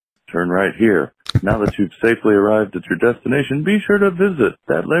turn right here. Now that you've safely arrived at your destination, be sure to visit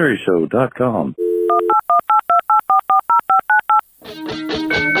thatlarryshow.com.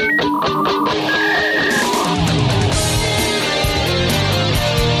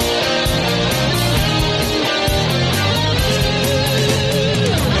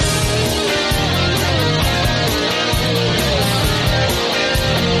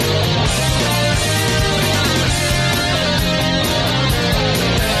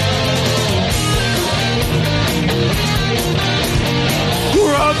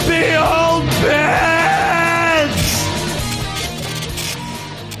 Grumpy old bitch!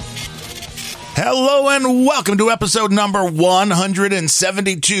 Hello and welcome to episode number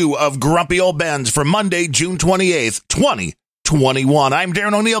 172 of Grumpy Old Ben's for Monday, June 28th, 2021. I'm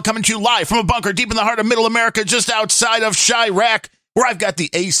Darren O'Neill coming to you live from a bunker deep in the heart of Middle America, just outside of Chirac, where I've got the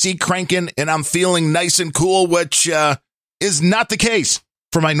AC cranking and I'm feeling nice and cool, which is not the case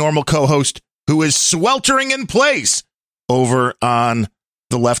for my normal co-host, who is sweltering in place over on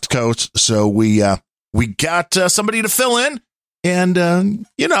the left coast. So we got somebody to fill in, and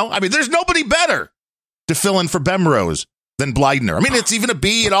there's nobody better to fill in for Bemrose than Bleidner. I mean, it's even a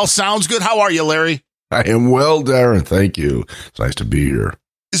B. It all sounds good. How are you, Larry? I am well, Darren. Thank you. It's nice to be here.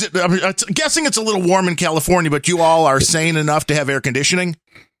 Is it? I'm guessing it's a little warm in California, but you all are sane enough to have air conditioning.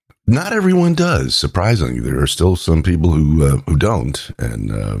 Not everyone does. Surprisingly, there are still some people who don't,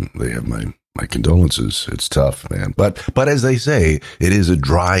 and they have my condolences. It's tough, man. But as they say, it is a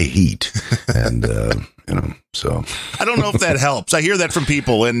dry heat, and so I don't know if that helps. I hear that from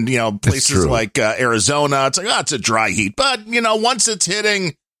people in places like Arizona. It's like, it's a dry heat, but once it's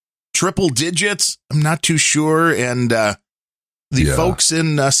hitting triple digits, I'm not too sure. And the folks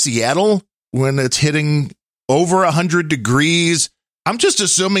in Seattle, when it's hitting over 100 degrees, I'm just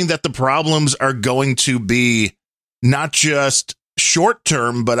assuming that the problems are going to be not just short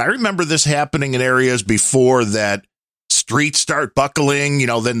term, but I remember this happening in areas before that. Streets start buckling,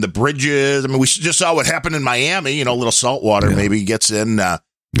 then the bridges. I mean, we just saw what happened in Miami, a little salt water maybe gets in. The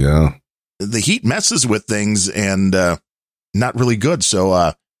heat messes with things and not really good.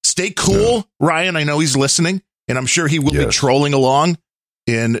 So stay cool. Yeah. Ryan, I know he's listening, and I'm sure he will be trolling along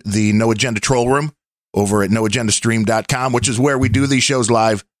in the No Agenda troll room over at noagendastream.com, which is where we do these shows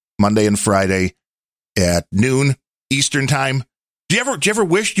live Monday and Friday at noon Eastern time. Do you ever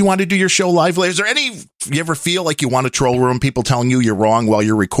wish you wanted to do your show live? Is there you ever feel like you want a troll room, people telling you you're wrong while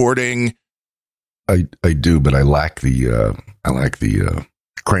you're recording? I do, but I lack the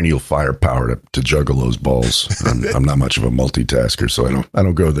cranial firepower to juggle those balls. I'm not much of a multitasker, so I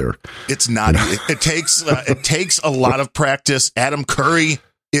don't go there. It's not. It takes a lot of practice. Adam Curry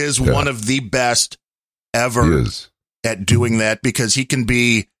is one of the best ever at doing that, because he can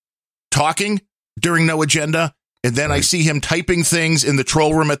be talking during No Agenda, and then I see him typing things in the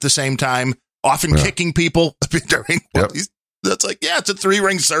troll room at the same time, often kicking people during. That's like, it's a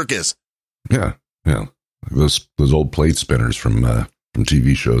 3-ring circus. Yeah. Those old plate spinners from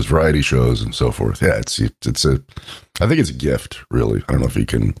TV shows, variety shows, and so forth. Yeah, I think it's a gift, really. I don't know if you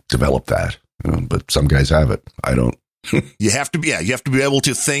can develop that, but some guys have it. I don't. You have to be able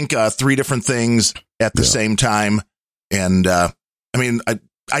to think 3 different things at the same time. And I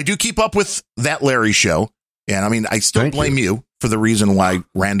do keep up with That Larry Show. And I still blame you for the reason why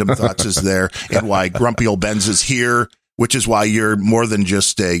Random Thoughts is there and why Grumpy Old Ben's is here, which is why you're more than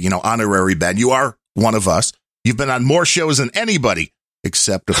just a, honorary Ben. You are one of us. You've been on more shows than anybody,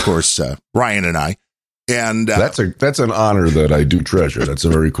 except, of course, Ryan and I. And that's an honor that I do treasure. That's a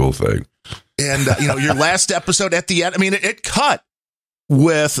very cool thing. And, your last episode at the end, it cut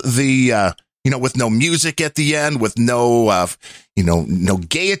with the, with no music at the end, with no, no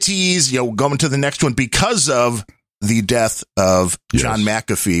gaieties, going to the next one because of the death of John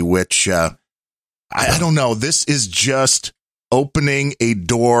McAfee, which I don't know. This is just opening a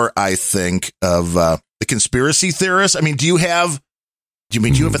door, I think, of the conspiracy theorists. Do you have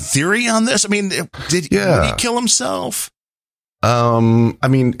a theory on this? Did he kill himself?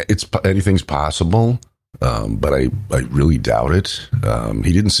 Anything's possible. But I really doubt it.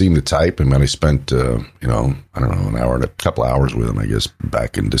 He didn't seem the type. I spent, I don't know, an hour and a couple hours with him, I guess,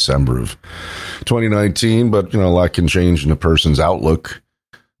 back in December of 2019. But, a lot can change in a person's outlook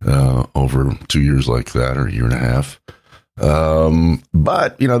over 2 years like that, or a year and a half.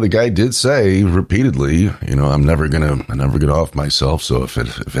 But, the guy did say repeatedly, I'm never gonna off myself. So if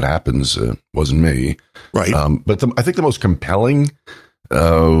it happens, it wasn't me. Right. But I think the most compelling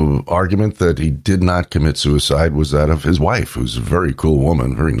argument that he did not commit suicide was that of his wife, who's a very cool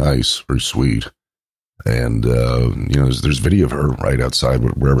woman, very nice, very sweet. And, there's video of her right outside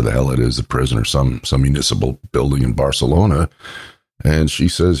wherever the hell it is, the prison or some municipal building in Barcelona. And she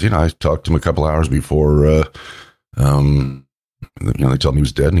says, I talked to him a couple hours before, they told me he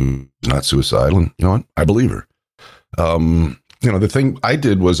was dead and he was not suicidal. And you know what? I believe her. The thing I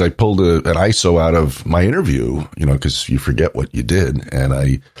did was I pulled an ISO out of my interview, because you forget what you did. And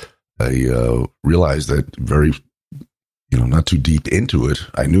I realized that very, not too deep into it,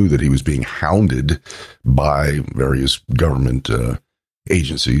 I knew that he was being hounded by various government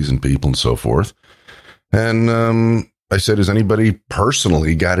agencies and people and so forth. And I said, has anybody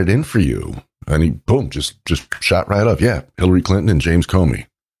personally got it in for you? And he, boom, just shot right up. Yeah, Hillary Clinton and James Comey.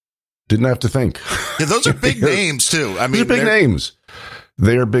 Didn't have to think. Yeah, those are big names, too. I mean, those are big names.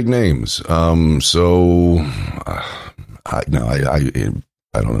 They are big names. I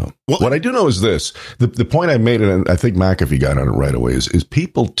don't know. Well, what I do know is this. The point I made, and I think McAfee got on it right away, is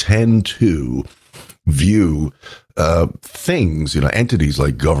people tend to view things, entities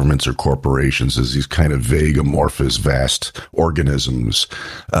like governments or corporations as these kind of vague, amorphous, vast organisms.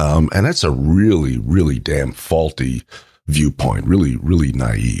 And that's a really, really damn faulty viewpoint, really, really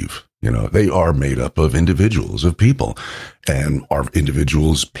naive. They are made up of individuals, of people. And are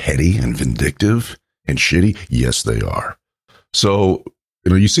individuals petty and vindictive and shitty? Yes, they are. So,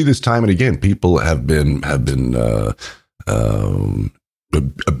 you see this time and again, people have been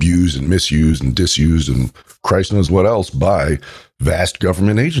abused and misused and disused and Christ knows what else by vast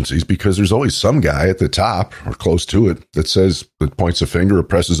government agencies, because there's always some guy at the top or close to it that points a finger or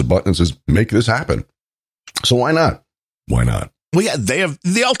presses a button and says, make this happen. So why not? Why not? Well, yeah, they have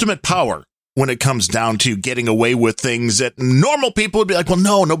the ultimate power when it comes down to getting away with things that normal people would be like, well,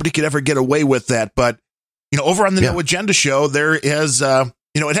 no, nobody could ever get away with that. But, over on the No Agenda show, there is, it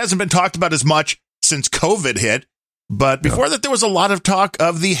hasn't been talked about as much since COVID hit. But before that, there was a lot of talk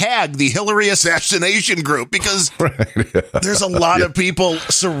of the HAG, the Hillary Assassination Group, because there's a lot of people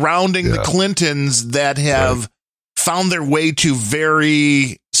surrounding the Clintons that have found their way to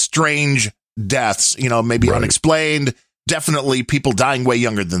very strange deaths, maybe unexplained, definitely people dying way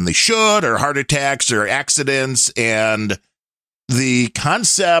younger than they should, or heart attacks or accidents. And the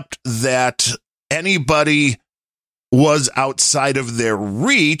concept that anybody was outside of their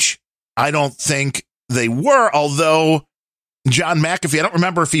reach, I don't think they were, although John McAfee, I don't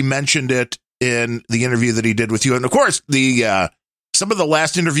remember if he mentioned it in the interview that he did with you. And of course, some of the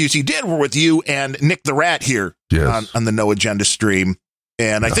last interviews he did were with you and Nick the Rat here on the No Agenda stream.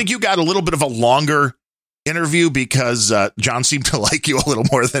 And I think you got a little bit of a longer interview because John seemed to like you a little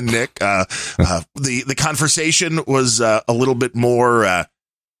more than Nick. The conversation was a little bit more. I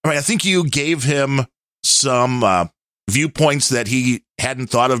think you gave him some viewpoints that he hadn't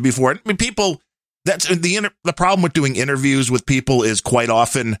thought of before. I mean, people. That's the problem with doing interviews with people is quite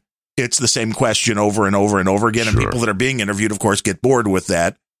often it's the same question over and over and over again. And people that are being interviewed, of course, get bored with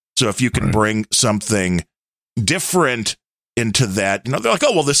that. So if you can bring something different into that, they're like,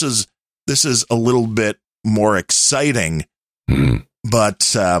 oh, well, this is a little bit more exciting.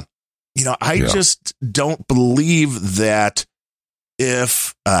 But, I just don't believe that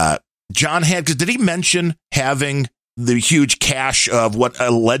if John had, because did he mention having the huge cache of what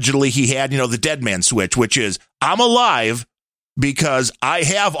allegedly he had, the dead man switch, which is I'm alive because I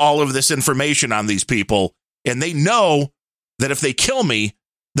have all of this information on these people and they know that if they kill me,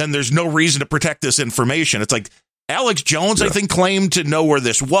 then there's no reason to protect this information. It's like Alex Jones, I think, claimed to know where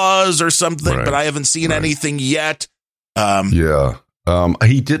this was or something, but I haven't seen anything yet.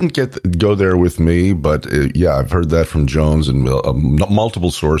 He didn't go there with me, but I've heard that from Jones and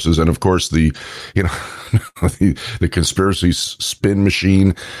multiple sources. And of course, the conspiracy spin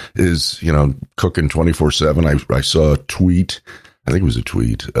machine is, cooking 24/7. I saw a tweet. I think it was a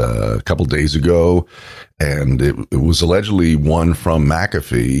tweet a couple days ago, and it was allegedly one from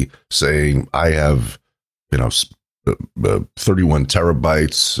McAfee saying, I have, 31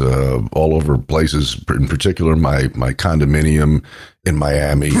 terabytes all over places, in particular my condominium in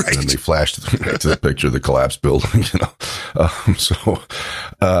Miami. And then they flashed to the picture of the collapsed building,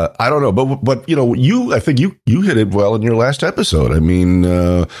 I don't know, but I think you hit it well in your last episode. I mean,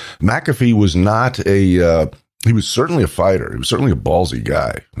 McAfee was not he was certainly a fighter. He was certainly a ballsy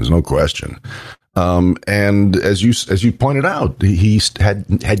guy. There's no question. And as you pointed out, he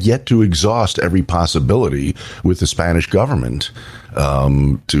had yet to exhaust every possibility with the Spanish government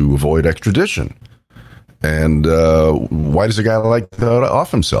to avoid extradition. And why does a guy like that off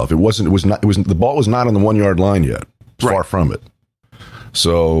himself? The ball was not on the 1 yard line yet. Far from it.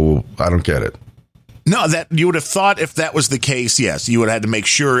 So I don't get it. No, that you would have thought if that was the case, yes, you would have had to make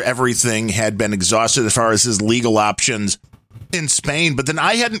sure everything had been exhausted as far as his legal options in Spain. But then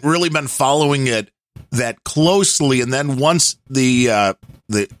I hadn't really been following it that closely. And then once the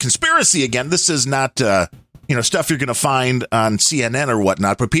conspiracy, again, this is not stuff you're going to find on CNN or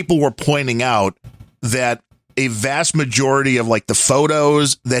whatnot, but people were pointing out that a vast majority of like the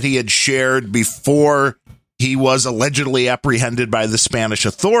photos that he had shared before he was allegedly apprehended by the Spanish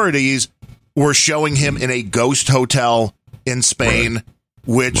authorities were showing him in a ghost hotel in Spain,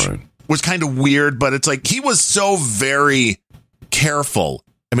 which was kind of weird, but it's like he was so very careful.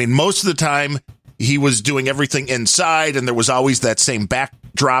 I mean, most of the time he was doing everything inside and there was always that same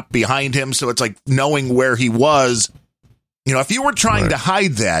backdrop behind him. So it's like knowing where he was, if you were trying to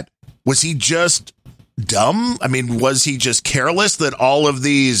hide that, was he just dumb? I mean, was he just careless that all of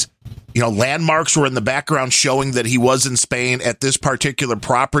these, landmarks were in the background showing that he was in Spain at this particular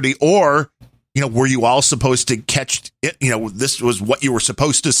property? Or, were you all supposed to catch it? This was what you were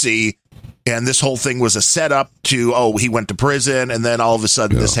supposed to see. And this whole thing was a setup to, he went to prison. And then all of a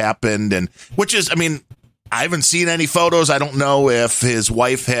sudden this happened. And which is, I mean, I haven't seen any photos. I don't know if his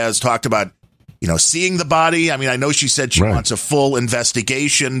wife has talked about, seeing the body. I mean, I know she said she wants a full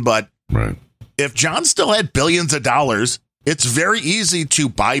investigation, but if John still had billions of dollars, it's very easy to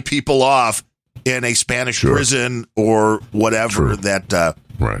buy people off in a Spanish prison or whatever that,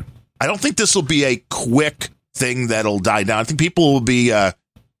 I don't think this will be a quick thing that'll die down. I think people will be,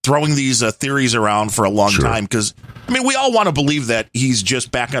 throwing these theories around for a long time because, I mean, we all want to believe that he's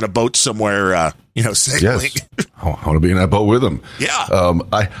just back on a boat somewhere, sailing. Yes. I want to be in that boat with him. Yeah.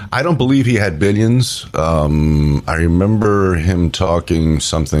 I don't believe he had billions. I remember him talking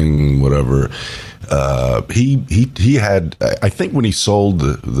something, whatever. He had, I think when he sold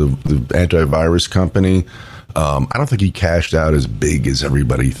the antivirus company, I don't think he cashed out as big as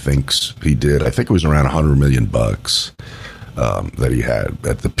everybody thinks he did. I think it was around $100 million. That he had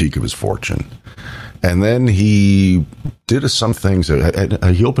at the peak of his fortune. And then he did some things.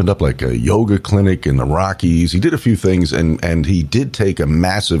 He opened up like a yoga clinic in the Rockies. He did a few things, and he did take a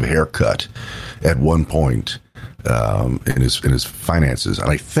massive haircut at one point in his finances. And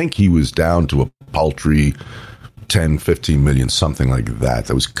I think he was down to a paltry 10, 15 million, something like that.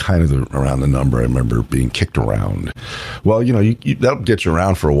 That was kind of around the number I remember being kicked around. Well, that'll get you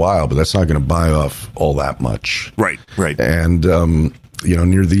around for a while, but that's not going to buy off all that much. Right. And,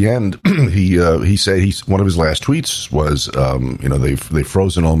 near the end, he said one of his last tweets was, they've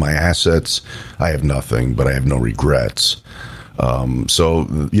frozen all my assets. I have nothing, but I have no regrets.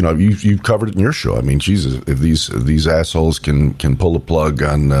 So you've covered it in your show. I mean, Jesus, if these assholes can pull a plug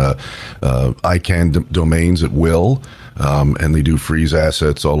on ICANN domains at will, and they do freeze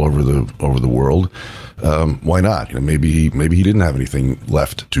assets all over the world, why not? Maybe he didn't have anything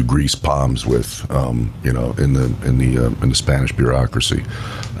left to grease palms with, in the Spanish bureaucracy.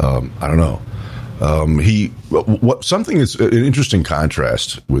 I don't know. Something is an interesting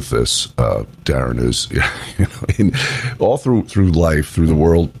contrast with this, Darren, is all through life, through the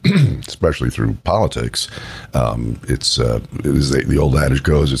world, especially through politics. It is the old adage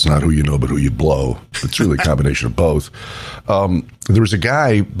goes, it's not who you know, but who you blow. It's really a combination of both. There was a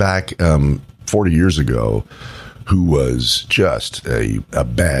guy back 40 years ago who was just a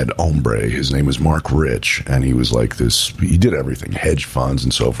bad hombre. His name was Mark Rich, and he was like this. He did everything, hedge funds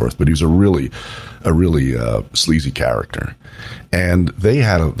and so forth. But he was a really sleazy character. And they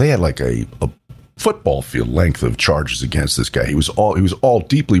had like a football field length of charges against this guy. He was all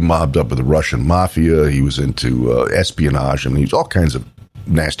deeply mobbed up with the Russian mafia. He was into espionage. I mean, he was all kinds of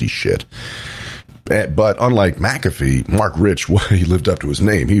nasty shit. But unlike McAfee, Mark Rich, he lived up to his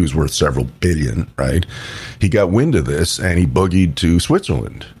name. He was worth several billion, right? He got wind of this, and he boogied to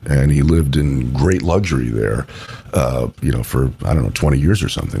Switzerland, and he lived in great luxury there, for, 20 years or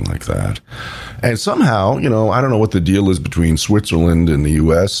something like that. And somehow, I don't know what the deal is between Switzerland and the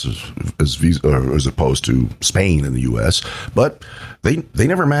U.S. as opposed to Spain and the U.S., but they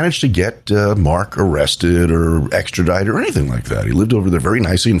never managed to get Mark arrested or extradited or anything like that. He lived over there very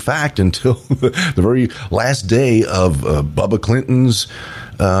nicely. In fact, until the very last day of Bubba Clinton's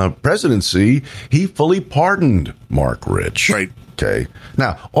presidency, he fully pardoned Mark Rich. Right. Okay.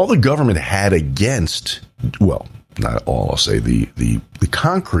 Now, all the government had against, well, not all, I'll say the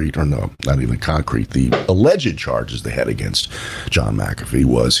concrete, or no, not even concrete, the alleged charges they had against John McAfee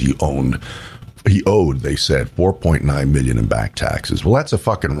was he owed, they said, $4.9 million in back taxes. Well, that's a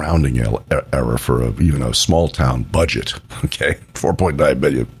fucking rounding error for even a small town budget. Okay, $4.9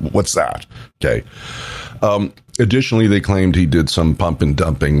 million. What's that? Okay. Additionally, they claimed he did some pump and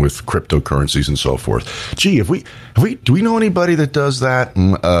dumping with cryptocurrencies and so forth. Gee, do we know anybody that does that?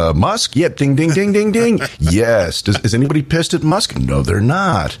 Musk? Yep. Ding, ding, ding, ding, ding. Yes. Is anybody pissed at Musk? No, they're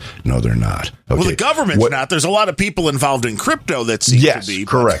not. Okay. Well, the government's not. There's a lot of people involved in crypto that seem to be. Yes,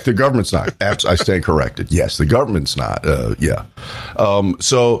 correct. The government's not. I stand corrected. Yes, the government's not. Yeah.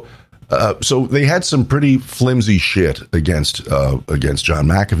 So So they had some pretty flimsy shit against John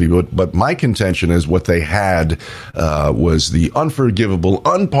McAfee, but my contention is what they had was the unforgivable,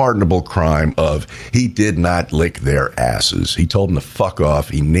 unpardonable crime of he did not lick their asses. He told them to fuck off.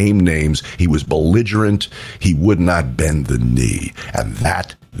 He named names. He was belligerent. He would not bend the knee, and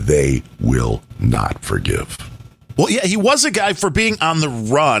that they will not forgive. Well, yeah, he was a guy for being on the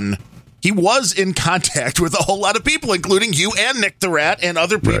run. He was in contact with a whole lot of people, including you and Nick the Rat and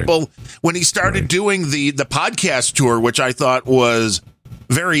other people when he started doing the podcast tour, which I thought was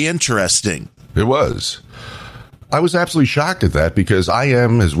very interesting. It was. I was absolutely shocked at that because I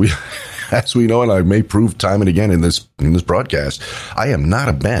am, as we know, and I may prove time and again in this broadcast, I am not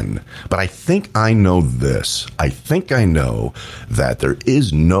a Ben, but I think I know this. I think I know that there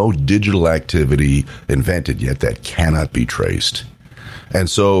is no digital activity invented yet that cannot be traced. And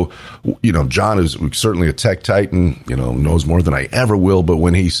so, John is certainly a tech titan, knows more than I ever will. But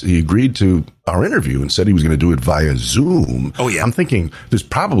when he agreed to our interview and said he was going to do it via Zoom, I'm thinking there's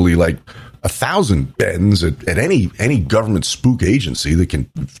probably like 1,000 Bens at any government spook agency that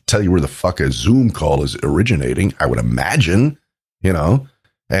can tell you where the fuck a Zoom call is originating, I would imagine,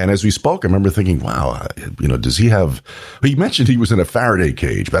 And as we spoke, I remember thinking, wow, does he have... He mentioned he was in a Faraday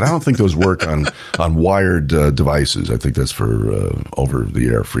cage, but I don't think those work on wired devices. I think that's for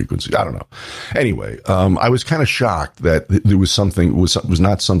over-the-air frequency. I don't know. Anyway, I was kind of shocked that there was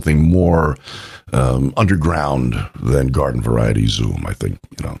not something more underground than garden variety Zoom, I think,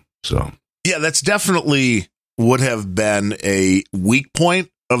 so... Yeah, that's definitely would have been a weak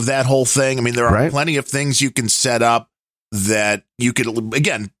point of that whole thing. I mean, there are plenty of things you can set up that you could,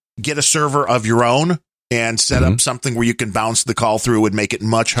 again, get a server of your own and set up something where you can bounce the call through. Would make it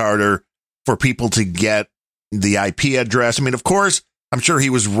much harder for people to get the IP address. I mean, of course, I'm sure he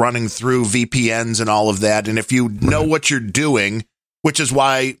was running through VPNs and all of that. And if you know what you're doing, which is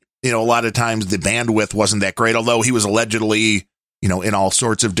why, a lot of times the bandwidth wasn't that great, although he was allegedly, in all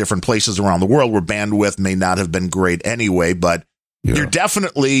sorts of different places around the world where bandwidth may not have been great anyway. But you're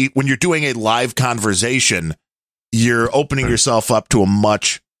definitely, when you're doing a live conversation, you're opening yourself up to a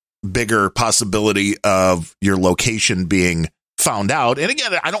much bigger possibility of your location being found out. And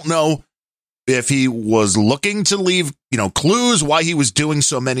again, I don't know if he was looking to leave, clues why he was doing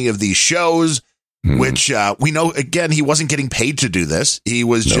so many of these shows, which we know, again, he wasn't getting paid to do this. He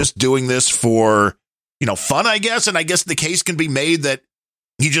was just doing this for, fun, I guess. And I guess the case can be made that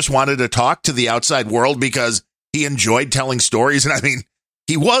he just wanted to talk to the outside world because he enjoyed telling stories. And I mean,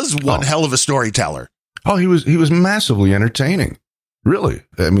 he was one hell of a storyteller. Oh, he was massively entertaining. Really.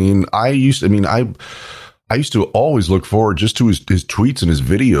 I mean, I used to always look forward just to his tweets and his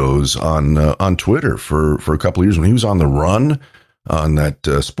videos on Twitter for a couple of years when he was on the run on that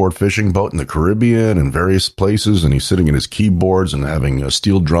sport fishing boat in the Caribbean and various places. And he's sitting in his keyboards and having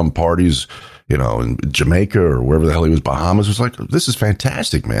steel drum parties, in Jamaica or wherever the hell he was, Bahamas. It was like, this is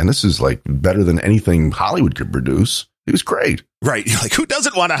fantastic, man. This is like better than anything Hollywood could produce. It was great. Right. Like, who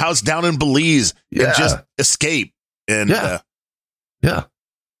doesn't want a house down in Belize and just escape? And, he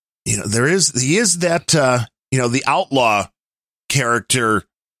is that, the outlaw character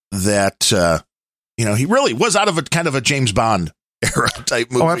that, he really was out of a kind of a James Bond era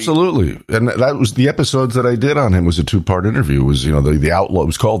type movie. Oh, absolutely. And that was the episodes that I did on him was a 2-part interview. It was, the outlaw, it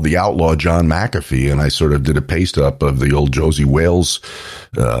was called The Outlaw John McAfee. And I sort of did a paste up of the old Josie Wales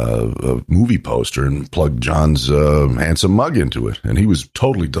movie poster and plugged John's handsome mug into it. And he was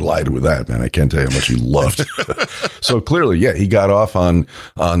totally delighted with that, man. I can't tell you how much he loved it. So clearly, he got off on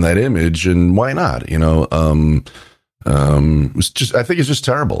that image, and why not? It was just, I think it's just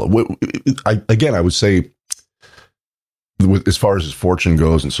terrible. I would say, as far as his fortune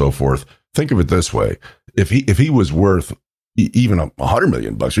goes and so forth, think of it this way: if he was worth even $100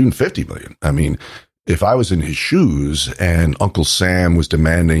 million or even $50 million, I mean, if I was in his shoes and Uncle Sam was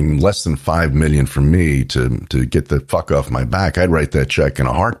demanding less than $5 million from me to get the fuck off my back, I'd write that check in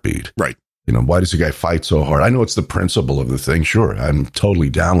a heartbeat. Right. Why does the guy fight so hard? I know it's the principle of the thing. Sure, I'm totally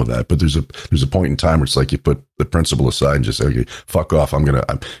down with that. But there's a point in time where it's like you put the principle aside and just say, okay, fuck off. I'm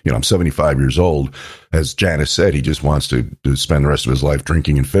 75 years old. As Janice said, he just wants to spend the rest of his life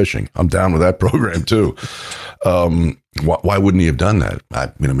drinking and fishing. I'm down with that program too. Why wouldn't he have done that?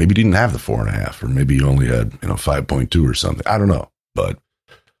 Maybe he didn't have the 4.5, or maybe he only had 5.2 or something. I don't know, but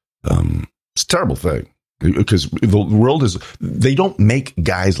it's a terrible thing. Because the world they don't make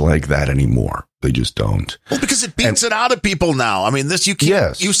guys like that anymore. They just don't. Well, because it beats it out of people now. I mean,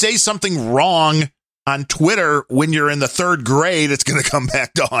 you say something wrong on Twitter when you're in the 3rd grade, it's going to come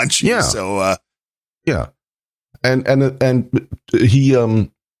back to haunt you. Yeah. So, And he,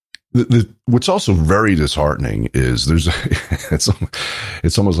 What's also very disheartening is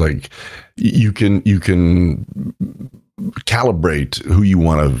it's almost like you can calibrate who you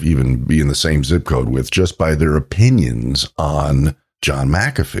want to even be in the same zip code with just by their opinions on John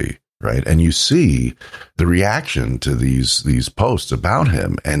McAfee. Right. And you see the reaction to these posts about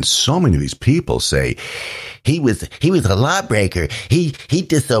him. And so many of these people say he was a lawbreaker. He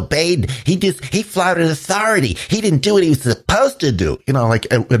disobeyed. He flouted authority. He didn't do what he was supposed to do. You know, like,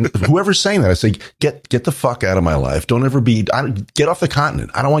 and whoever's saying that, I say, get the fuck out of my life. Don't ever get off the continent.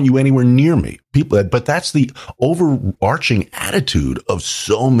 I don't want you anywhere near me. But that's the overarching attitude of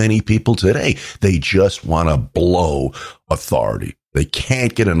so many people today. They just want to blow authority. They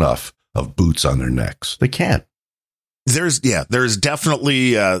can't get enough of boots on their necks. They can't. There's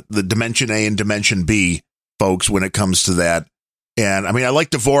definitely the Dimension A and Dimension B folks when it comes to that. And I mean, I like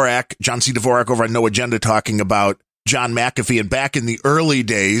Dvorak, John C. Dvorak over on No Agenda talking about John McAfee and back in the early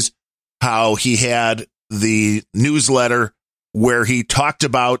days, how he had the newsletter where he talked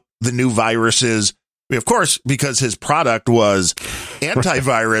about the new viruses, of course, because his product was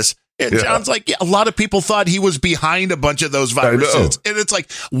antivirus. And John's like, yeah, a lot of people thought he was behind a bunch of those viruses. And it's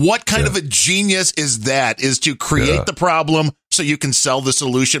like, what kind of a genius is that? Is to create the problem so you can sell the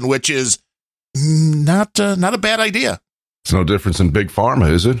solution, which is not a bad idea. It's no difference in Big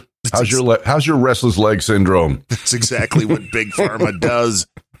Pharma, is it? How's your restless leg syndrome? That's exactly what Big Pharma does.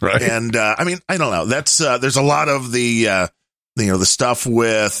 Right. And I mean, I don't know. That's there's a lot of the the stuff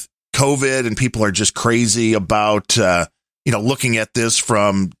with COVID, and people are just crazy about looking at this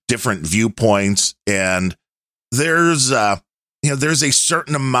from different viewpoints. And there's a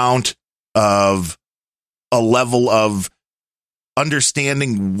certain amount of a level of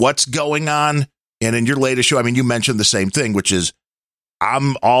understanding what's going on. And in your latest show, I mean, you mentioned the same thing, which is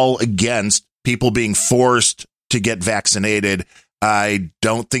I'm all against people being forced to get vaccinated. I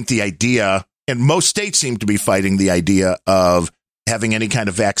don't think the idea, and most states seem to be fighting the idea of having any kind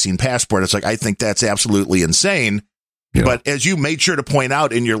of vaccine passport. It's like, I think that's absolutely insane. Yeah. But as you made sure to point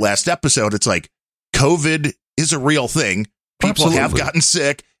out in your last episode, it's like COVID is a real thing. People have gotten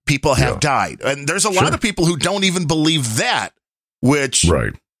sick. People have died. And there's a lot of people who don't even believe that, which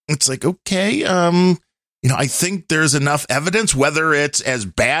it's like, okay, I think there's enough evidence, whether it's as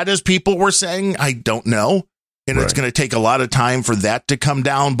bad as people were saying, I don't know. And it's going to take a lot of time for that to come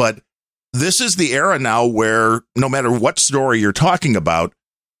down. But this is the era now where no matter what story you're talking about,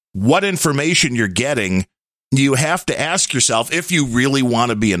 what information you're getting, you have to ask yourself, if you really want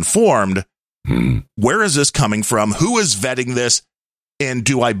to be informed, where is this coming from? Who is vetting this? And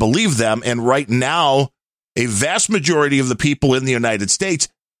do I believe them? And right now, a vast majority of the people in the United States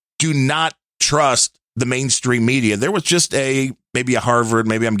do not trust the mainstream media. There was just maybe a Harvard,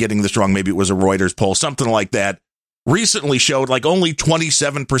 maybe I'm getting this wrong, maybe it was a Reuters poll, something like that, recently showed like only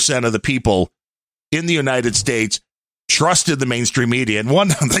 27% of the people in the United States trusted the mainstream media. And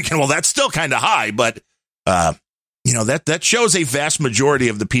one, I'm thinking, well, that's still kind of high, but that shows a vast majority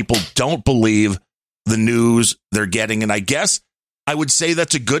of the people don't believe the news they're getting. And I guess I would say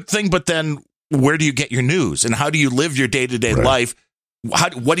that's a good thing, but then where do you get your news and how do you live your day-to-day life?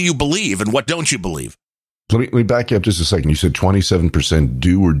 What do you believe and what don't you believe? Let me back you up just a second. You said 27%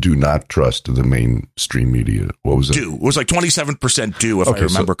 do or do not trust the mainstream media. What was it? Do. It was like 27% do, if I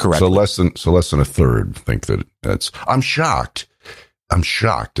remember correctly. So less than a third think that that's. I'm shocked,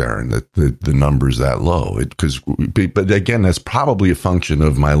 Aaron, that the number's that low. But again, that's probably a function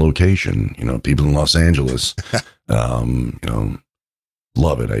of my location. People in Los Angeles,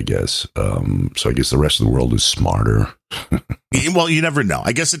 love it, I guess. So I guess the rest of the world is smarter. Well, you never know.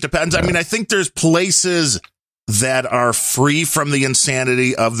 I guess it depends. I mean, I think there's places that are free from the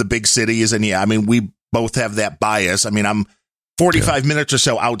insanity of the big cities. And I mean, we both have that bias. I mean, I'm 45 minutes or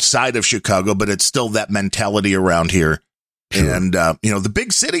so outside of Chicago, but it's still that mentality around here. Sure. And, the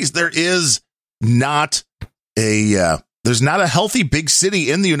big cities, there's not a healthy big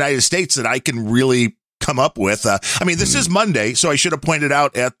city in the United States that I can really come up with. I mean, this is Monday, so I should have pointed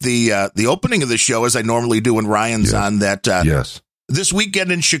out at the opening of the show, as I normally do when Ryan's on, that this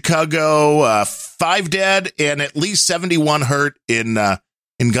weekend in Chicago, 5 dead and at least 71 hurt in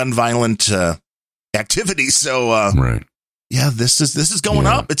gun violent activity. So this is going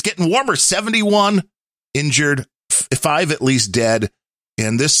up. It's getting warmer. 71 injured, 5 at least dead,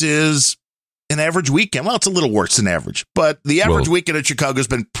 and this is an average weekend. Well, it's a little worse than average, but the average weekend in Chicago has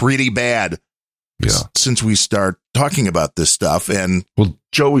been pretty bad. Since we start talking about this stuff. And well,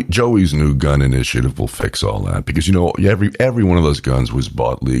 Joey's new gun initiative will fix all that, because every one of those guns was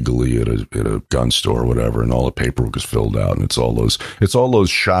bought legally at a gun store or whatever, and all the paperwork is filled out, and it's all those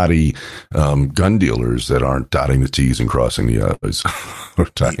shoddy gun dealers that aren't dotting the T's and crossing the I's, or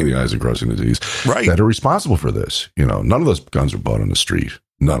dotting the I's and crossing the T's, right, that are responsible for this. None of those guns are bought on the street.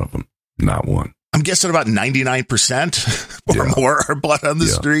 None of them, not one. I'm guessing about 99% or more are bought on the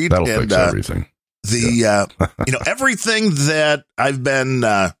street. That'll fix everything. Everything that I've been,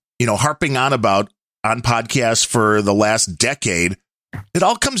 harping on about on podcasts for the last decade, it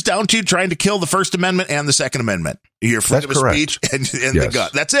all comes down to trying to kill the First Amendment and the Second Amendment. Your freedom of speech and the gun.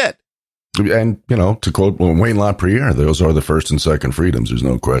 That's it. And, to quote Wayne LaPierre, those are the first and second freedoms. There's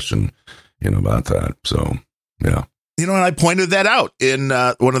no question, about that. So, yeah. And I pointed that out in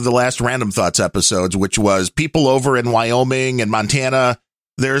one of the last Random Thoughts episodes, which was people over in Wyoming and Montana.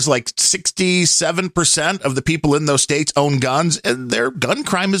 There's like 67% of the people in those states own guns, and their gun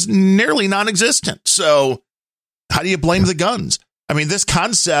crime is nearly non-existent. So how do you blame the guns? I mean, this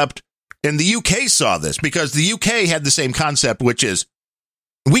concept, and the UK saw this, because the UK had the same concept, which is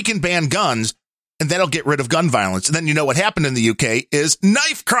we can ban guns and that'll get rid of gun violence. And then what happened in the UK is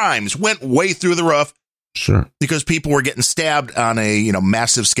knife crimes went way through the roof. Sure. Because people were getting stabbed on a,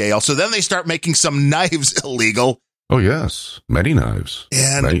 massive scale. So then they start making some knives illegal. Oh, yes. Many knives.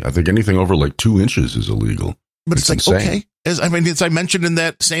 And I think anything over like 2 inches is illegal. But it's like, insane. Okay. As I mentioned in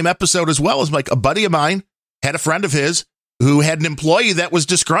that same episode as well, is like a buddy of mine had a friend of his who had an employee that was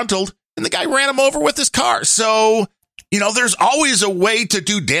disgruntled, and the guy ran him over with his car. So, there's always a way to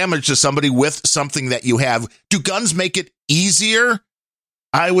do damage to somebody with something that you have. Do guns make it easier?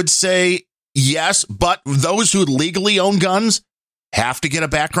 I would say yes, but those who legally own guns have to get a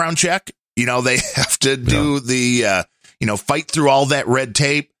background check. They have to do the, fight through all that red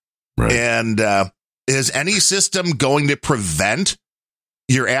tape. Right. And is any system going to prevent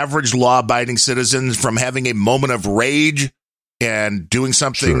your average law-abiding citizens from having a moment of rage and doing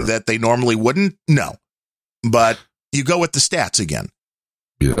something that they normally wouldn't? No. But you go with the stats again.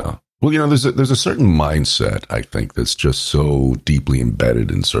 Yeah. Well, there's a certain mindset, I think, that's just so deeply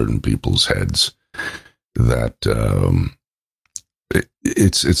embedded in certain people's heads that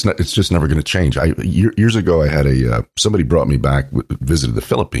it's just never going to change. Years ago, I had somebody brought me back, visited the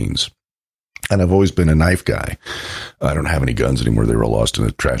Philippines, and I've always been a knife guy. I don't have any guns anymore. They were lost in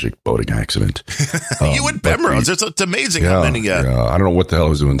a tragic boating accident. You and Penrose, it's amazing how many. I don't know what the hell I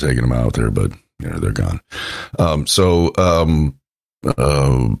was doing taking them out there, but they're gone.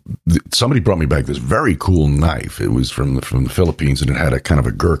 Somebody brought me back this very cool knife. It was from the Philippines, and it had a kind of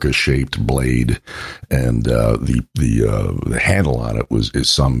a Gurkha shaped blade, and the handle on it is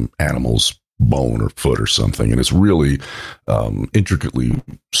some animal's bone or foot or something, and it's really intricately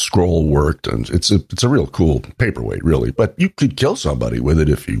scroll worked, and it's a real cool paperweight, really. But you could kill somebody with it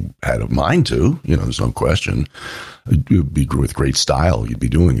if you had a mind to. There's no question. It would be with great style. You'd be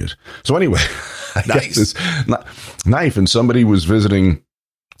doing it. So anyway, I got this knife, and somebody was visiting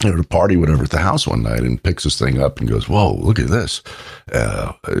a party, whatever, at the house one night, and picks this thing up and goes, "Whoa, look at this!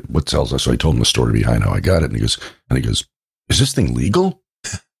 What tells us?" So I told him the story behind how I got it, and he goes, "Is this thing legal?"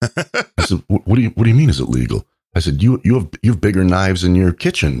 I said, "What do you mean? Is it legal?" I said, "You have bigger knives in your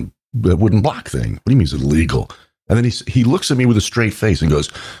kitchen, the wooden block thing. What do you mean is it legal?" And then he looks at me with a straight face and goes,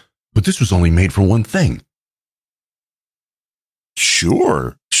 "But this was only made for one thing."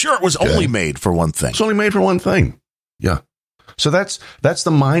 Sure, it was only made for one thing. It's only made for one thing. Yeah. So that's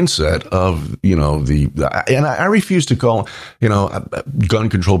the mindset of, and I refuse to call, gun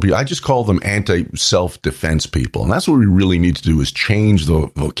control people. I just call them anti-self-defense people. And that's what we really need to do, is change the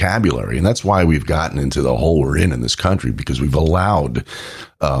vocabulary. And that's why we've gotten into the hole we're in this country, because we've allowed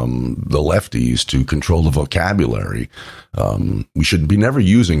the lefties to control the vocabulary. We should be never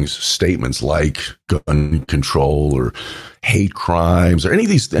using statements like gun control or hate crimes or any of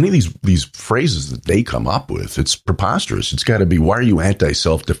these phrases that they come up with. It's preposterous. It's got to be, why are you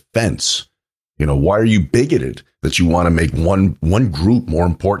anti-self-defense? Why are you bigoted that you want to make one group more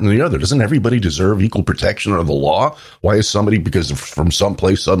important than the other? Doesn't everybody deserve equal protection under the law? Why is somebody, because from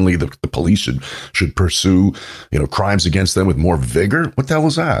someplace suddenly the police should pursue, crimes against them with more vigor? What the hell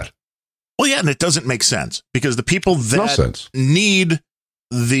is that? Well, yeah, and it doesn't make sense, because the people that need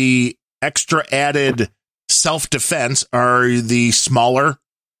the extra added self-defense are the smaller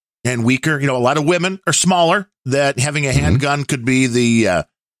and weaker. A lot of women are smaller, that having a handgun could be the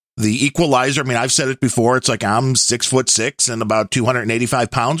equalizer. I mean, I've said it before. It's like, I'm 6'6" and about 285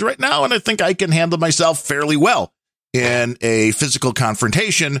 pounds right now, and I think I can handle myself fairly well in a physical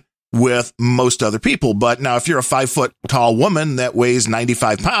confrontation with most other people. But now, if you're a 5 foot tall woman that weighs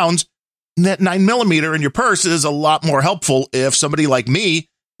 95 pounds, that 9mm in your purse is a lot more helpful if somebody like me,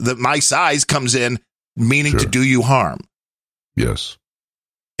 that my size, comes in meaning to do you harm. Yes.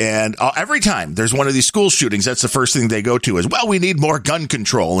 And every time there's one of these school shootings, that's the first thing they go to is, well, we need more gun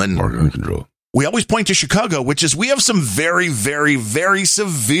control. And more gun control. We always point to Chicago, which is we have some very, very, very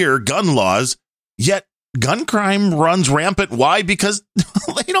severe gun laws, yet gun crime runs rampant. Why? Because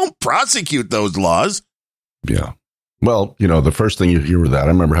they don't prosecute those laws. Yeah. Well, the first thing you hear with that, I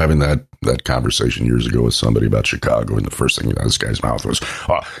remember having that conversation years ago with somebody about Chicago, and the first thing out of this guy's mouth was,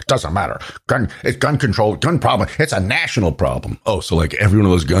 it doesn't matter. It's gun control, gun problem. It's a national problem. Oh, so like every one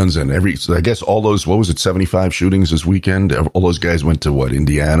of those guns and so I guess all those, 75 shootings this weekend? All those guys went to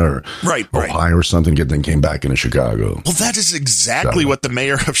Indiana or Ohio or something, then came back into Chicago. Well, that is exactly what the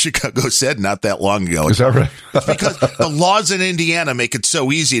mayor of Chicago said not that long ago. Is that right? Because the laws in Indiana make it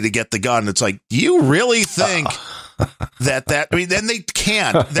so easy to get the gun. It's like, do you really think... then they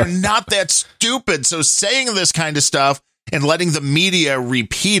can't. They're not that stupid. So saying this kind of stuff and letting the media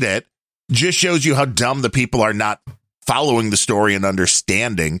repeat it just shows you how dumb the people are not following the story and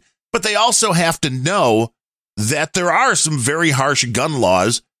understanding. But they also have to know that there are some very harsh gun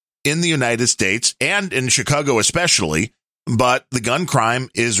laws in the United States and in Chicago especially. But the gun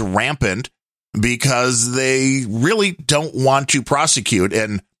crime is rampant because they really don't want to prosecute.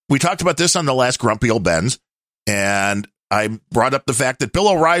 And we talked about this on the last Grumpy Old Ben's. And I brought up the fact that Bill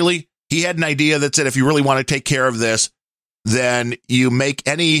O'Reilly, he had an idea that said, if you really want to take care of this, then you make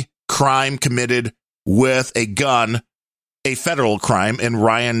any crime committed with a gun a federal crime. And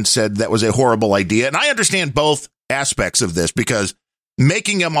Ryan said that was a horrible idea. And I understand both aspects of this because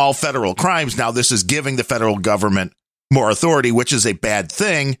making them all federal crimes, now this is giving the federal government more authority, which is a bad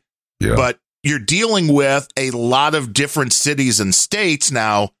thing. Yeah. But you're dealing with a lot of different cities and states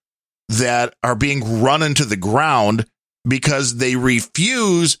now that are being run into the ground because they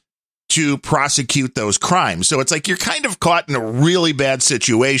refuse to prosecute those crimes. So it's like you're kind of caught in a really bad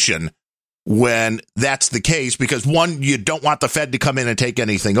situation when that's the case, because one, you don't want the Fed to come in and take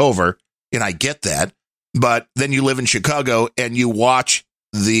anything over. And I get that. But then you live in Chicago and you watch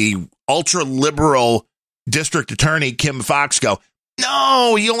the ultra liberal district attorney, Kim Foxx, go,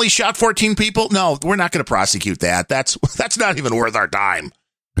 no, he only shot 14 people. No, we're not going to prosecute that. That's not even worth our time.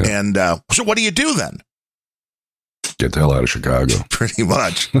 Yeah. And so what do you do then? Get the hell out of Chicago. Pretty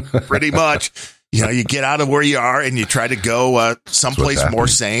much. You get out of where you are and you try to go someplace more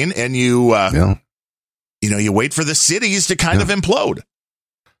sane, and you wait for the cities to kind of implode.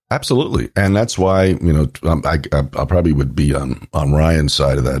 Absolutely. And that's why, I probably would be on Ryan's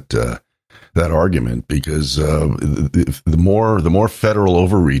side of that argument, because the more federal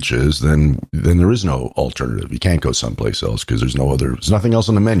overreach is, then there is no alternative. You can't go someplace else because there's nothing else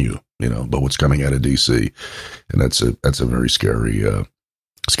on the menu, but what's coming out of DC. And that's a very scary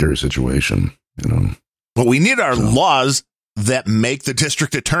situation, But we need our laws that make the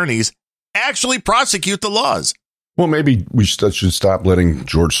district attorneys actually prosecute the laws. Well, maybe we should stop letting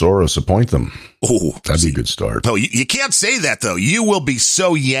George Soros appoint them. Oh, that'd be a good start. No, you can't say that, though. You will be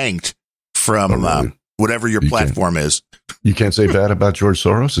so yanked from whatever your platform is. You can't say bad about George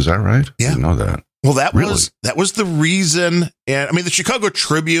Soros, is that right? Yeah. I didn't know that. Well, that was the reason. And I mean, the Chicago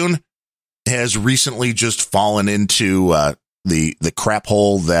Tribune has recently just fallen into the crap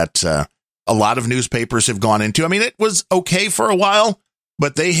hole that a lot of newspapers have gone into. I mean, it was okay for a while,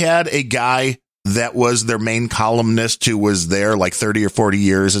 but they had a guy that was their main columnist who was there like 30 or 40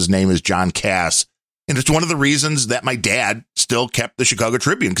 years. His name is John Cass. And it's one of the reasons that my dad still kept the Chicago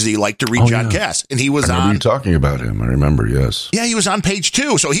Tribune, because he liked to read John Cass. And he was you talking about him. I remember, yes. Yeah, he was on page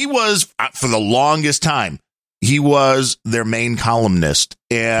 2. So he was, for the longest time, he was their main columnist.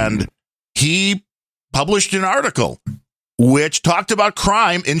 And he published an article which talked about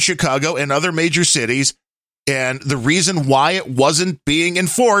crime in Chicago and other major cities. And the reason why it wasn't being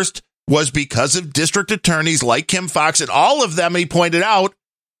enforced was because of district attorneys like Kim Foxx, and all of them, he pointed out,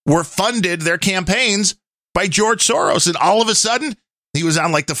 were funded their campaigns by George Soros. And all of a sudden, he was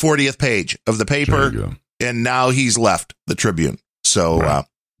on like the 40th page of the paper, and now he's left the Tribune. So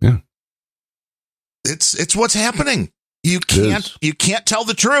it's what's happening. You can't tell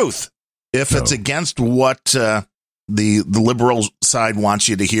the truth if it's against what the liberal side wants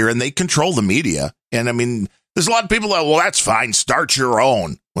you to hear, and they control the media. And I mean, there's a lot of people that, well, that's fine. Start your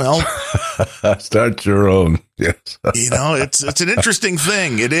own. Well, start your own. Yes. It's an interesting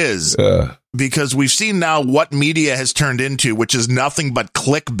thing. It is, because we've seen now what media has turned into, which is nothing but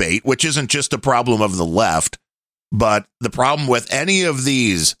clickbait, which isn't just a problem of the left, but the problem with any of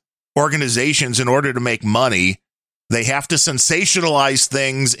these organizations. In order to make money, they have to sensationalize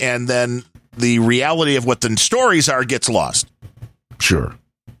things, and then the reality of what the stories are gets lost. Sure.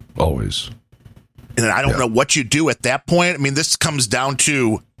 Always. And I don't know what you do at that point. I mean, this comes down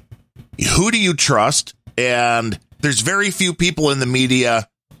to who do you trust? And there's very few people in the media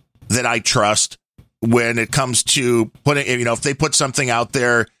that I trust when it comes to putting, if they put something out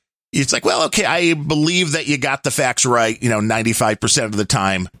there, it's like, well, okay, I believe that you got the facts right, 95% of the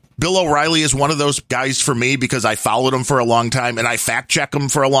time. Bill O'Reilly is one of those guys for me because I followed him for a long time and I fact check him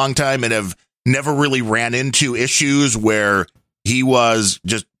for a long time and have never really ran into issues where he was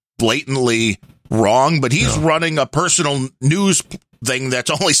just blatantly wrong, but he's running a personal news thing that's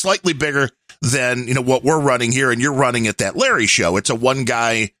only slightly bigger than, what we're running here, and you're running at that Larry show. It's a one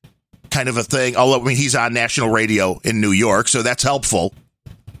guy kind of a thing. Although, he's on national radio in New York, so that's helpful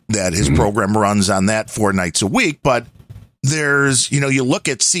that his program runs on that 4 nights a week. But there's, you look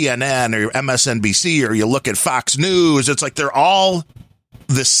at CNN or MSNBC or you look at Fox News, it's like they're all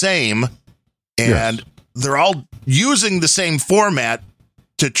the same and they're all using the same format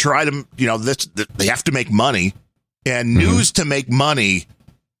to try to, they have to make money, and news to make money.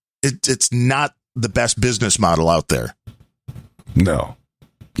 It's not the best business model out there. No.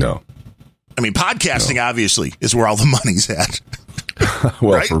 I mean, podcasting obviously is where all the money's at.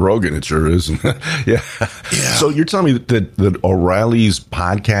 Well, right? For Rogan, it sure is. Yeah. So you're telling me that O'Reilly's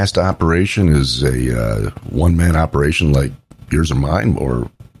podcast operation is a one-man operation like yours or mine? Or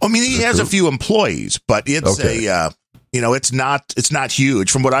he has a few employees, but it's it's not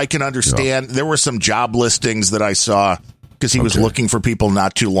huge. From what I can understand, there were some job listings that I saw because he was looking for people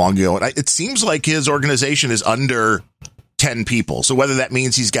not too long ago. And it seems like his organization is under 10 people. So whether that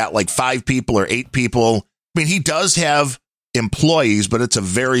means he's got like 5 people or 8 people, he does have employees, but it's a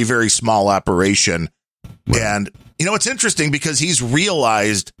very, very small operation. Right. And, it's interesting because he's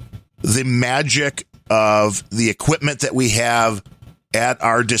realized the magic of the equipment that we have at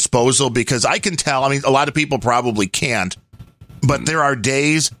our disposal, because I can tell, a lot of people probably can't, but there are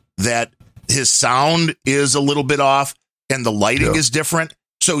days that his sound is a little bit off and the lighting is different.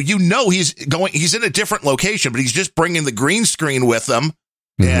 So, he's in a different location, but he's just bringing the green screen with him,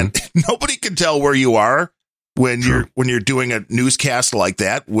 and nobody can tell where you are when you're doing a newscast like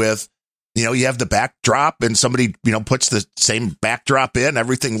that with, you have the backdrop and somebody, puts the same backdrop in,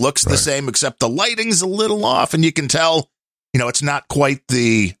 everything looks the same, except the lighting's a little off, and you can tell, it's not quite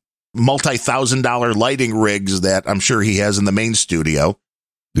the multi-$1,000 lighting rigs that I'm sure he has in the main studio.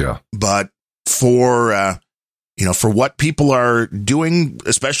 Yeah. But for what people are doing,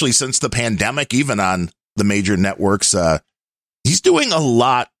 especially since the pandemic, even on the major networks, he's doing a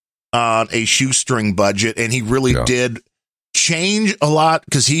lot on a shoestring budget, and he really did change a lot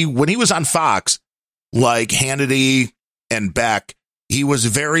because when he was on Fox, like Hannity and Beck, he was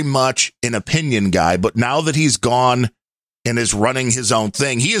very much an opinion guy. But now that he's gone and is running his own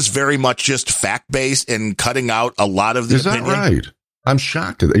thing, he is very much just fact-based and cutting out a lot of the opinion. Is that right? I'm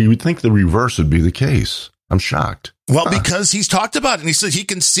shocked. You would think the reverse would be the case. I'm shocked. Well, because he's talked about it, and he says he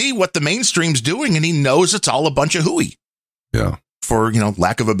can see what the mainstream's doing, and he knows it's all a bunch of hooey. Yeah. For,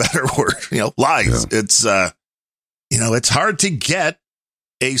 lack of a better word, lies. Yeah. It's, it's hard to get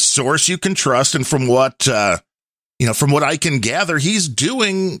a source you can trust. And from what I can gather, he's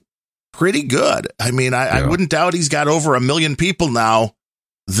doing pretty good. I wouldn't doubt he's got over 1 million people now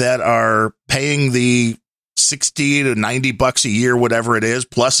that are paying the $60 to $90 a year, whatever it is.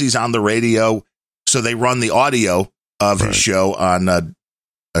 Plus he's on the radio. So they run the audio of his show on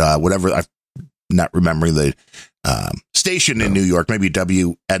whatever, I'm not remembering the station in New York, maybe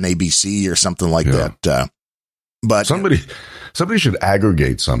WNABC or something like that. But somebody should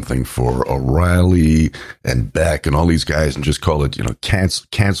aggregate something for O'Reilly and Beck and all these guys and just call it,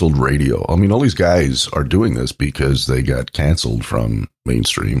 canceled radio. All these guys are doing this because they got canceled from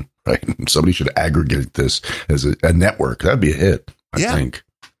mainstream, right? Somebody should aggregate this as a network. That'd be a hit, I think.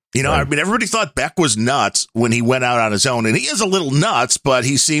 Everybody thought Beck was nuts when he went out on his own, and he is a little nuts, but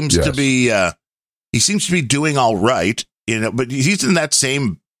he seems to be doing all right, but he's in that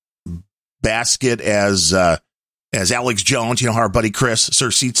same basket as Alex Jones, our buddy Chris, Sir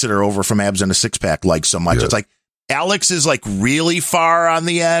Seatsitter over from Abs and a Six Pack, likes so much. Yeah. It's like Alex is like really far on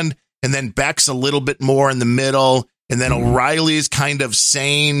the end, and then Beck's a little bit more in the middle, and then O'Reilly is kind of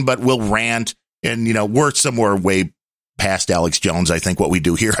sane, but will rant, and we're somewhere way past Alex Jones, I think, what we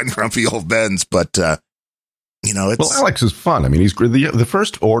do here on Grumpy Old Ben's, but it's... Well, Alex is fun. He's the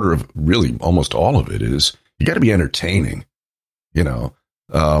first order of really almost all of it is you got to be entertaining.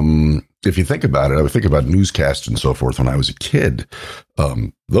 If you think about it, I would think about newscasts and so forth when I was a kid.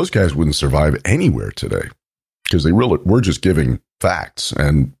 Those guys wouldn't survive anywhere today because we're just giving facts,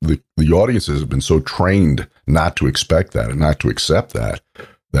 and the audiences have been so trained not to expect that and not to accept that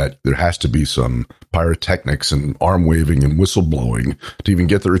that there has to be some pyrotechnics and arm waving and whistle blowing to even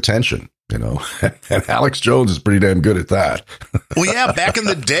get their attention, you know. And Alex Jones is pretty damn good at that. Well, yeah, back in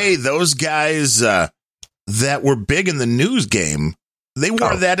the day, those guys that were big in the news game, they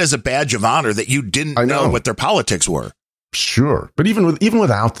wore that as a badge of honor that you didn't know what their politics were. Sure, but even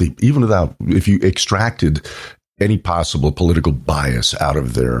without if you extracted any possible political bias out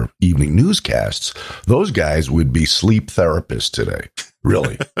of their evening newscasts, those guys would be sleep therapists today.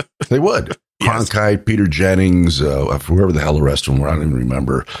 Really, they would. Yes. Cronkite, Peter Jennings, whoever the hell the rest of them were, I don't even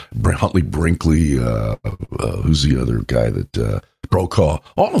remember. Huntley Brinkley, who's the other guy that Brokaw?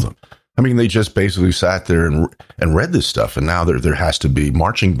 All of them. I mean, they just basically sat there and read this stuff, and now there has to be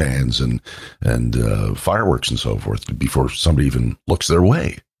marching bands and fireworks and so forth before somebody even looks their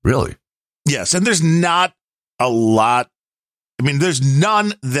way. Really? Yes, and there's not a lot. I mean, there's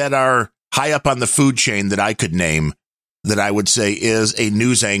none that are high up on the food chain that I could name that I would say is a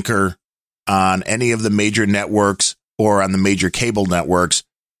news anchor on any of the major networks or on the major cable networks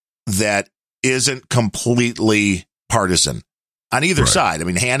that isn't completely partisan. On either side. I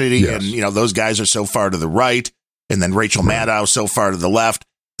mean, Hannity and, those guys are so far to the right, and then Rachel Maddow so far to the left.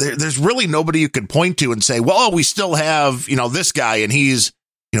 There's really nobody you could point to and say, well, we still have, this guy, and he's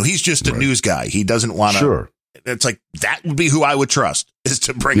just a news guy. He doesn't want to. Sure. It's like, that would be who I would trust, is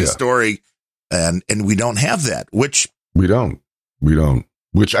to bring a story. And we don't have that, which. We don't.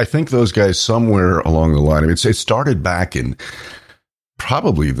 Which I think those guys somewhere along the line, I mean, it started back in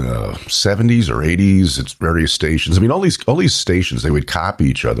probably the 70s or 80s. It's various stations. I mean, all these stations, they would copy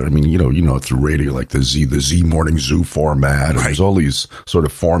each other. I mean, through radio, like the Z Morning Zoo format. Right. There's all these sort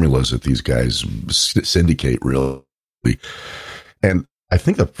of formulas that these guys syndicate, really. And I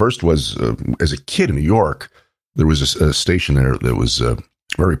think the first was, as a kid in New York, there was a station there that was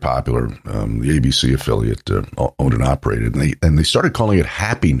very popular. The ABC affiliate owned and operated, and they started calling it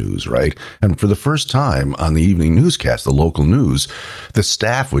Happy News, right? And for the first time on the evening newscast, the local news, the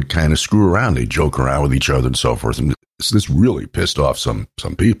staff would kind of screw around. They'd joke around with each other and so forth. And this really pissed off some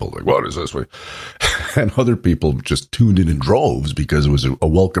people. Like, what is this? And other people just tuned in droves because it was a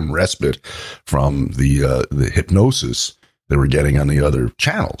welcome respite from the hypnosis they were getting on the other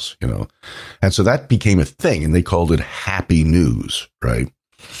channels, And so that became a thing, and they called it Happy News, right?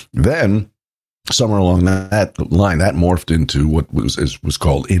 Then, somewhere along that line, that morphed into what was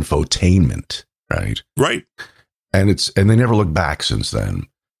called infotainment, right? Right. And they never looked back since then.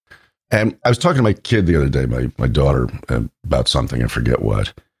 And I was talking to my kid the other day, my daughter, about something, I forget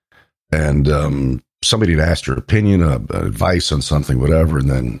what. And somebody had asked her opinion, advice on something, whatever, and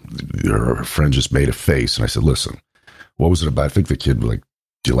then her friend just made a face, and I said, listen, what was it about? I think the kid was like,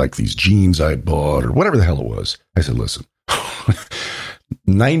 do you like these jeans I bought, or whatever the hell it was? I said, listen,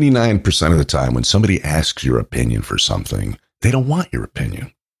 99% of the time when somebody asks your opinion for something, they don't want your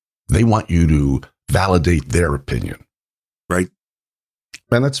opinion. They want you to validate their opinion. Right.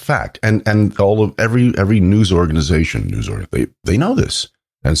 And that's fact. And all of every news organization, they know this.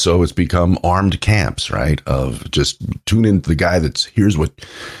 And so it's become armed camps, right? Of just tune in to the guy that's going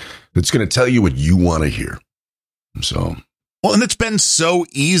to tell you what you want to hear. So, well, and it's been so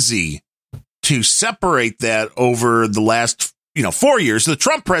easy to separate that over the last, 4 years. The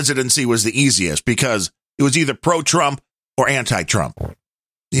Trump presidency was the easiest because it was either pro-Trump or anti-Trump.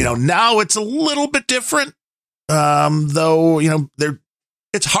 Now it's a little bit different, though,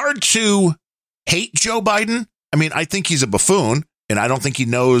 it's hard to hate Joe Biden. I mean, I think he's a buffoon, and I don't think he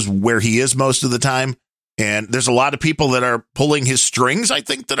knows where he is most of the time. And there's a lot of people that are pulling his strings, I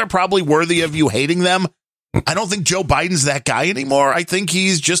think, that are probably worthy of you hating them. I don't think Joe Biden's that guy anymore. I think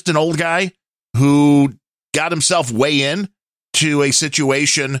he's just an old guy who got himself way in to a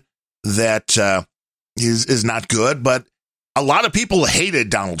situation that is not good. But a lot of people hated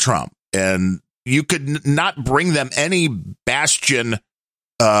Donald Trump, and you could not bring them any bastion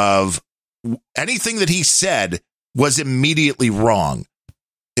of anything that he said was immediately wrong.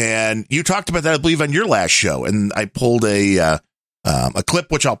 And you talked about that, I believe, on your last show. And I pulled a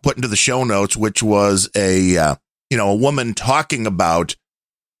clip, which I'll put into the show notes, which was a woman talking about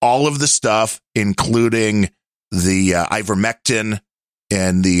all of the stuff, including the ivermectin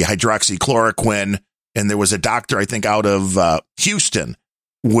and the hydroxychloroquine. And there was a doctor, I think, out of Houston,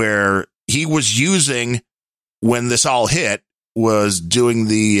 where he was using, when this all hit, was doing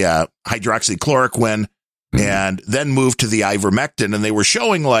the hydroxychloroquine and then moved to the ivermectin. And they were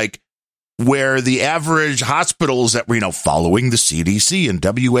showing where the average hospitals that were, following the CDC and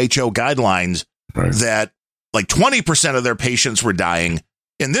WHO guidelines, that 20% of their patients were dying.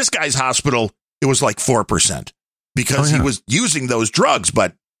 In this guy's hospital, it was 4% because he was using those drugs.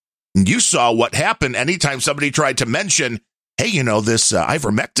 But you saw what happened anytime somebody tried to mention, hey, this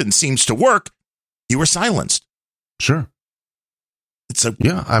ivermectin seems to work, you were silenced. Sure.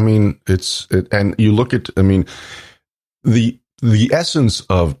 Yeah, and you look at, the essence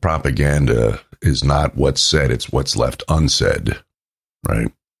of propaganda is not what's said, it's what's left unsaid,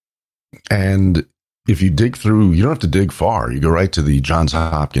 right? And if you dig through, you don't have to dig far. You go right to the Johns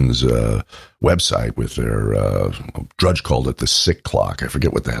Hopkins website with their, Drudge called it the sick clock. I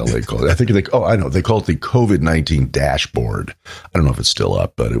forget what the hell they call it. I know. They call it the COVID-19 dashboard. I don't know if it's still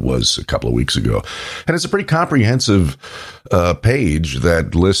up, but it was a couple of weeks ago. And it's a pretty comprehensive page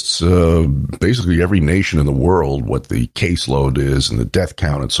that lists basically every nation in the world, what the caseload is and the death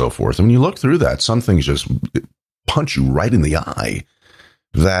count and so forth. And when you look through that, some things just punch you right in the eye.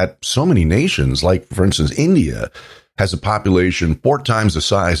 That so many nations, like, for instance, India, has a population 4 times the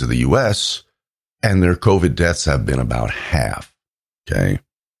size of the U.S., and their COVID deaths have been about half. Okay.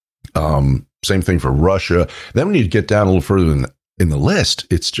 Same thing for Russia. Then when you get down a little further in the list,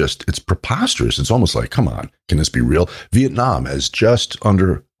 it's preposterous. It's almost like, come on, can this be real? Vietnam has just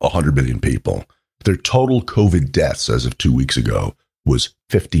under 100 million people. Their total COVID deaths as of 2 weeks ago was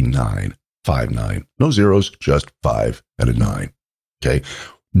 59. No zeros, just 5 and a 9. Okay.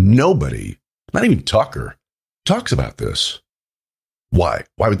 Nobody, not even Tucker, talks about this. Why?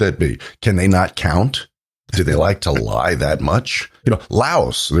 Why would that be? Can they not count? Do they like to lie that much?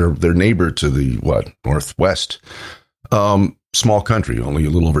 Laos, their neighbor to the northwest, small country, only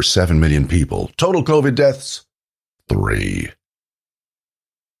a little over 7 million people. Total COVID deaths, 3.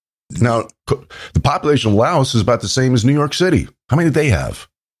 Now, the population of Laos is about the same as New York City. How many do they have?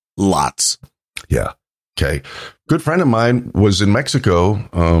 Lots. Yeah. Okay. Good friend of mine was in Mexico,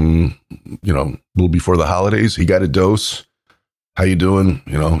 a little before the holidays. He got a dose. How you doing?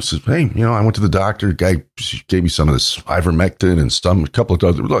 Says, hey, I went to the doctor. Guy gave me some of this ivermectin and a couple of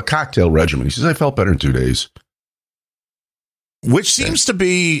other, a cocktail regimen. He says, I felt better in 2 days. Which seems to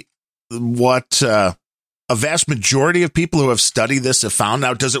be what a vast majority of people who have studied this have found.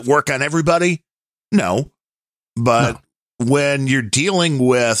 Now, does it work on everybody? No. But when you're dealing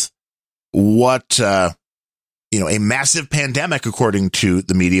with what, a massive pandemic, according to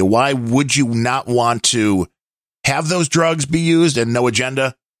the media, why would you not want to have those drugs be used? And No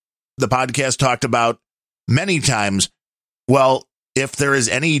Agenda, the podcast, talked about many times, well, if there is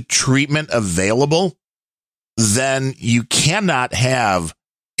any treatment available, then you cannot have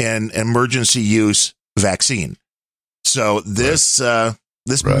an emergency use vaccine. So this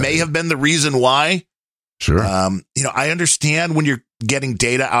may have been the reason why. Sure. I understand when you're getting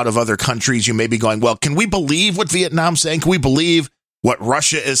data out of other countries, you may be going, well, can we believe what Vietnam's saying? Can we believe what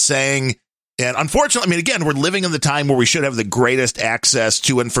Russia is saying? And unfortunately, again, we're living in the time where we should have the greatest access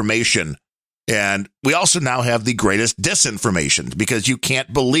to information. And we also now have the greatest disinformation because you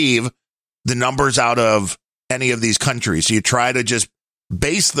can't believe the numbers out of any of these countries. So you try to just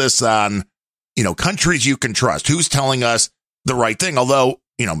base this on, countries you can trust. Who's telling us the right thing? Although,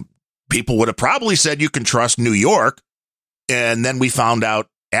 people would have probably said you can trust New York. And then we found out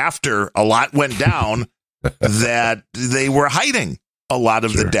after a lot went down that they were hiding a lot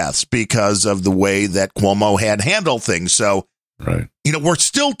of the deaths because of the way that Cuomo had handled things. So, we're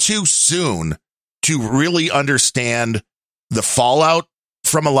still too soon to really understand the fallout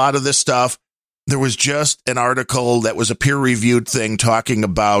from a lot of this stuff. There was just an article that was a peer-reviewed thing talking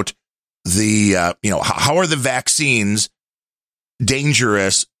about the, how are the vaccines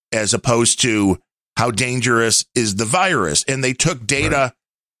dangerous as opposed to how dangerous is the virus? And they took data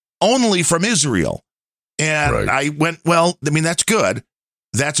only from Israel. And I went, well, that's good.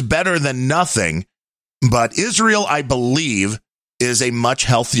 That's better than nothing. But Israel, I believe, is a much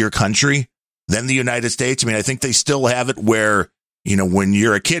healthier country than the United States. I think they still have it where, when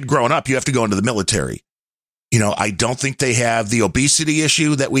you're a kid growing up, you have to go into the military. I don't think they have the obesity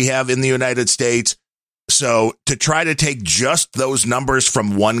issue that we have in the United States. So to try to take just those numbers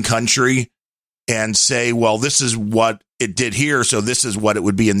from one country and say, well, this is what it did here, so this is what it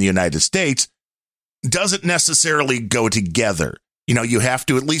would be in the United States, doesn't necessarily go together. You have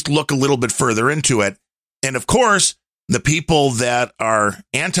to at least look a little bit further into it. And of course, the people that are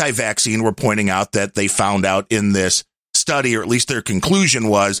anti-vaccine were pointing out that they found out in this study, or at least their conclusion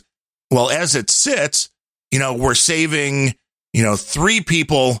was, well, as it sits, we're saving, 3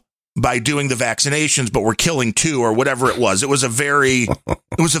 people by doing the vaccinations, but we're killing 2 or whatever it was. It was a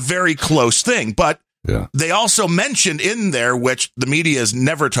very close thing. But they also mentioned in there, which the media is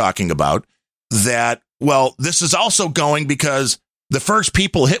never talking about, that, well, this is also going because the first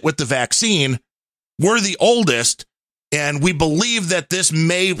people hit with the vaccine were the oldest. And we believe that this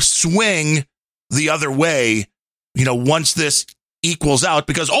may swing the other way, once this equals out,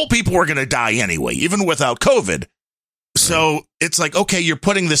 because old people were going to die anyway, even without COVID. So it's like, okay, you're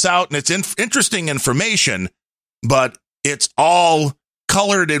putting this out and it's interesting information, but it's all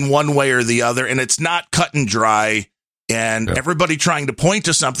colored in one way or the other, and it's not cut and dry. And everybody trying to point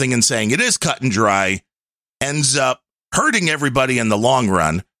to something and saying it is cut and dry ends up hurting everybody in the long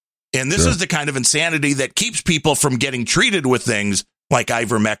run. And this is the kind of insanity that keeps people from getting treated with things like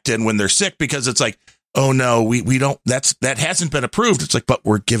ivermectin when they're sick, because it's like, oh no, we don't, that hasn't been approved. It's like, but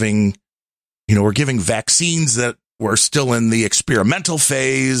we're giving vaccines that we're still in the experimental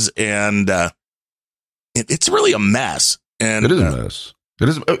phase, and it's really a mess. And it is a mess. It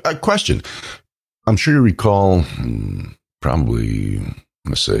is a question. I'm sure you recall, probably,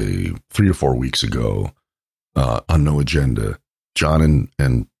 let's say 3 or 4 weeks ago, on No Agenda, John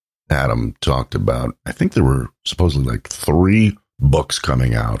and Adam talked about, I think there were supposedly like 3 books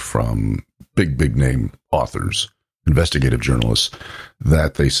coming out from big name authors, investigative journalists,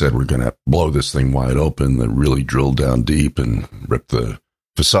 that they said we're going to blow this thing wide open, that really drill down deep and rip the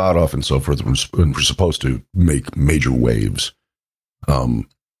facade off and so forth. And we're supposed to make major waves.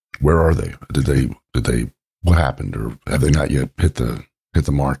 Where are they? Did they, what happened? Or have they not yet hit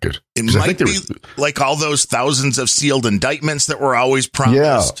the market? It might be like all those thousands of sealed indictments that were always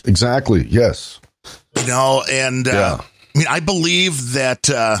promised. Yeah, exactly. Yes. And I mean, I believe that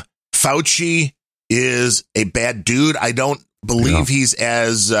Fauci is a bad dude. I don't believe he's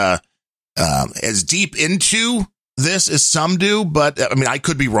as deep into this as some do, but I mean, I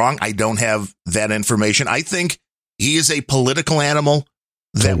could be wrong. I don't have that information. I think he is a political animal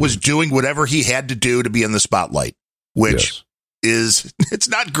that was doing whatever he had to do to be in the spotlight, which it's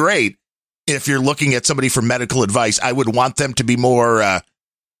not great. If you're looking at somebody for medical advice, I would want them to be more,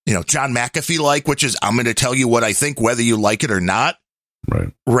 John McAfee like, which is, I'm going to tell you what I think, whether you like it or not.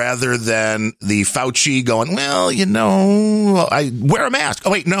 Right. Rather than the Fauci going, well, I wear a mask.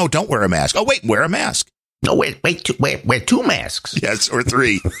 Oh, wait, no, don't wear a mask. Oh, wait, wear a mask. No, wear 2 masks. Yes, or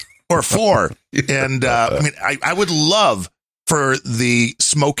 3 or 4. And I would love for the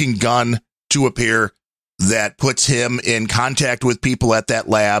smoking gun to appear that puts him in contact with people at that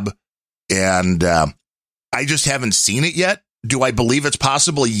lab. And I just haven't seen it yet. Do I believe it's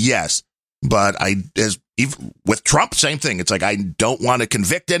possible? Yes. But even with Trump, same thing. It's like, I don't want to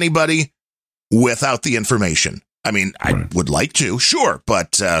convict anybody without the information. I mean, I would like to, sure,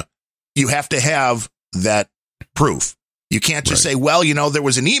 but you have to have that proof. You can't just say, well, there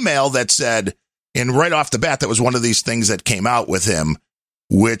was an email that said, and right off the bat, that was one of these things that came out with him,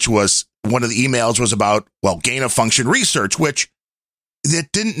 which was one of the emails was about, gain of function research, which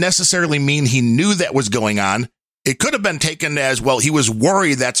that didn't necessarily mean he knew that was going on. It could have been taken as, he was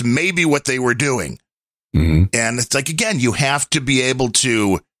worried that's maybe what they were doing. Mm-hmm. And it's like, again, you have to be able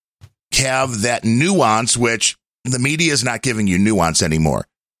to have that nuance, which the media is not giving you nuance anymore.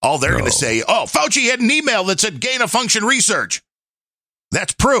 All they're going to say, Fauci had an email that said gain of function research.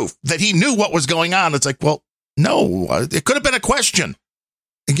 That's proof that he knew what was going on. It's like, well, no, it could have been a question.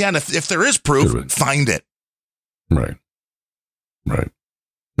 Again, if there is proof, find it. Right.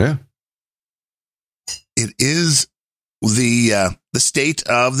 Yeah. It is the state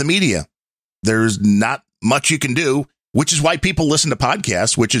of the media. There's not much you can do, which is why people listen to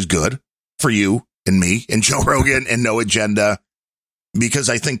podcasts, which is good for you and me and Joe Rogan and No Agenda, because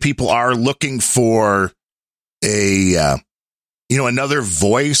I think people are looking for another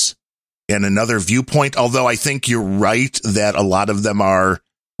voice and another viewpoint. Although I think you're right that a lot of them are,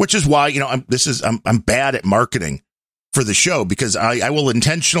 which is why, I'm bad at marketing for the show, because I will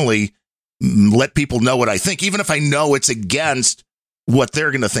intentionally let people know what I think, even if I know it's against what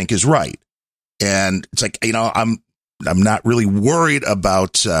they're going to think is right. And it's like, I'm not really worried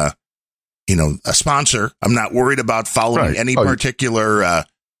about, a sponsor. I'm not worried about following any particular,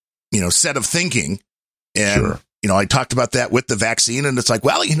 set of thinking. And, I talked about that with the vaccine, and it's like,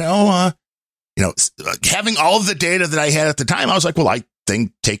 having all of the data that I had at the time, I was like, I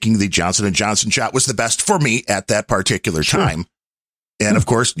think taking the Johnson & Johnson shot was the best for me at that particular time. And of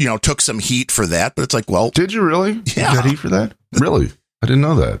course, took some heat for that, but it's like, did you really? Yeah. You got heat for that? Really? I didn't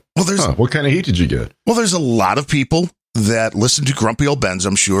know that. Well, what kind of heat did you get? Well, there's a lot of people that listen to Grumpy Old Ben's,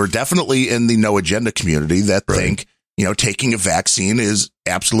 I'm sure, definitely in the No Agenda community, that think, taking a vaccine is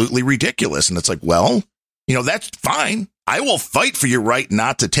absolutely ridiculous. And it's like, that's fine. I will fight for your right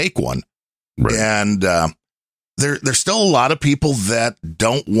not to take one. Right. And there's still a lot of people that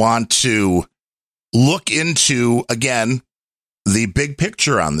don't want to look into, again, the big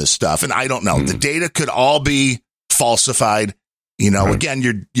picture on this stuff. And I don't know, the data could all be falsified.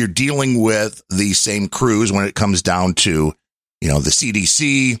 Again, you're dealing with the same crews when it comes down to, the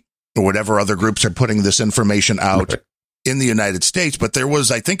CDC or whatever other groups are putting this information out in the United States. But there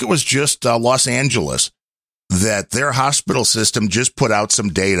was, I think it was just Los Angeles that their hospital system just put out some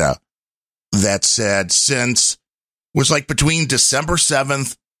data that said was like between December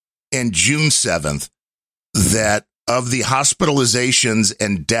 7th and June 7th, that of the hospitalizations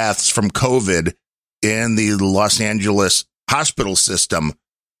and deaths from COVID in the Los Angeles hospital system,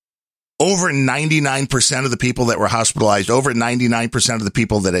 over 99% of the people that were hospitalized, over 99% of the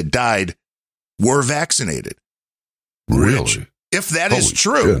people that had died were vaccinated. Really? Which, if that is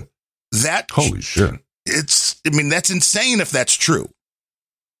true, holy shit. That's insane if that's true.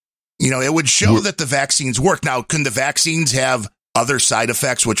 It would show that the vaccines work. Now, can the vaccines have other side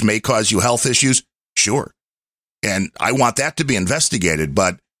effects which may cause you health issues? Sure. And I want that to be investigated.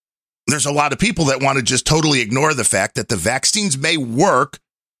 But there's a lot of people that want to just totally ignore the fact that the vaccines may work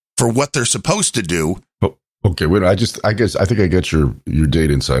for what they're supposed to do. Oh, okay, wait. I think I get your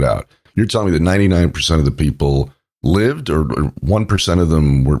data inside out. You're telling me that 99% of the people lived, or 1% of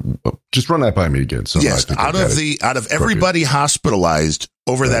them were. Just run that by me again. So yes, out of everybody hospitalized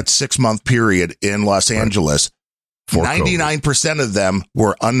over that 6-month period in Los Angeles, 99% of them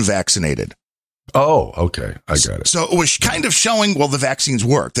were unvaccinated. Oh, okay. I got it. So it was kind of showing, the vaccines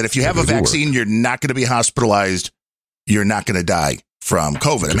work. That if you have a vaccine, you're not going to be hospitalized. You're not going to die from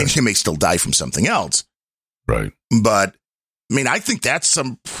COVID. I mean, you may still die from something else. Right. But, I think that's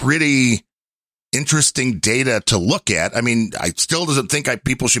some pretty interesting data to look at. I still doesn't think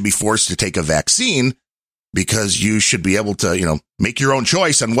people should be forced to take a vaccine, because you should be able to, make your own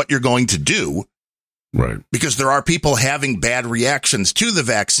choice on what you're going to do. Right. Because there are people having bad reactions to the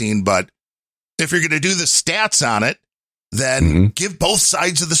vaccine. But if you're going to do the stats on it, then give both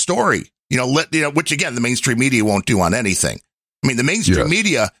sides of the story, which again, the mainstream media won't do on anything. The mainstream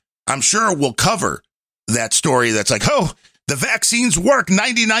media, I'm sure, will cover that story that's like, the vaccines work.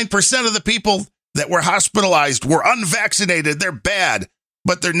 99% of the people that were hospitalized were unvaccinated. They're bad,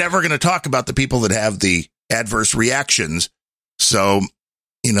 but they're never going to talk about the people that have the adverse reactions. So,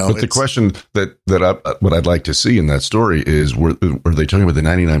 but the question what I'd like to see in that story is, were they talking about the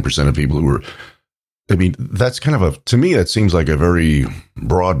 99% of people who were, that's kind of to me, that seems like a very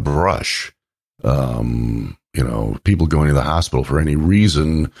broad brush. People going to the hospital for any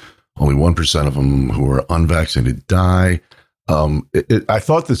reason, only 1% of them who are unvaccinated die. I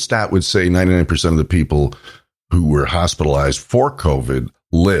thought the stat would say 99% of the people who were hospitalized for COVID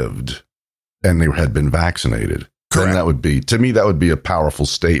lived, and they had been vaccinated. Correct. Then that would be, to me, that would be a powerful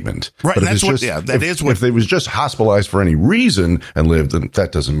statement. Right. But if they was just hospitalized for any reason and lived, then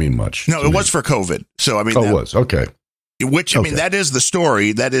that doesn't mean much. No, it was for COVID. So, it was. Okay. That is the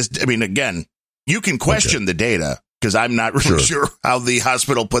story. That is, again, you can question the data, because I'm not really sure how the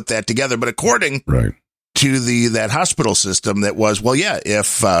hospital put that together. But according to that hospital system, that was,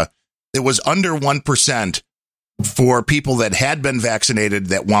 if it was under 1% for people that had been vaccinated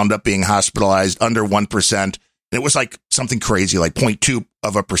that wound up being hospitalized, under 1%, it was like something crazy, like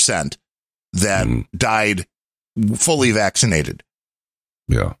 0.2% that died fully vaccinated.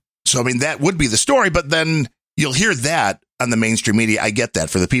 Yeah. So, that would be the story. But then you'll hear that on the mainstream media. I get that.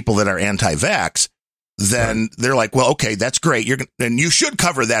 For the people that are anti-vax, then they're like, well, okay, that's great. And you should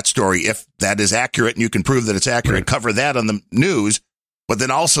cover that story if that is accurate and you can prove that it's accurate. Right. Cover that on the news, but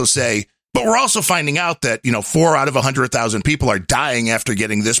then also say, but we're also finding out that, 4 out of 100,000 people are dying after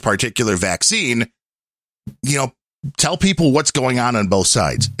getting this particular vaccine. Tell people what's going on both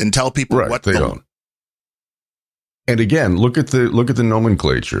sides, and tell people what they don't. And again, look at the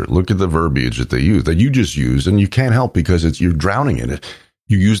nomenclature, look at the verbiage that they use, that you just used, and you can't help because you're drowning in it.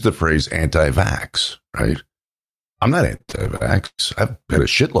 You use the phrase anti-vax, right? I'm not anti-vax. I've had a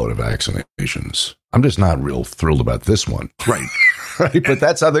shitload of vaccinations. I'm just not real thrilled about this one. Right. Right. But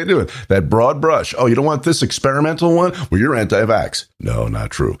that's how they do it. That broad brush. Oh, you don't want this experimental one? Well, you're anti-vax. No,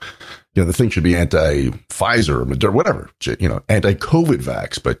 not true. The thing should be anti-Pfizer or Moderna, whatever, anti-COVID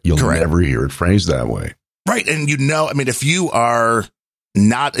vax, but you'll never hear it phrased that way. Right. And if you are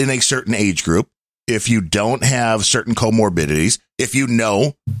not in a certain age group, if you don't have certain comorbidities, if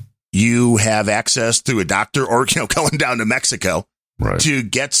you have access through a doctor or, going down to Mexico to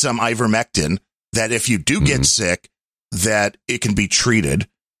get some ivermectin, that if you do get sick, that it can be treated,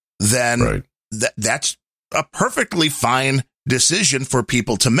 then that's a perfectly fine decision for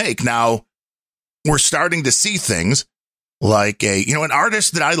people to make. Now, we're starting to see things like an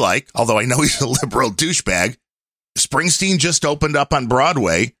artist that I like, although I know he's a liberal douchebag. Springsteen just opened up on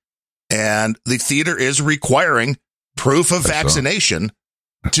Broadway, and the theater is requiring proof of vaccination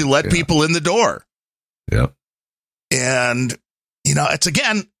to let people in the door. Yeah. And,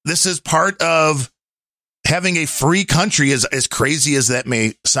 this is part of having a free country, as crazy as that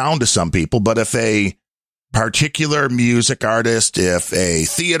may sound to some people. But if a particular music artist, if a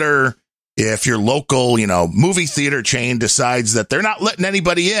theater, If your local, movie theater chain decides that they're not letting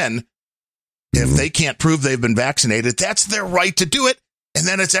anybody in, if they can't prove they've been vaccinated, that's their right to do it. And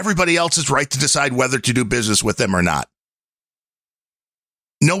then it's everybody else's right to decide whether to do business with them or not.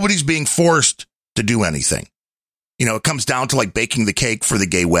 Nobody's being forced to do anything. It comes down to like baking the cake for the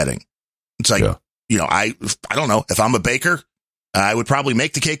gay wedding. It's like, I don't know. If I'm a baker, I would probably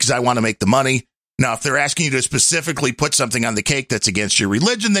make the cake because I want to make the money. Now, if they're asking you to specifically put something on the cake that's against your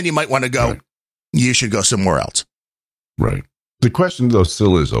religion, then you might want to go, you should go somewhere else. Right. The question, though,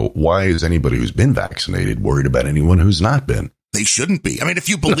 still is, why is anybody who's been vaccinated worried about anyone who's not been? They shouldn't be. I mean, if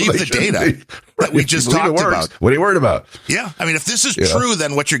you believe the data that we just talked about. What are you worried about? Yeah. I mean, if this is true,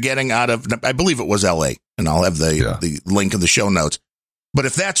 then what you're getting out of, I believe it was LA, and I'll have the link in the show notes. But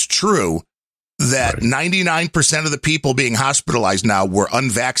if that's true, that 99% of the people being hospitalized now were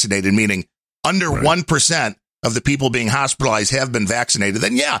unvaccinated, meaning under 1% of the people being hospitalized have been vaccinated,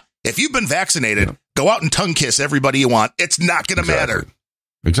 then if you've been vaccinated, go out and tongue kiss everybody you want. It's not going to matter.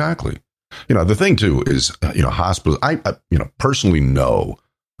 Exactly. The thing too is, hospitals, I personally know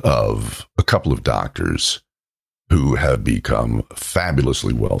of a couple of doctors who have become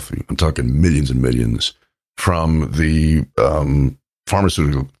fabulously wealthy. I'm talking millions and millions from the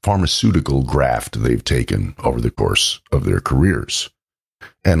pharmaceutical graft they've taken over the course of their careers.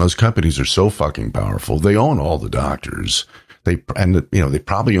 And those companies are so fucking powerful. They own all the doctors. They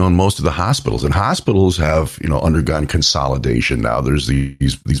probably own most of the hospitals, and hospitals have, undergone consolidation. Now there's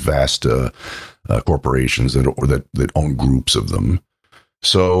these vast corporations that own groups of them.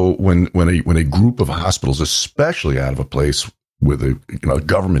 So when a group of hospitals, especially out of a place where the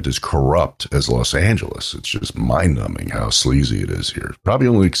government is corrupt as Los Angeles, it's just mind numbing how sleazy it is here. Probably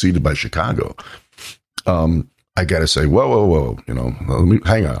only exceeded by Chicago. I got to say, whoa, let me,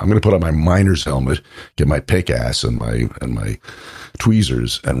 hang on. I'm going to put on my miner's helmet, get my pick ass and my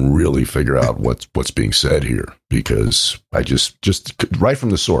tweezers and really figure out what's being said here, because I just right from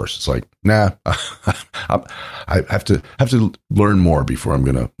the source, it's like, nah, I have to learn more before I'm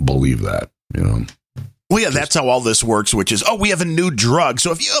going to believe that, Well, yeah, that's how all this works, which is, we have a new drug.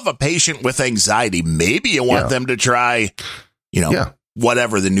 So if you have a patient with anxiety, maybe you want them to try,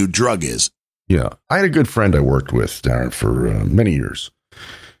 whatever the new drug is. Yeah, I had a good friend I worked with, Darren, for many years,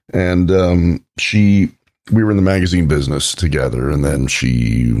 and we were in the magazine business together, and then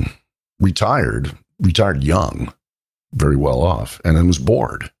she retired young, very well off, and then was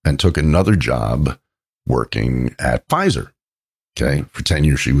bored and took another job working at Pfizer. Okay, for 10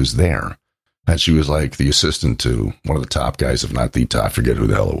 years she was there, and she was like the assistant to one of the top guys, if not the top, I forget who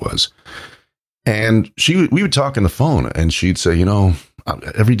the hell it was. And we would talk on the phone, and she'd say,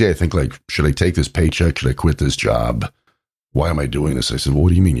 every day I think, like, should I take this paycheck? Should I quit this job? Why am I doing this? I said, well, what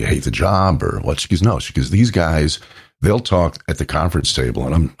do you mean? You hate the job or what? She goes, no. She goes, these guys, they'll talk at the conference table,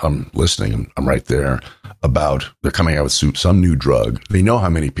 and I'm listening, and I'm right there, about they're coming out with some new drug. They know how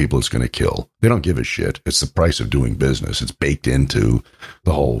many people it's going to kill. They don't give a shit. It's the price of doing business. It's baked into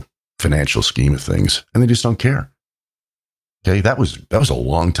the whole financial scheme of things, and they just don't care. Okay, that was a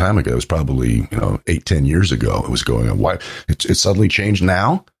long time ago. It was probably 8-10 years ago. It was going on. Why it suddenly changed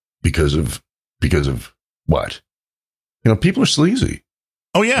now because of what? People are sleazy.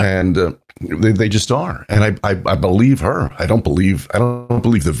 Oh yeah, and they just are. And I believe her. I don't believe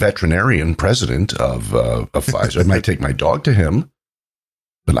the veterinarian president of Pfizer. I might take my dog to him,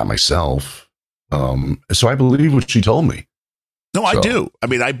 but not myself. So I believe what she told me. No, I do. I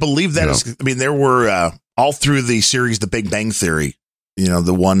mean, I believe that. There were all through the series, The Big Bang Theory,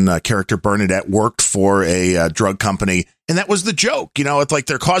 the one character, Bernadette, worked for a drug company. And that was the joke. It's like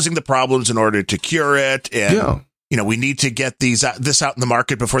they're causing the problems in order to cure it. And, we need to get this out in the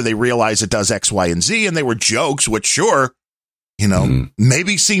market before they realize it does X, Y, and Z. And they were jokes, which sure,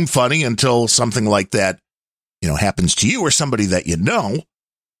 maybe seem funny until something like that, happens to you or somebody that you know.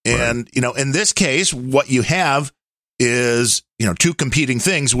 And, in this case, what you have is, two competing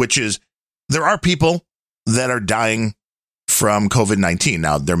things, which is there are people that are dying from COVID-19.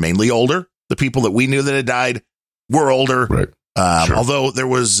 Now, they're mainly older. The people that we knew that had died were older. Right. Sure. Although there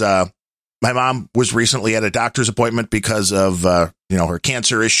was, my mom was recently at a doctor's appointment because of, her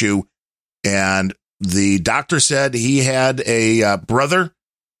cancer issue. And the doctor said he had a brother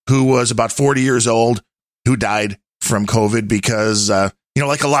who was about 40 years old who died from COVID because,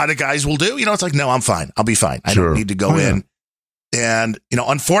 like a lot of guys will do, it's like, no, I'm fine. I'll be fine. I don't need to go in. And,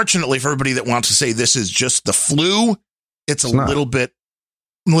 unfortunately for everybody that wants to say this is just the flu, it's a little bit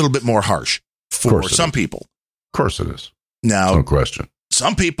more harsh for some people. Of course it is. Now, no question.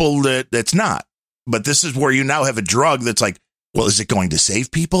 Some people that's not, but this is where you now have a drug that's like, well, is it going to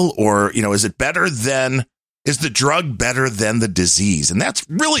save people or, is it better than is the drug better than the disease? And that's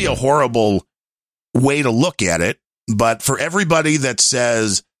really a horrible way to look at it. But for everybody that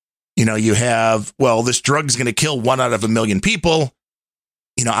says, you have, well, this drug's going to kill 1 out of 1 million people,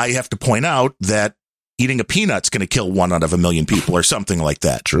 I have to point out that eating a peanut's going to kill 1 out of 1 million people or something like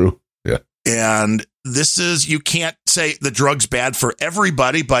that. True. Yeah. And you can't say the drug's bad for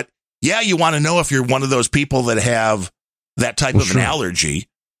everybody, but yeah, you want to know if you're one of those people that have that type of an allergy.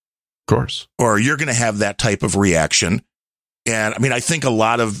 Of course. Or you're going to have that type of reaction. And I mean, I think a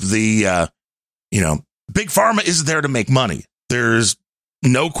lot of the, big pharma is there to make money. There's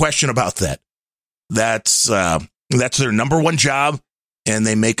no question about that. That's their number one job, and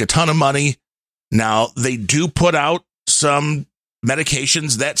they make a ton of money. Now, they do put out some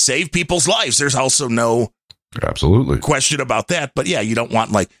medications that save people's lives. There's also no question about that. But yeah, you don't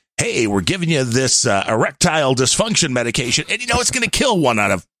want like, hey, we're giving you this erectile dysfunction medication, and it's going to kill 1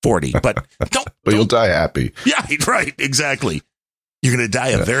 out of 40. But but you'll die happy. Yeah, right. Exactly. You're going to die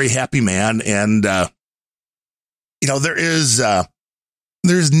a very happy man. And,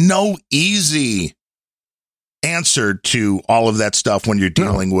 there's no easy answer to all of that stuff when you're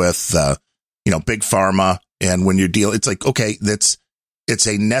dealing with, big pharma. And when you're dealing, it's like, okay, it's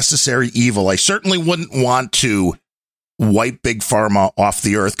a necessary evil. I certainly wouldn't want to wipe big pharma off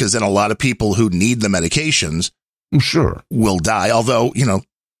the earth, because then a lot of people who need the medications will die. Although,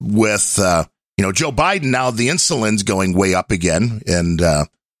 with, Joe Biden, now the insulin's going way up again. And,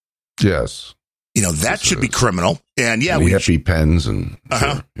 yes, that should be criminal. And yeah, and the EpiPens and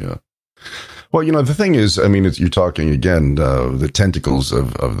yeah. Well, the thing is, I mean, you're talking again, the tentacles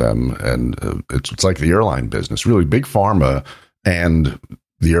of them, and it's like the airline business, really. Big pharma and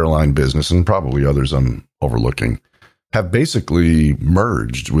the airline business, and probably others I'm overlooking, have basically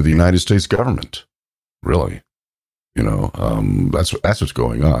merged with the United States government. Really, that's what's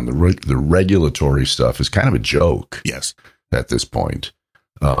going on. The regulatory stuff is kind of a joke. Yes, at this point,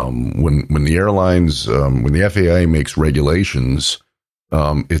 when the airlines, when the FAA makes regulations,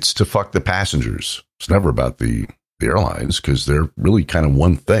 it's to fuck the passengers. It's never about the airlines, because they're really kind of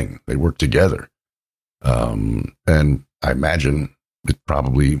one thing. They work together. And I imagine it's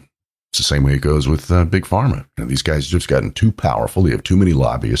the same way it goes with big pharma. These guys just gotten too powerful. They have too many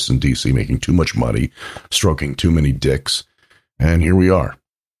lobbyists in DC making too much money, stroking too many dicks. And here we are.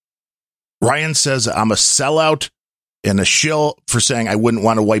 Ryan says, I'm a sellout and a shill for saying I wouldn't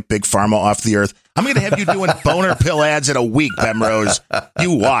want to wipe big pharma off the earth. I'm going to have you doing boner pill ads in a week, Bemrose.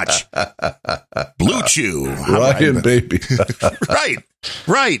 You watch. Blue Chew. Ryan, baby.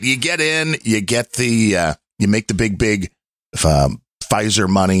 Right. You get in, you get you make the big Pfizer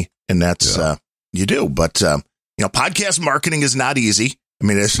money, and that's, you do. But, podcast marketing is not easy. I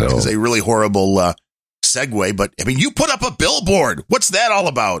mean, it's a really horrible segue, but I mean, you put up a billboard. What's that all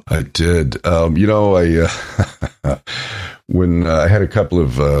about? I did. When I had a couple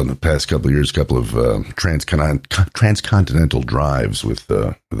of the past couple of years, transcontinental drives with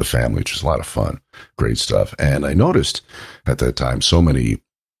the family, which is a lot of fun, great stuff. And I noticed at that time so many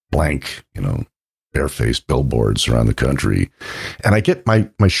blank, barefaced billboards around the country, and I get my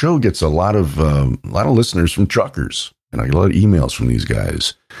show gets a lot of listeners from truckers. And I get a lot of emails from these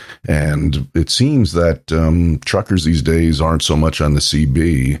guys. And it seems that truckers these days aren't so much on the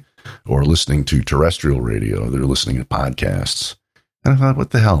CB or listening to terrestrial radio. They're listening to podcasts. And I thought, what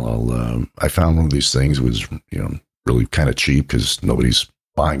the hell? I found one of these things was, really kind of cheap, because nobody's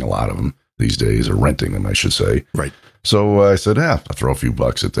buying a lot of them these days, or renting them, I should say. Right. So I said, I'll throw a few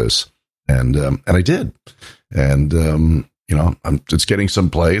bucks at this. And I did. And, it's getting some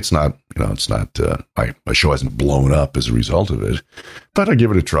play. It's not, my show hasn't blown up as a result of it, but I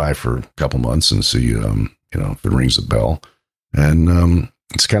give it a try for a couple months and see, if it rings a bell, and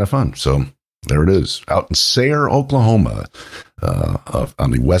it's kind of fun. So there it is, out in Sayre, Oklahoma,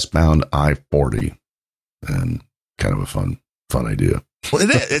 on the westbound I-40, and kind of a fun idea. Well,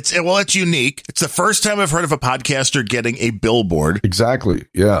 it's unique. It's the first time I've heard of a podcaster getting a billboard. Exactly.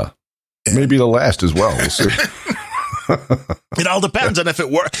 Yeah. Maybe the last as well. We'll see. It all depends on if it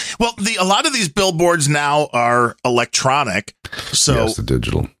works. Well, a lot of these billboards now are electronic, so yes, the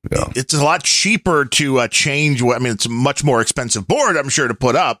digital. Yeah, it's a lot cheaper to change. It's a much more expensive board, I'm sure, to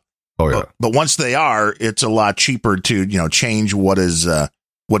put up. Oh yeah, but once they are, it's a lot cheaper to change what is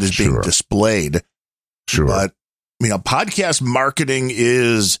being displayed. Sure, but podcast marketing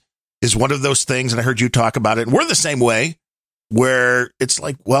is one of those things, and I heard you talk about it. And we're the same way, where it's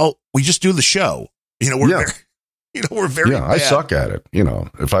like, well, we just do the show. We're very bad. I suck at it.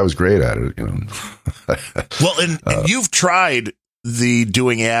 If I was great at it, Well, and you've tried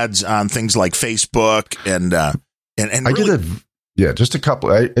doing ads on things like Facebook and I really, did Yeah, just a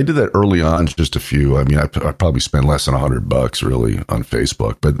couple. I did that early on, just a few. I mean, I probably spent less than $100 really on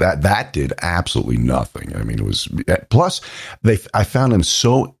Facebook, but that did absolutely nothing. I mean, it was plus I found them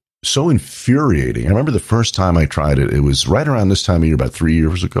so infuriating. I remember the first time I tried it. It was right around this time of year, about 3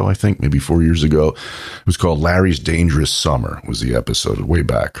 years ago, I think, maybe 4 years ago. It was called Larry's Dangerous Summer. Was the episode way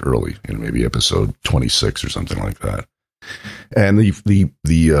back early, maybe episode 26 or something like that. And the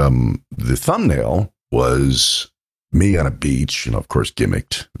thumbnail was me on a beach, of course,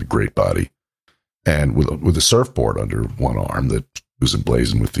 gimmicked, the great body, and with a surfboard under one arm that was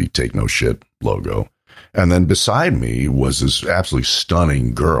emblazoned with the Take No Shit logo. And then beside me was this absolutely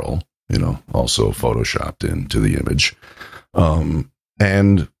stunning girl, also photoshopped into the image.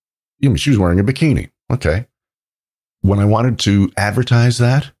 And she was wearing a bikini. Okay. When I wanted to advertise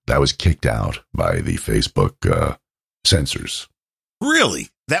that was kicked out by the Facebook censors. Really?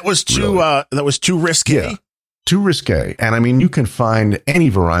 That was too risky? Yeah. Too risque. And I mean, you can find any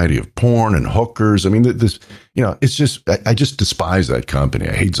variety of porn and hookers. I mean, it's just, I just despise that company.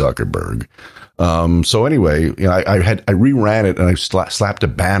 I hate Zuckerberg. So anyway, I reran it and I slapped a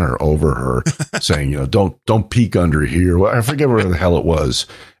banner over her saying, don't peek under here. Well, I forget where the hell it was,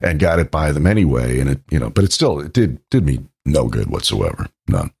 and got it by them anyway. And it, but it did me no good whatsoever.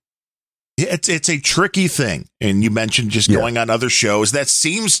 None. Yeah, it's a tricky thing. And you mentioned just going on other shows. That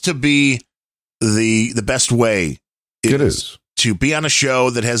seems to be the best way. It is to be on a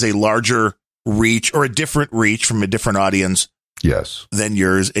show that has a larger reach or a different reach from a different audience. Yes. Than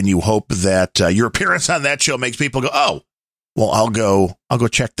yours, and you hope that your appearance on that show makes people go, oh, well, I'll go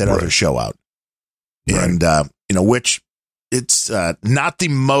check that other show out. Right. And which it's not the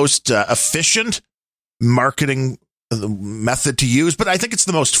most efficient marketing method to use, but I think it's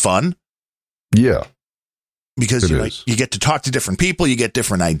the most fun. Yeah, because you get to talk to different people, you get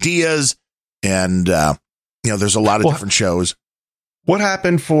different ideas, and there's a lot of different shows. What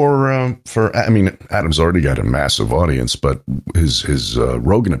happened for I mean, Adam's already got a massive audience, but his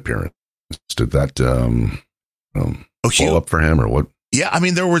Rogan appearance, did that fall up for him or what? Yeah, I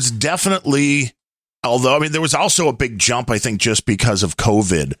mean, there was definitely, although, I mean, there was also a big jump, I think, just because of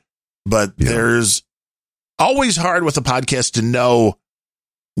COVID, but there's always hard with a podcast to know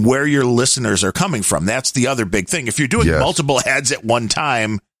where your listeners are coming from. That's the other big thing. If you're doing multiple ads at one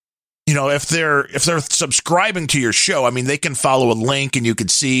time, if they're subscribing to your show, I mean, they can follow a link and you could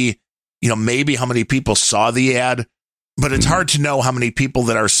see, maybe how many people saw the ad, but it's hard to know how many people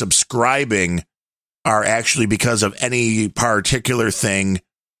that are subscribing are actually because of any particular thing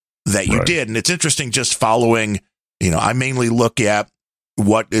that you did. And it's interesting just following, I mainly look at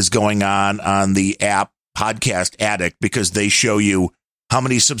what is going on the app Podcast Addict, because they show you how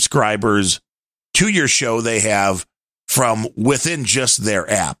many subscribers to your show they have from within just their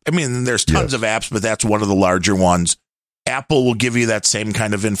app. I mean, there's tons of apps, but that's one of the larger ones. Apple will give you that same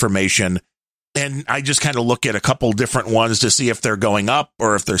kind of information. And I just kind of look at a couple different ones to see if they're going up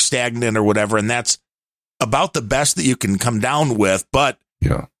or if they're stagnant or whatever. And that's about the best that you can come down with. But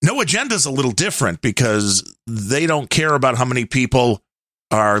No Agenda is a little different because they don't care about how many people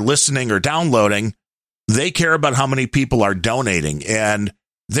are listening or downloading. They care about how many people are donating. And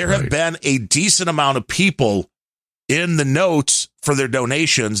there have been a decent amount of people in the notes for their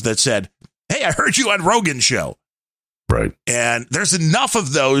donations that said, hey, I heard you on Rogan's show. Right. And there's enough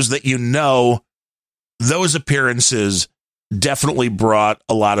of those that those appearances definitely brought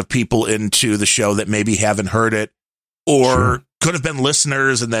a lot of people into the show that maybe haven't heard it or could have been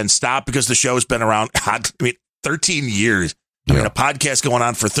listeners and then stopped because the show's been around, 13 years. I mean, a podcast going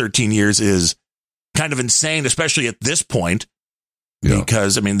on for 13 years is kind of insane, especially at this point,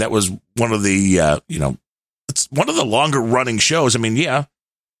 because, I mean, that was one of the, it's one of the longer running shows. I mean,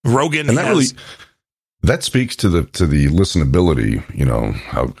 Rogan. And that speaks to the listenability,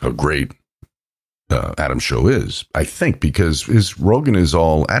 how great Adam's show is, I think, because Rogan is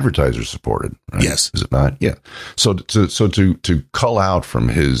all advertiser supported. Right? Yes. Is it not? Yeah. So to cull out from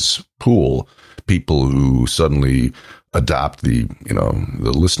his pool people who suddenly adopt the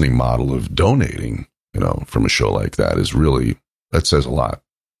listening model of donating, from a show like that that says a lot.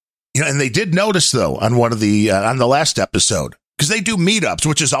 And they did notice, though, on one of the on the last episode, because they do meetups,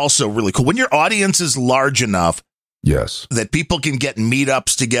 which is also really cool. When your audience is large enough, that people can get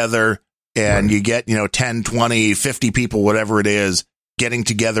meetups together and you get, 10, 20, 50 people, whatever it is, getting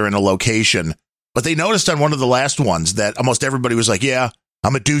together in a location. But they noticed on one of the last ones that almost everybody was like, yeah,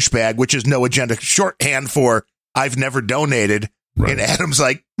 I'm a douchebag, which is No Agenda, shorthand for I've never donated. Right. And Adam's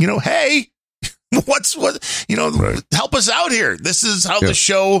like, hey, help us out here. This is how the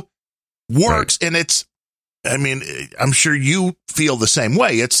show works. Right. And I'm sure you feel the same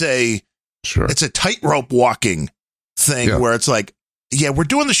way. It's a tightrope walking thing where it's like, yeah, we're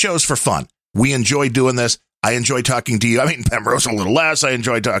doing the shows for fun. We enjoy doing this. I enjoy talking to you. I mean, Pembroke's a little less. I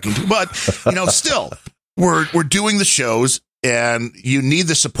enjoy talking to you, but still, we're doing the shows, and you need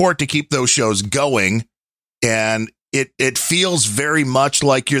the support to keep those shows going. And it feels very much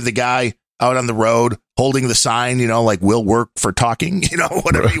like you're the guy out on the road holding the sign, like we'll work for talking,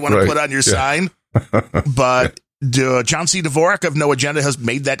 whatever you want to put on your sign. But John C. Dvorak of No Agenda has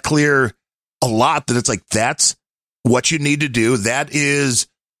made that clear a lot, that it's like, that's what you need to do. That is,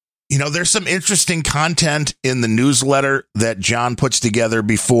 there's some interesting content in the newsletter that John puts together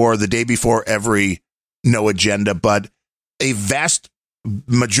the day before every No Agenda, but a vast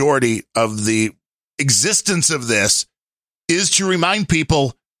majority of the existence of this is to remind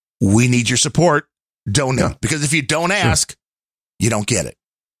people, we need your support. Donate. Because if you don't ask, you don't get it.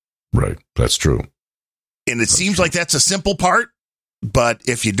 Right. That's true. And it seems like that's a simple part, but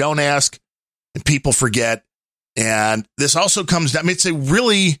if you don't ask, people forget. And this also comes down, it's a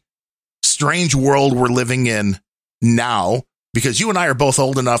really strange world we're living in now, because you and I are both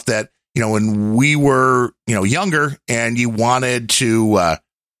old enough that, when we were, younger and you wanted to,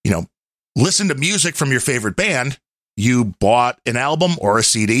 listen to music from your favorite band, you bought an album or a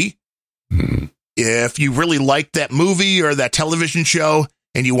CD. Mm-hmm. If you really liked that movie or that television show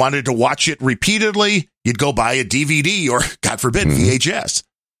and you wanted to watch it repeatedly, you'd go buy a DVD or, God forbid, VHS.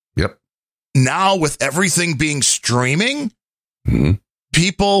 Yep. Now, with everything being streaming,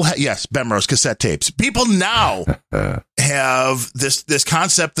 people, yes, Bemrose cassette tapes. People now have this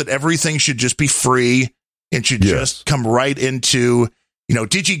concept that everything should just be free and should just come right into,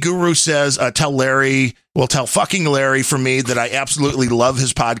 DigiGuru says, tell fucking Larry for me that I absolutely love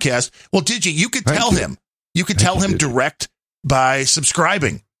his podcast. Well, Digi, you could tell him. You could tell him direct by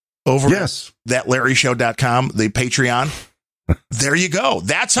subscribing over at thatlarryshow.com, the Patreon. There you go.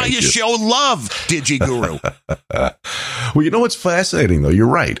 That's how you show love, DigiGuru. Well, what's fascinating though? You're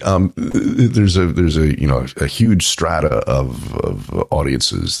right. There's a huge strata of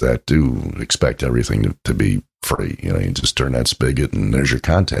audiences that do expect everything to be free. You just turn that spigot and there's your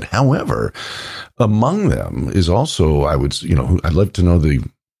content. However, among them is also, I'd love to know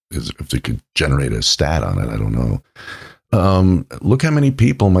if they could generate a stat on it. I don't know. Look how many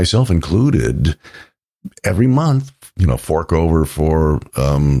people, myself included, every month, fork over for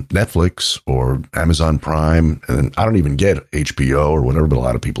Netflix or Amazon Prime, and I don't even get HBO or whatever, but a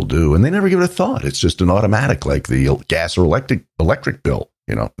lot of people do, and they never give it a thought. It's just an automatic, like the gas or electric bill.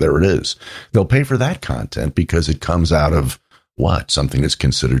 There it is. They'll pay for that content because it comes out of something that's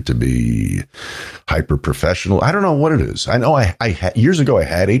considered to be hyper professional. I don't know what it is. I know years ago I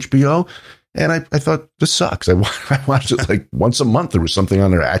had HBO. And I thought, this sucks. I watched it like once a month. There was something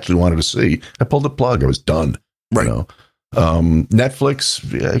on there I actually wanted to see. I pulled the plug. I was done. Right.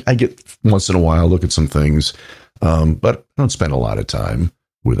 Netflix, I get once in a while, look at some things, but I don't spend a lot of time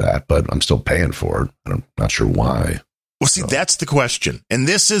with that, but I'm still paying for it. I'm not sure why. Well, see, that's the question. And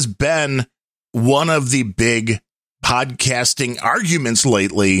this has been one of the big podcasting arguments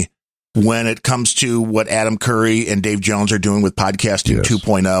lately when it comes to what Adam Curry and Dave Jones are doing with podcasting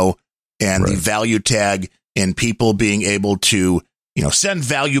 2.0 and the value tag and people being able to, send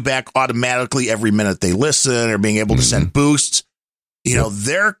value back automatically every minute they listen, or being able to send boosts.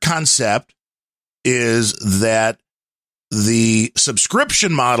 Their concept is that the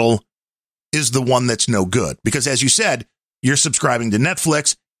subscription model is the one that's no good, because as you said, you're subscribing to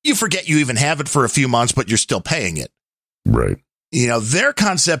Netflix. You forget you even have it for a few months, but you're still paying it. Right. Their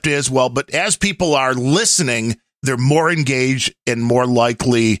concept is, but as people are listening, they're more engaged and more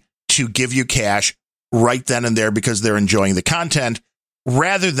likely to give you cash right then and there because they're enjoying the content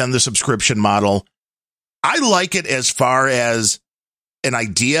rather than the subscription model. I like it as far as an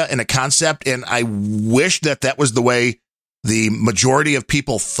idea and a concept, and I wish that was the way the majority of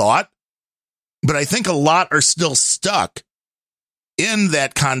people thought. But I think a lot are still stuck in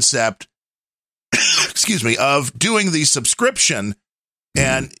that concept, of doing the subscription.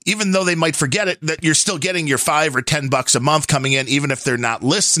 And even though they might forget it, that you're still getting your $5 or $10 a month coming in, even if they're not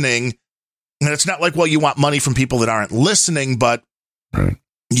listening. And it's not like, you want money from people that aren't listening, but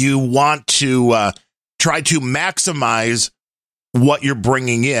you want to try to maximize what you're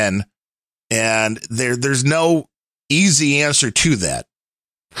bringing in. And there's no easy answer to that.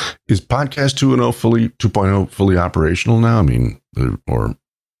 Is podcast 2.0 fully operational now? I mean, or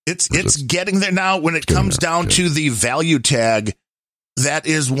it's getting there now. When it comes down to the value tag, that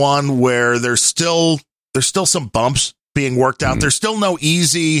is one where there's still some bumps being worked out. There's still no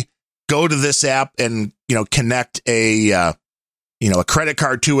easy go to this app and connect a credit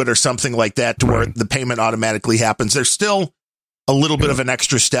card to it or something like that to where the payment automatically happens. There's still a little bit of an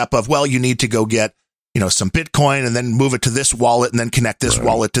extra step of, you need to go get some Bitcoin and then move it to this wallet and then connect this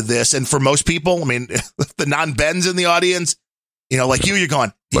wallet to this. And for most people, I mean, the non-Bens in the audience, like you're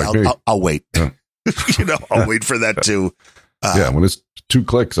going, I'll wait. Yeah. I'll wait for that too. When it's 2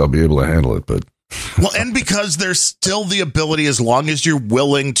 clicks, I'll be able to handle it. But well, and because there's still the ability, as long as you're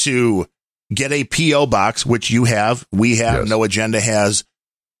willing to get a PO box, which we have, yes. No Agenda has,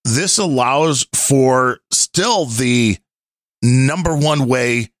 this allows for still the number one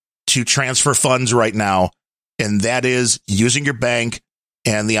way to transfer funds right now. And that is using your bank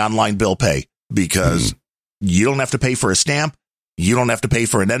and the online bill pay, because you don't have to pay for a stamp. You don't have to pay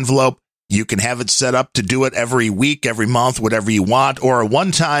for an envelope. You can have it set up to do it every week, every month, whatever you want, or a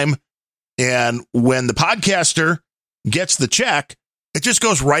one time. And when the podcaster gets the check, it just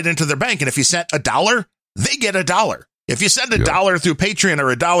goes right into their bank. And if you sent $1, they get $1. If you send $1 through Patreon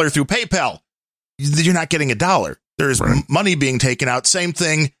or $1 through PayPal, you're not getting $1. There's money being taken out. Same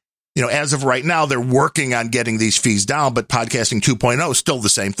thing, as of right now, they're working on getting these fees down, but podcasting 2.0 is still the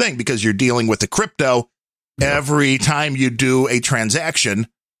same thing, because you're dealing with the crypto. Every time you do a transaction,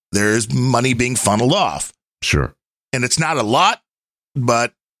 there's money being funneled off. Sure. And it's not a lot,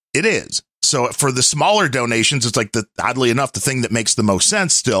 but it is. So for the smaller donations, it's like oddly enough, the thing that makes the most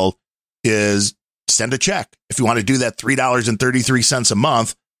sense still is send a check. If you want to do that $3.33 a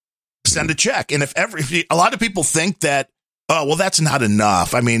month, send a check. And if a lot of people think that, oh, well, that's not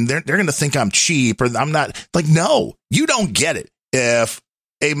enough. I mean, they're going to think I'm cheap or I'm not. Like, no, you don't get it. If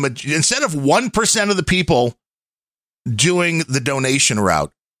instead of 1% of the people doing the donation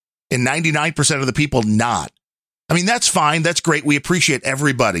route and 99% of the people not, I mean, that's fine. That's great. We appreciate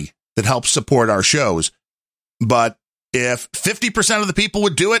everybody that helps support our shows. But if 50% of the people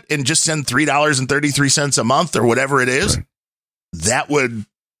would do it and just send $3.33 a month or whatever it is, that would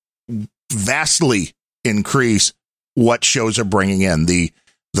vastly increase what shows are bringing in. The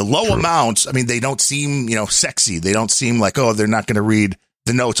low amounts, I mean, they don't seem, sexy. They don't seem like, oh, they're not going to read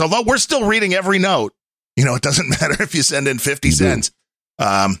the notes. Although we're still reading every note. It doesn't matter if you send in 50 cents.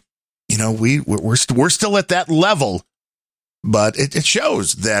 We're still at that level, but it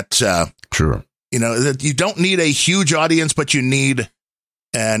shows that, that you don't need a huge audience, but you need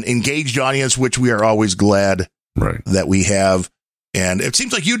an engaged audience, which we are always glad that we have. And it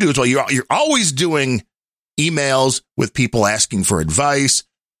seems like you do as well. You're always doing emails with people asking for advice.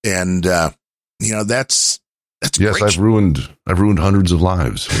 And, that's yes, great. I've ruined hundreds of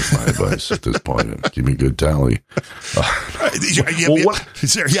lives with my advice at this point. Give me good tally. I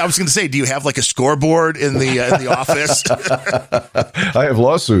was going to say, do you have like a scoreboard in the office? I have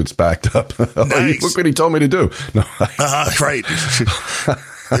lawsuits backed up. Nice. Look what he told me to do. No, right.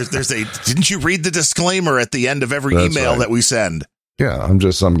 Didn't you read the disclaimer at the end of every email that we send? Yeah, I'm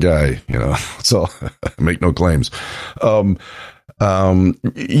just some guy, so I make no claims.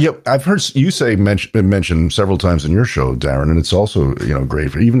 I've heard you say mention several times in your show, Darren, and it's also, great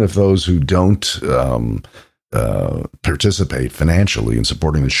for even if those who don't participate financially in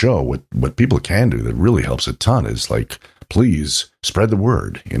supporting the show, what people can do that really helps a ton is like, please spread the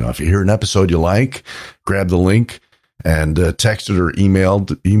word. If you hear an episode you like, grab the link and text it or email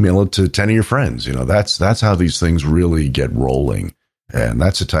it to 10 of your friends. That's how these things really get rolling. And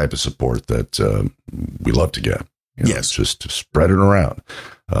that's the type of support that we love to get. Yes. Just to spread it around.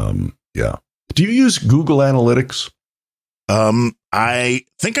 Do you use Google Analytics? I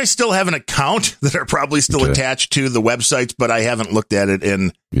think I still have an account that are probably still attached to the websites, but I haven't looked at it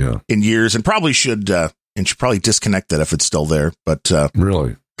in years, and probably should probably disconnect that if it's still there. But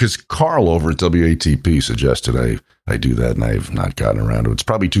really, because Carl over at WATP suggested I do that, and I have not gotten around to it. It's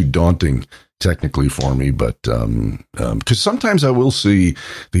probably too daunting technically for me, but because sometimes I will see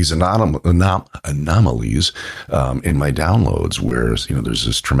these anomalies in my downloads where there's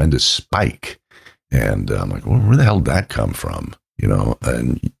this tremendous spike, and I'm like, well, where the hell did that come from?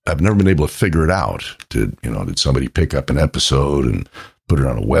 And I've never been able to figure it out. Did somebody pick up an episode and put it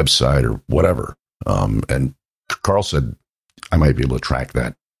on a website or whatever? And Carl said I might be able to track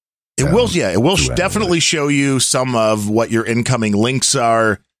that. It will definitely show you some of what your incoming links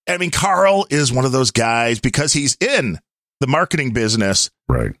are. I mean, Carl is one of those guys, because he's in the marketing business,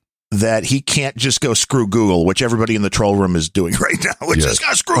 that he can't just go screw Google, which everybody in the troll room is doing right now. Which is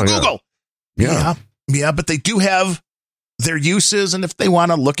screw Google. Yeah, but they do have their uses. And if they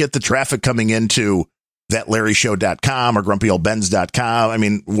want to look at the traffic coming into thatlarryshow.com or grumpyoldbens.com, I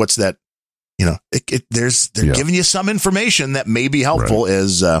mean, what's that? They're giving you some information that may be helpful,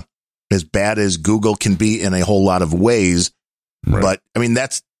 as bad as Google can be in a whole lot of ways. But I mean,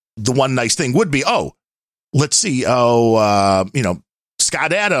 that's the one nice thing would be, let's see. Scott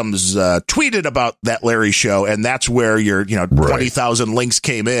Adams tweeted about That Larry Show, and that's where your 20,000 links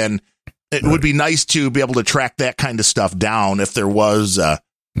came in. it would be nice to be able to track that kind of stuff down if there was,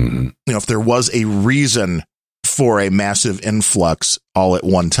 if there was a reason for a massive influx all at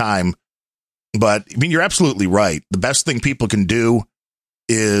one time. But I mean, you're absolutely right. The best thing people can do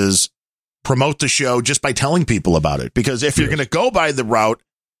is promote the show just by telling people about it. Because if you're going to go by the route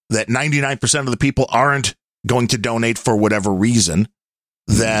that 99% of the people aren't going to donate for whatever reason,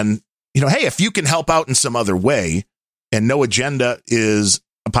 then, hey, if you can help out in some other way, and No Agenda is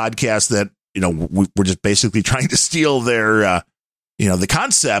a podcast that, we're just basically trying to steal their, the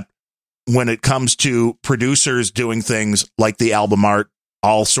concept when it comes to producers doing things like the album art,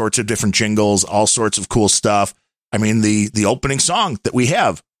 all sorts of different jingles, all sorts of cool stuff. I mean, the opening song that we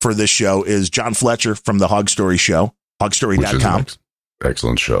have for this show is John Fletcher from the Hog Story show, hogstory.com.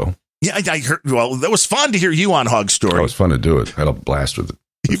 Excellent show. Yeah, I heard. Well, that was fun to hear you on Hog Story. It was fun to do it. I had a blast with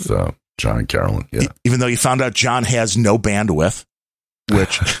John and Carolyn. Yeah. Even though you found out John has no bandwidth,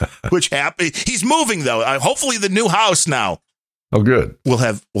 which happened. He's moving though. Hopefully, the new house now. Oh, good. We'll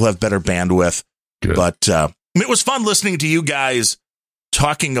have better bandwidth. Good. But it was fun listening to you guys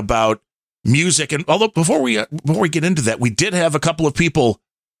talking about music. And although before we get into that, we did have a couple of people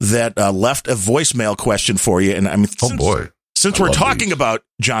that left a voicemail question for you. And I mean, since we're talking about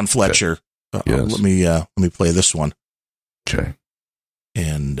John Fletcher, yes. let me play this one. Okay.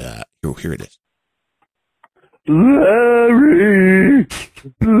 And here it is. Larry,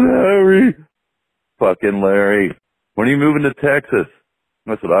 fucking Larry. When are you moving to Texas?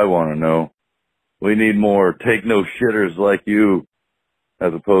 That's what I want to know. We need more take no shitters like you,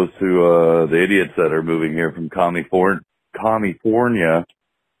 as opposed to the idiots that are moving here from California.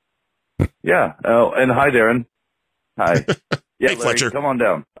 Yeah. Oh, and hi, Darren. Hi. Yeah, hey, Larry, Fletcher. come on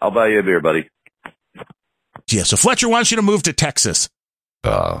down. I'll buy you a beer, buddy. Yeah, so Fletcher wants you to move to Texas.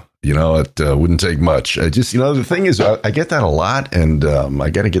 It wouldn't take much. The thing is, I get that a lot, and I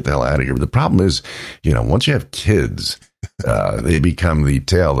got to get the hell out of here. But the problem is, once you have kids, they become the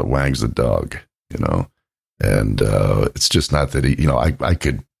tail that wags the dog, and it's just not that, I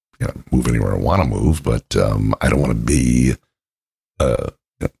could move anywhere I want to move, but I don't want to be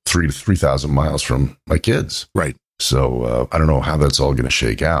 3,000 miles from my kids. Right. So I don't know how that's all going to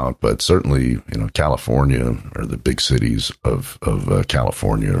shake out, but certainly, California or the big cities of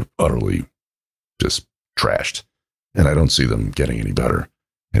California are utterly just trashed, and I don't see them getting any better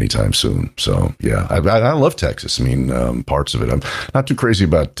anytime soon. So yeah, I love Texas. I mean, parts of it. I'm not too crazy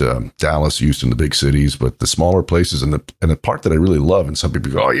about Dallas, Houston, the big cities, but the smaller places and the part that I really love. And some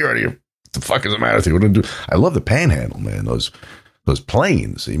people go, "Oh, you're out of here. What the fuck is the matter with you? What do I do?" I love the Panhandle, man. Those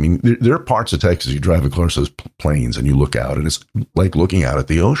plains. I mean, there are parts of Texas you drive across those plains and you look out and it's like looking out at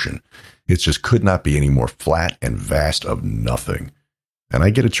the ocean. It just could not be any more flat and vast of nothing. And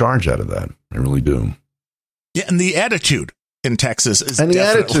I get a charge out of that. I really do. Yeah, and the attitude in Texas is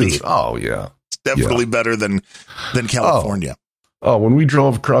attitude. Oh, yeah. It's definitely better than California. Oh, when we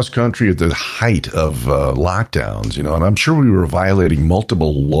drove across country at the height of lockdowns, and I'm sure we were violating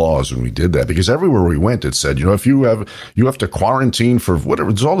multiple laws when we did that, because everywhere we went, it said, if you have to quarantine for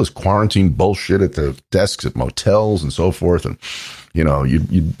whatever, there's all this quarantine bullshit at the desks at motels and so forth. And,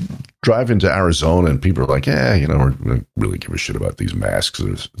 you drive into Arizona and people are like, we don't really give a shit about these masks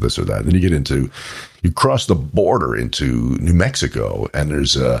or this or that. And then you cross the border into New Mexico and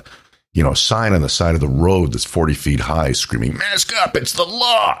there's a sign on the side of the road that's 40 feet high screaming, "Mask up, it's the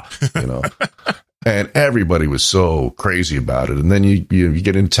law," And everybody was so crazy about it. And then you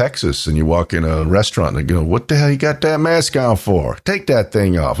get in Texas and you walk in a restaurant and they go, "What the hell you got that mask on for? Take that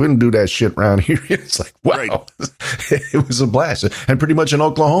thing off. We don't do that shit around here." It's like, wow. Right. It was a blast. And pretty much in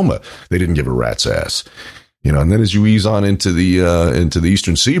Oklahoma, they didn't give a rat's ass. And then as you ease on into the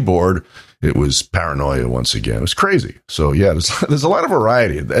Eastern Seaboard, it was paranoia once again. It was crazy. So yeah, there's a lot of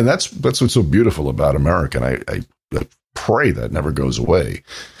variety, and that's what's so beautiful about America. And I pray that never goes away.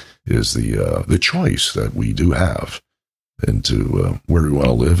 Is the choice that we do have into where we want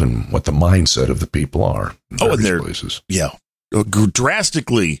to live and what the mindset of the people are. And they're places,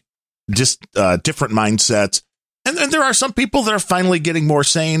 drastically just different mindsets. And then there are some people that are finally getting more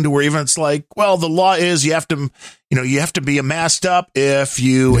sane to where even it's like, well, the law is you have to be masked up if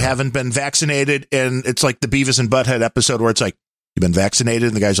you haven't been vaccinated. And it's like the Beavis and Butthead episode where it's like, "You've been vaccinated?"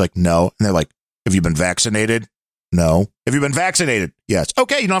 And the guy's like, "No." And they're like, "Have you been vaccinated?" "No." "Have you been vaccinated?" "Yes."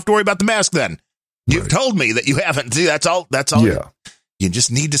 "Okay, you don't have to worry about the mask then. You've told me that you haven't." See, that's all. Yeah. You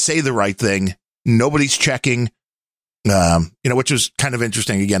just need to say the right thing. Nobody's checking. Which was kind of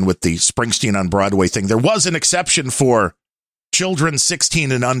interesting again with the Springsteen on Broadway thing. There was an exception for children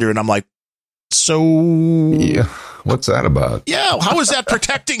 16 and under, and I'm like, so What's that about? Yeah, how is that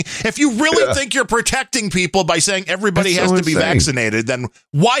protecting? If you really think you're protecting people by saying everybody has to be vaccinated, then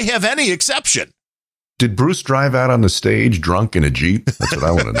why have any exception? Did Bruce drive out on the stage drunk in a Jeep? That's what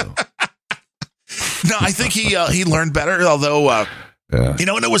I want to know. No, I think he learned better, although, and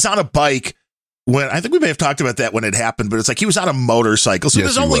it was on a bike. When I think we may have talked about that when it happened, but it's like he was on a motorcycle. So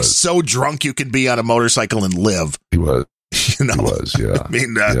there's only so drunk you can be on a motorcycle and live. He was. He was, yeah. I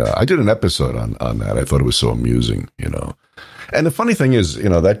mean, I did an episode on that. I thought it was so amusing, And the funny thing is,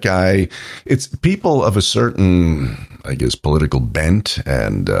 that guy, it's people of a certain, I guess, political bent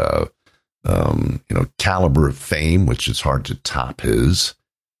and, caliber of fame, which is hard to top his.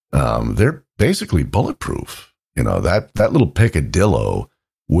 They're basically bulletproof. That little picadillo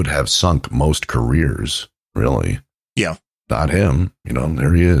would have sunk most careers, really. Yeah. Not him.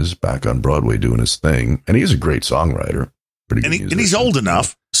 There he is back on Broadway doing his thing. And he's a great songwriter. And he's old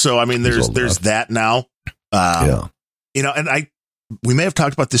enough. So, I mean, there's that now. And we may have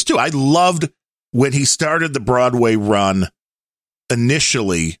talked about this too. I loved when he started the Broadway run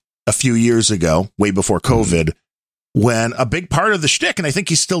initially a few years ago, way before COVID, when a big part of the shtick, and I think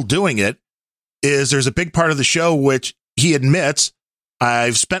he's still doing it, is there's a big part of the show which he admits,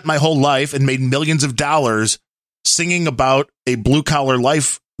 I've spent my whole life and made millions of dollars singing about a blue collar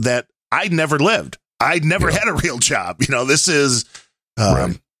life that I'd never lived. I'd never had a real job. This is,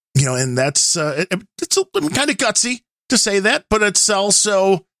 and that's, it's kind of gutsy to say that, but it's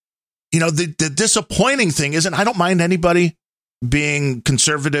also, the disappointing thing isn't, I don't mind anybody being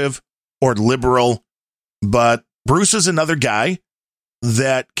conservative or liberal, but Bruce is another guy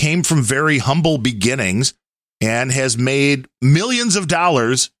that came from very humble beginnings and has made millions of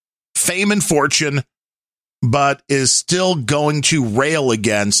dollars, fame and fortune, but is still going to rail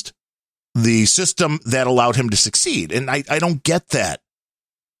against the system that allowed him to succeed. And I don't get that.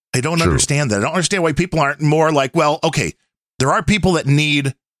 I don't understand that. I don't understand why people aren't more like, well, okay, there are people that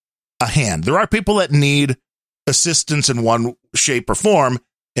need a hand. There are people that need assistance in one shape or form,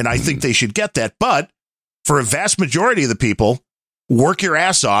 and I think they should get that. But for a vast majority of the people, work your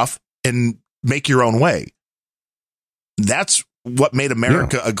ass off and make your own way. That's what made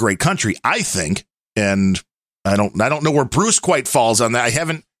America a great country, I think. And I don't know where Bruce quite falls on that.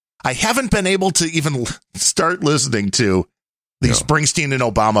 I haven't been able to even start listening to the Springsteen and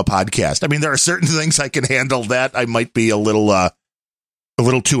Obama podcast. I mean, there are certain things I can handle that I might be a little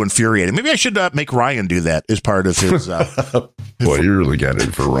too infuriating. Maybe I should make Ryan do that as part of his. Boy, you really got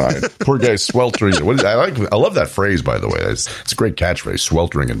it for Ryan. Poor guy sweltering. I love that phrase, by the way. It's a great catchphrase,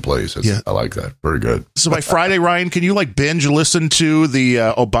 sweltering in place. I like that. Very good. So by Friday, Ryan, can you binge listen to the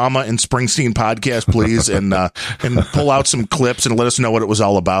Obama and Springsteen podcast, please, and pull out some clips and let us know what it was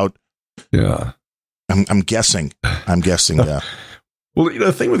all about? Yeah. I'm guessing. Yeah. Well,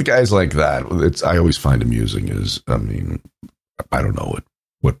 the thing with guys like that, I always find amusing is, I don't know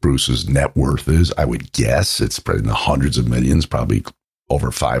what Bruce's net worth is. I would guess it's probably in the hundreds of millions, probably over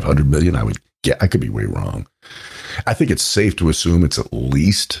 500 million. I could be way wrong. I think it's safe to assume it's at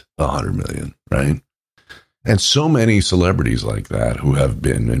least 100 million, right? And so many celebrities like that who have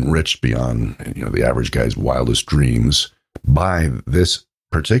been enriched beyond, the average guy's wildest dreams by this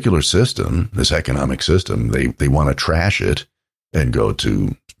particular system, this economic system. They want to trash it and go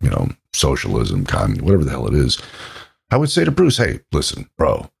to, socialism, communism, whatever the hell it is. I would say to Bruce, hey, listen,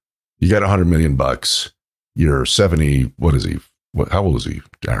 bro, you got $100 million. You're 70. What is he? How old is he,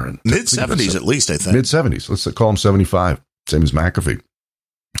 Aaron? Mid-70s at least, I think. Mid-70s. Let's call him 75. Same as McAfee.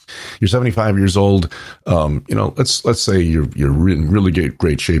 You're 75 years old. Let's say you're in really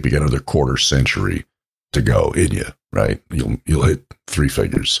great shape. You got another quarter century to go in you, right? You'll hit three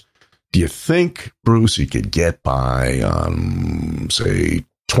figures. Do you think, Bruce, you could get by on, say,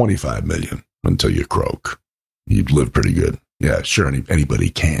 25 million until you croak? You'd live pretty good. Yeah, sure. Anybody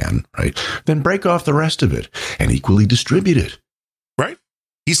can, right? Then break off the rest of it and equally distribute it. Right.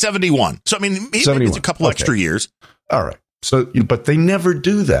 He's 71. So, maybe it's a couple extra years. All right. So, but they never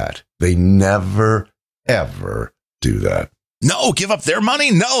do that. They never, ever do that. No, give up their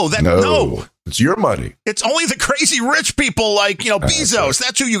money? No. It's your money. It's only the crazy rich people like, Bezos. Right.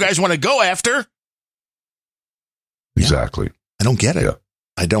 That's who you guys want to go after. Exactly. Yeah. I don't get it. Yeah.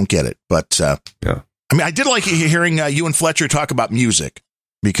 I don't get it. But, I did like hearing you and Fletcher talk about music,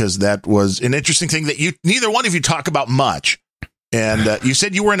 because that was an interesting thing that neither one of you talk about much. And you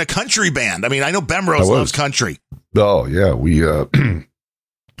said you were in a country band. I know Bemrose loves country. Oh yeah.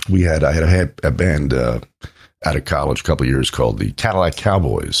 I had a band, out of college a couple of years called the Cadillac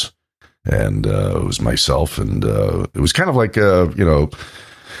Cowboys. And, it was myself, and, it was kind of like,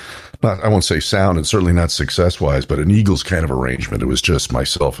 I won't say sound and certainly not success-wise, but an Eagles kind of arrangement. It was just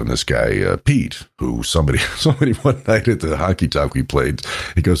myself and this guy, Pete, who somebody one night at the hockey talk we played,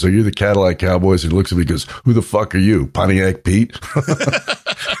 he goes, "Are you the Cadillac Cowboys?" He looks at me and goes, "Who the fuck are you, Pontiac Pete?"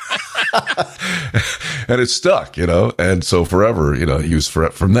 And it stuck, and so forever, he was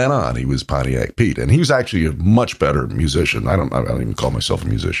from then on, he was Pontiac Pete, and he was actually a much better musician. I don't even call myself a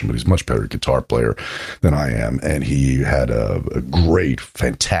musician, but he's a much better guitar player than I am. And he had a great,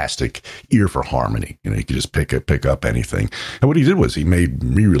 fantastic ear for harmony. He could just pick up anything. And what he did was he made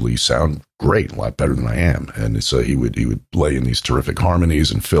me really sound great, a lot better than I am. And so he would lay in these terrific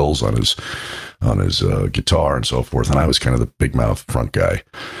harmonies and fills on his guitar and so forth. And I was kind of the big mouth front guy.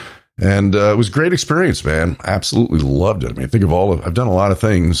 And it was a great experience, man. Absolutely loved it. I mean, I've done a lot of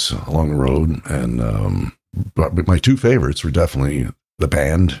things along the road, and but my two favorites were definitely the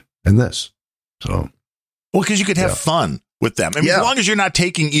band and this. So, well, because you could have fun with them. I mean, as long as you're not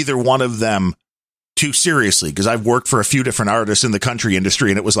taking either one of them too seriously. Because I've worked for a few different artists in the country industry,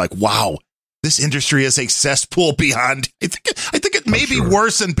 and it was like, wow, this industry is a cesspool beyond. I think it may be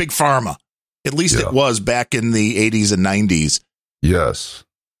worse than Big Pharma. At least it was back in the 80s and 90s. Yes.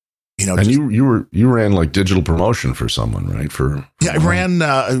 And you ran like digital promotion for someone, right? I ran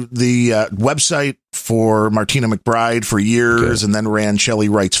the website for Martina McBride for years, and then ran Shelley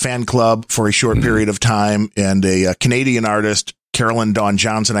Wright's fan club for a short period of time. And a Canadian artist, Carolyn Dawn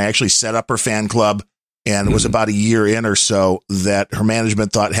Johnson, I actually set up her fan club, and it was about a year in or so that her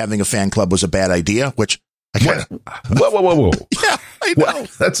management thought having a fan club was a bad idea, which I kind of... Whoa. Yeah, I know.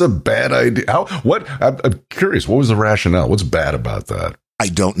 What? That's a bad idea. I'm curious, what was the rationale? What's bad about that? I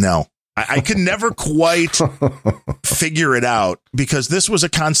don't know. I could never quite figure it out, because this was a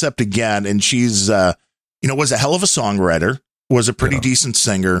concept again, and she's, was a hell of a songwriter, was a pretty decent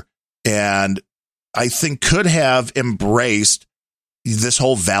singer, and I think could have embraced this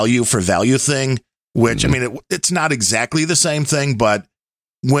whole value for value thing, which, I mean, it's not exactly the same thing, but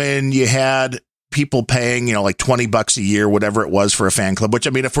when you had people paying, like $20 a year, whatever it was for a fan club, which, I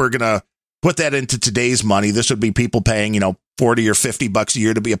mean, if we're going to put that into today's money, this would be people paying, $40 or $50 a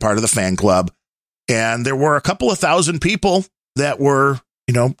year to be a part of the fan club. And there were a couple of thousand people that were,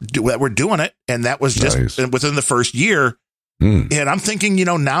 that were doing it. And that was just within the first year. And I'm thinking,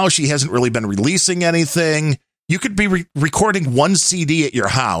 now she hasn't really been releasing anything. You could be recording one CD at your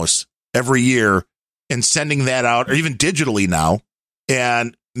house every year and sending that out, or even digitally now,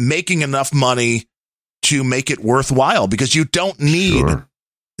 and making enough money to make it worthwhile, because you don't need,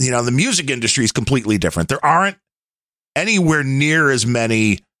 the music industry is completely different. There aren't anywhere near as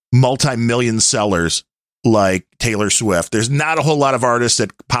many multi-million sellers like Taylor Swift. There's not a whole lot of artists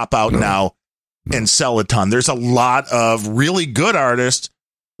that pop out now and sell a ton. There's a lot of really good artists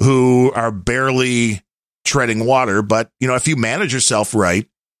who are barely treading water, but if you manage yourself right,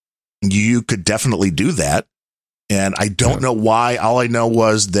 you could definitely do that. And I don't know why. All I know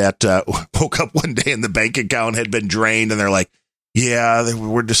was that woke up one day and the bank account had been drained, and they're like, yeah,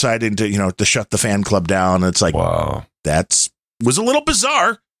 we're deciding to, to shut the fan club down. And it's like, wow, was a little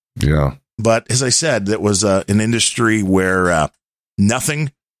bizarre. Yeah. But as I said, it was an industry where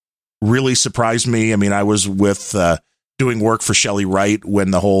nothing really surprised me. I mean, I was with doing work for Shelley Wright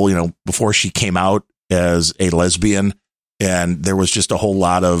when the whole, before she came out as a lesbian, and there was just a whole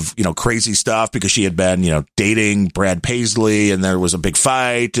lot of, crazy stuff because she had been, dating Brad Paisley, and there was a big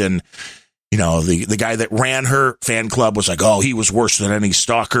fight, and the guy that ran her fan club was like, oh, he was worse than any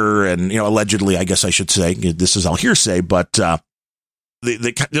stalker. And, allegedly, I guess I should say, this is all hearsay, but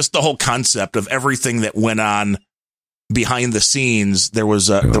just the whole concept of everything that went on behind the scenes. There was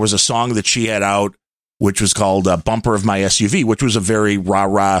a song that she had out, which was called Bumper of My SUV, which was a very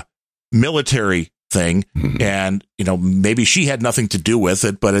rah-rah military thing. And, maybe she had nothing to do with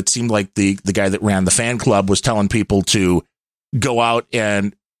it, but it seemed like the guy that ran the fan club was telling people to go out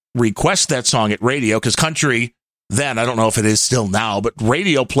and request that song at radio, because country then, I don't know if it is still now, but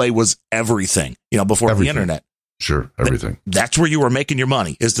radio play was everything, before the internet. Sure. Everything. That's where you were making your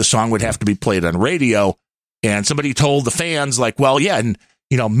money, is the song would have to be played on radio. And somebody told the fans, like, well, yeah, and,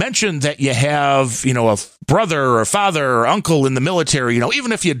 mention that you have, a brother or father or uncle in the military,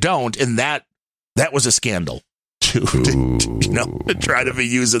 even if you don't. And that was a scandal to try to be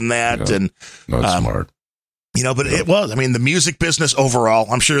using that. Yeah. And not smart. But it was, I mean, the music business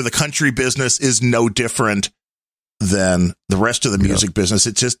overall, I'm sure the country business is no different than the rest of the music business.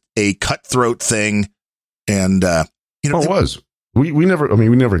 It's just a cutthroat thing. And, it was. We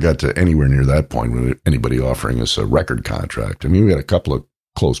never got to anywhere near that point with anybody offering us a record contract. I mean, we had a couple of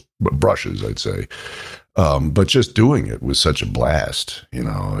close brushes, I'd say. But just doing it was such a blast.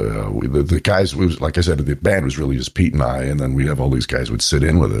 The guys, like I said, the band was really just Pete and I, and then we'd have all these guys would sit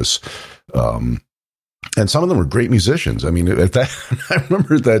in with us. And some of them were great musicians. I mean, I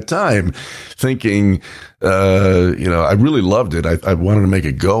remember at that time thinking, I really loved it. I wanted to make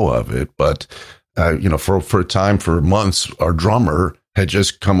a go of it, but, for a time, for months, our drummer had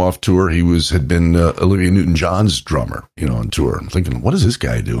just come off tour. He had been Olivia Newton-John's drummer, on tour. I'm thinking, what is this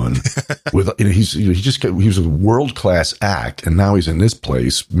guy doing? He was a world-class act, and now he's in this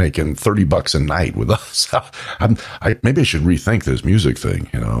place making $30 a night with us. Maybe I should rethink this music thing,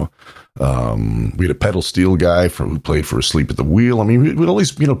 We had a pedal steel guy who played for Asleep at the Wheel. I mean, we had all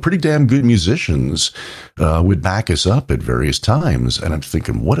these, pretty damn good musicians would back us up at various times. And I'm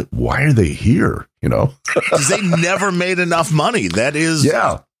thinking, why are they here? Because they never made enough money. That is,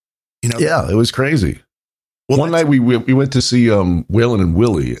 yeah, it was crazy. Well, one night we went to see Waylon and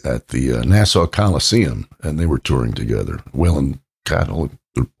Willie at the Nassau Coliseum, and they were touring together. Waylon, God,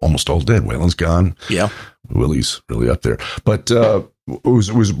 they're almost all dead. Waylon's gone. Yeah, Willie's really up there, but. It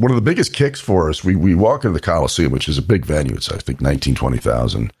was one of the biggest kicks for us. We walk into the Coliseum, which is a big venue. It's, I think,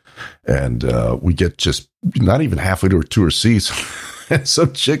 20,000. And we get just not even halfway to our tour seats. And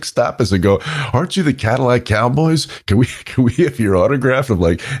some chicks stop us and go, "Aren't you the Cadillac Cowboys? Can we have your autograph?" I'm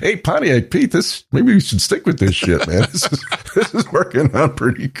like, "Hey, Pontiac Pete, maybe we should stick with this shit, man. This is working out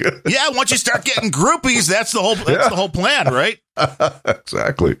pretty good." Yeah, once you start getting groupies, that's the whole plan, right?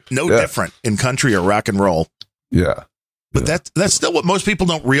 Exactly. No different in country or rock and roll. Yeah. But that's still what most people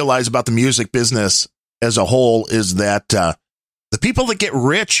don't realize about the music business as a whole is that the people that get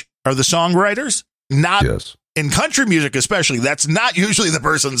rich are the songwriters, not in country music, especially. That's not usually the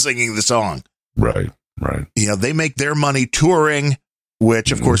person singing the song. Right. They make their money touring,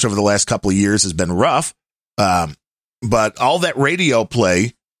 which, of course, over the last couple of years has been rough. But all that radio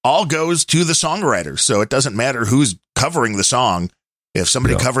play all goes to the songwriter. So it doesn't matter who's covering the song. If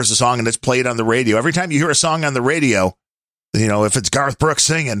somebody covers the song and it's played on the radio, every time you hear a song on the radio, if it's Garth Brooks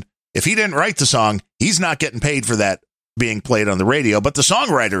singing, if he didn't write the song, he's not getting paid for that being played on the radio, but the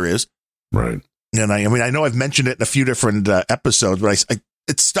songwriter is. Right. And I know I've mentioned it in a few different episodes, but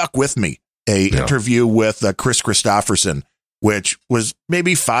it stuck with me. Interview with Chris Christopherson, which was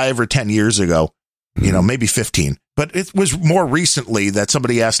maybe 5 or 10 years ago, maybe 15. But it was more recently that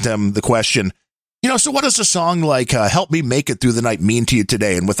somebody asked him the question, so what does a song like Help Me Make It Through the Night mean to you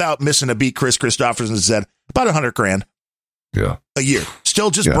today? And without missing a beat, Chris Christopherson said, about $100,000. Yeah. A year.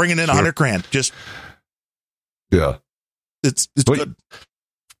 Still just bringing in $100,000. Just. Yeah. It's good.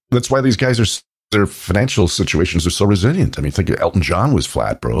 That's why these guys their financial situations are so resilient. I mean, think Elton John was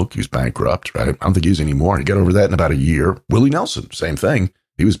flat broke. He was bankrupt, right? I don't think he's anymore. He got over that in about a year. Willie Nelson, same thing.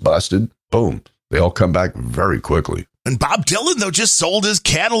 He was busted. Boom. They all come back very quickly. And Bob Dylan, though, just sold his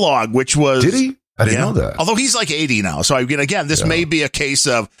catalog, which was. Did he? I didn't know that. Although he's like 80 now. So again, this may be a case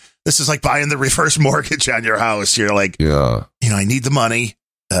of, this is like buying the reverse mortgage on your house. You're like, I need the money.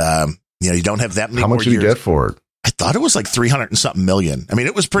 You don't have that many. How much did you get for it? I thought it was like 300 and something million. I mean,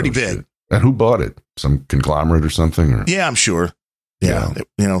 it was pretty big. Shit. And who bought it? Some conglomerate or something? Or? Yeah, I'm sure. Yeah.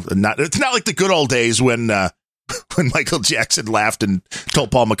 It's not like the good old days when Michael Jackson laughed and told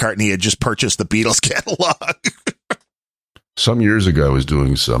Paul McCartney he had just purchased the Beatles catalog. Some years ago, I was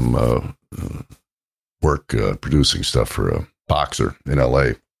doing some work producing stuff for a boxer in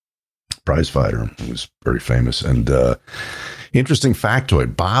L.A., prize fighter. He was very famous. And interesting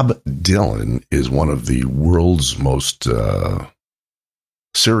factoid, Bob Dylan is one of the world's most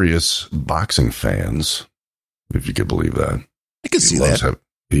serious boxing fans, if you could believe that. I can see that.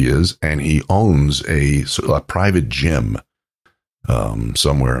 He is, and he owns a private gym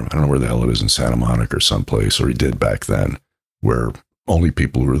somewhere. I don't know where the hell it is, in Santa Monica or someplace, or he did back then, where only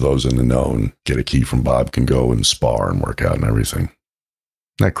people who are those in the know and get a key from Bob can go and spar and work out and everything.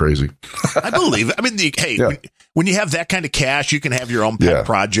 Isn't that crazy? I believe it. I mean, when you have that kind of cash, you can have your own pet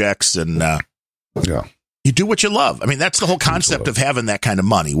projects and you do what you love. I mean, that's the whole concept of having that kind of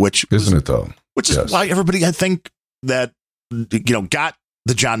money, isn't it though? Which is why everybody, I think, that got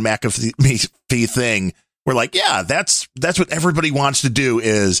the John McAfee thing. We're like, that's what everybody wants to do,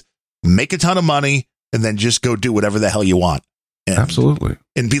 is make a ton of money and then just go do whatever the hell you want. Absolutely.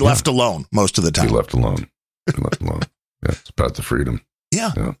 And be left alone most of the time. Be left alone. Yeah, it's about the freedom.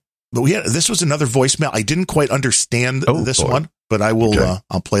 Yeah. But this was another voicemail. I didn't quite understand this one, but I will. Okay.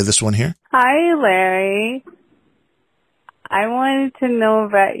 I'll play this one here. Hi, Larry. I wanted to know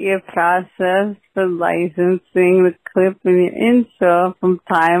about your process for licensing the clip in your intro from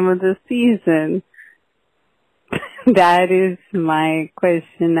Time of the Season. That is my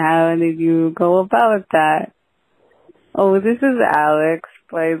question. How did you go about that? Oh, this is Alex,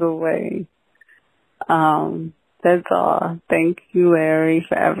 by the way. That's all. Thank you, Larry,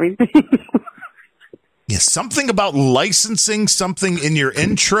 for everything. Yeah, something about licensing something in your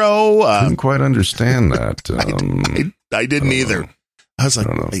intro. Couldn't quite understand that. I didn't either. I was like,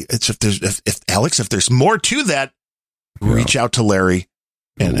 if Alex, if there's more to that, reach out to Larry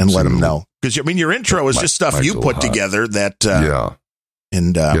and let him know. Because, I mean, your intro is just stuff you put together that.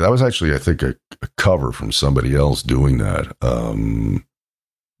 And that was actually, I think, a cover from somebody else doing that.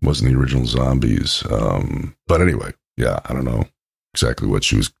 Wasn't the original Zombies. But anyway, I don't know exactly what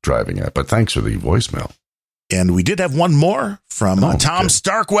she was driving at. But thanks for the voicemail. And we did have one more from Tom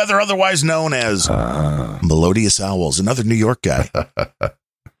Starkweather, otherwise known as Melodious Owls, another New York guy.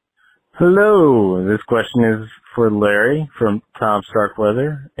 Hello. This question is for Larry from Tom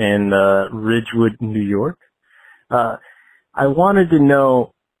Starkweather in Ridgewood, New York. I wanted to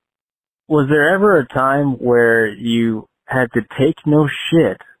know, was there ever a time where you had to take no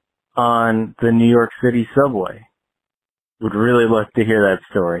shit on the New York City subway? Would really love to hear that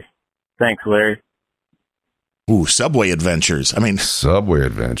story. Thanks, Larry. Ooh, subway adventures. I mean, subway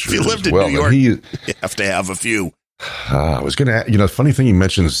adventures. If you lived in New York, you have to have a few. I was going to, funny thing he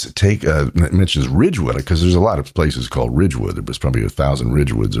mentions Ridgewood, because there's a lot of places called Ridgewood. There was probably 1,000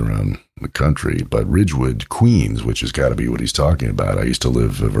 Ridgewoods around the country, but Ridgewood, Queens, which has got to be what he's talking about. I used to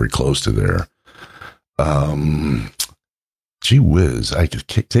live very close to there. Gee whiz, I could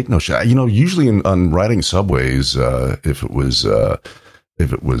take no shot. Usually on riding subways, if it was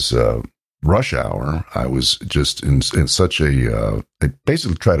rush hour, I was just in such I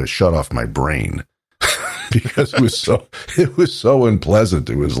basically try to shut off my brain. Because it was so unpleasant.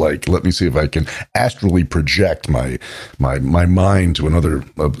 It was like, let me see if I can astrally project my mind to another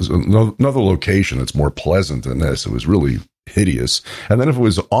location that's more pleasant than this. It was really hideous. And then if it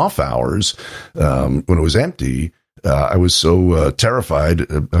was off hours, when it was empty, I was so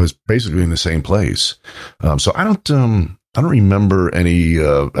terrified. I was basically in the same place. So I don't remember any.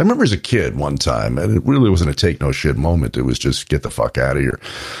 I remember as a kid one time, and it really wasn't a take no shit moment. It was just get the fuck out of here.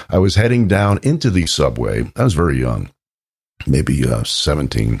 I was heading down into the subway. I was very young, maybe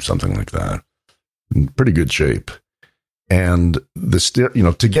 17, something like that. In pretty good shape. And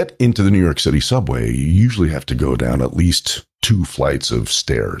to get into the New York City subway, you usually have to go down at least 2 flights of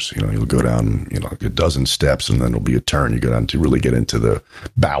stairs. You'll go down, a dozen steps, and then there'll be a turn. You go down to really get into the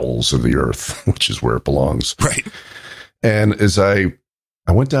bowels of the earth, which is where it belongs. Right. And as I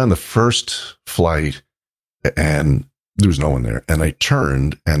went down the first flight, and there was no one there, and I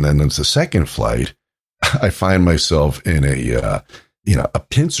turned, and then it's the second flight, I find myself in a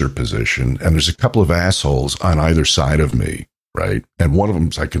pincer position, and there's a couple of assholes on either side of me, right? And one of them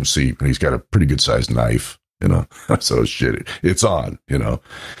I can see, and he's got a pretty good sized knife, so shit, it's on,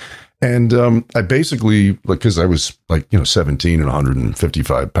 And I basically, because I was 17 and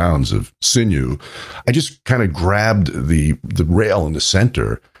 155 pounds of sinew, I just kind of grabbed the rail in the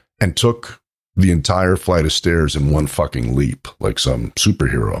center and took the entire flight of stairs in one fucking leap, like some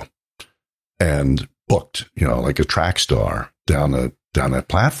superhero, and booked, like a track star down that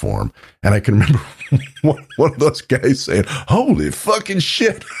platform. And I can remember one of those guys saying, "Holy fucking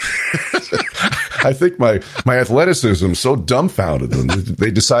shit." I think my athleticism so dumbfounded them. They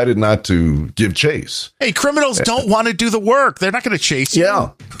decided not to give chase. Hey, criminals don't want to do the work. They're not going to chase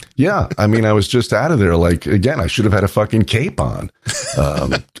you. Yeah. I mean, I was just out of there. Like, again, I should have had a fucking cape on.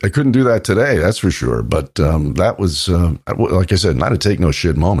 I couldn't do that today, that's for sure. But that was, like I said, not a take no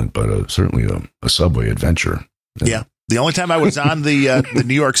shit moment, but certainly a subway adventure. Yeah. The only time I was on the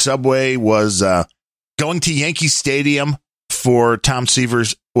New York subway was going to Yankee Stadium for Tom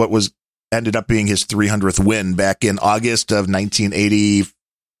Seaver's ended up being his 300th win back in August of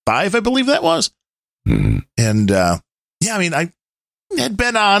 1985, I believe that was. Mm-hmm. And I mean, I had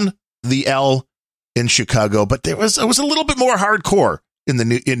been on the L in Chicago, but it was a little bit more hardcore in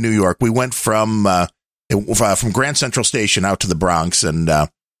New York. We went from Grand Central Station out to the Bronx, and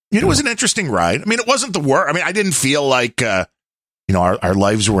it was an interesting ride. I mean, it wasn't the worst. I mean, I didn't feel like our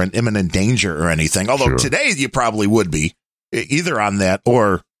lives were in imminent danger or anything. Although today you probably would be, either on that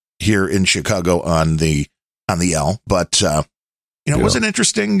or here in Chicago on the L. But it was an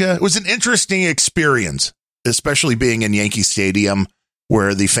interesting experience, especially being in Yankee Stadium,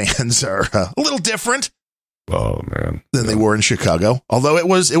 where the fans are a little different. Oh man, than they were in Chicago. Although it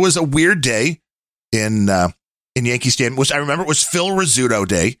was a weird day in Yankee Stadium, which I remember it was Phil Rizzuto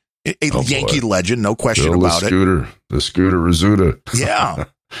Day, a Yankee legend, no question about it. The Scooter Rizzuto.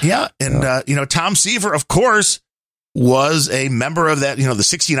 Yeah. And, Tom Seaver, of course, was a member of that, the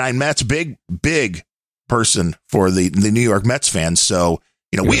 69 Mets, big person for the New York Mets fans. So,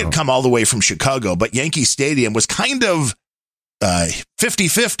 we had come all the way from Chicago, but Yankee Stadium was kind of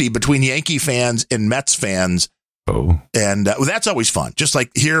 50-50 between Yankee fans and Mets fans. Oh, and that's always fun. Just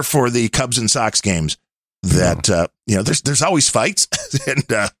like here for the Cubs and Sox games, that there's always fights. And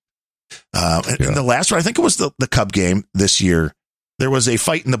in the last one, I think it was the Cub game this year, there was a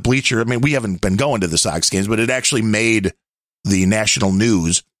fight in the bleacher. I mean, we haven't been going to the Sox games, but it actually made the national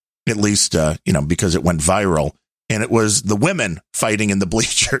news, at least because it went viral. And it was the women fighting in the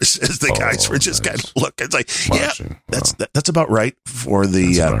bleachers as the guys were just kind of look. It's like, watching. That's about right for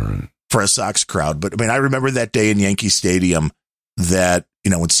the for a Sox crowd. But I mean, I remember that day in Yankee Stadium that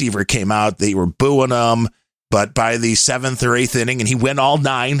when Seaver came out, they were booing him. But by the 7th or 8th inning, and he went all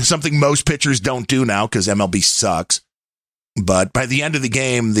 9, something most pitchers don't do now because MLB sucks. But by the end of the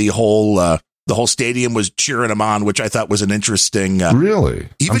game, the whole stadium was cheering him on, which I thought was an interesting. Really,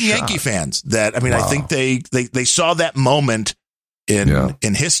 even Yankee fans. That I think they saw that moment in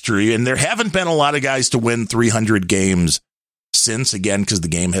history, and there haven't been a lot of guys to win 300 games since. Again, because the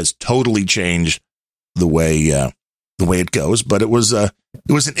game has totally changed the way it goes. But it was an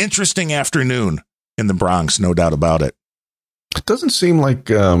interesting afternoon in the Bronx, no doubt about it. It doesn't seem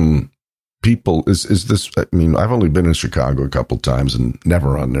like people is this. I mean, I've only been in Chicago a couple times and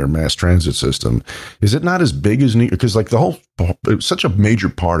never on their mass transit system. Is it not as big as New York? Because like such a major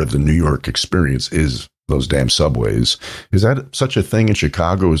part of the New York experience is those damn subways. Is that such a thing in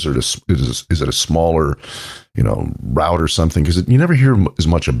Chicago? Is it a smaller, route or something? Because you never hear as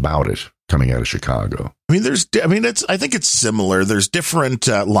much about it coming out of Chicago. I mean, I think it's similar. There's different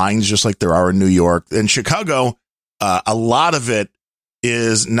lines, just like there are in New York. In Chicago, a lot of it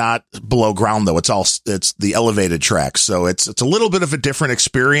is not below ground, though. It's the elevated tracks. So it's a little bit of a different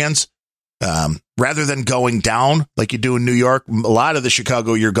experience. Rather than going down like you do in New York, a lot of the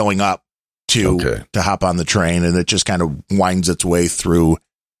Chicago, you're going up to hop on the train, and it just kind of winds its way through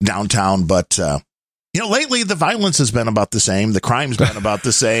downtown. But, lately the violence has been about the same. The crime's been about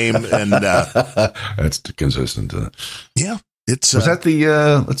the same. And that's consistent. Yeah. Was that the,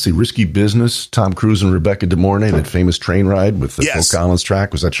 let's see, Risky Business, Tom Cruise and Rebecca De Mornay, that famous train ride with the Phil Collins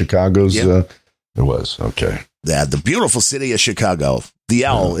track? Was that Chicago's? Yep. It was. Okay. Yeah, the beautiful city of Chicago. The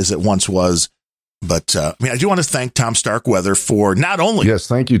L, as it once was. But, I do want to thank Tom Starkweather for not only yes,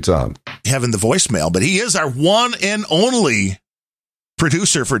 thank you, Tom, having the voicemail, but he is our one and only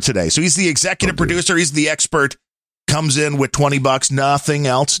producer for today. So he's the executive producer. He's the expert. Comes in with $20, nothing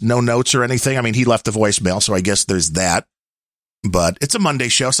else, no notes or anything. I mean, he left the voicemail, so I guess there's that. But it's a Monday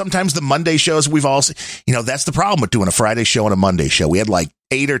show. Sometimes the Monday shows we've all, that's the problem with doing a Friday show and a Monday show. We had like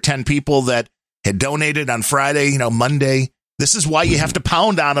 8 or 10 people that had donated on Friday, Monday. This is why you have to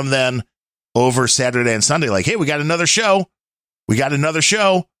pound on them then over Saturday and Sunday. Like, hey, we got another show.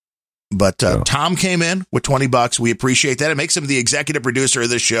 But Tom came in with $20. We appreciate that. It makes him the executive producer of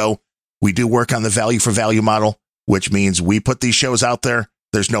this show. We do work on the value for value model, which means we put these shows out there.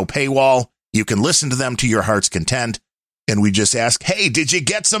 There's no paywall. You can listen to them to your heart's content. And we just ask, hey, did you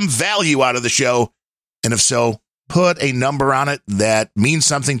get some value out of the show? And if so, put a number on it that means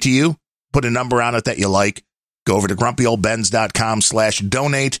something to you. Put a number on it that you like. Go over to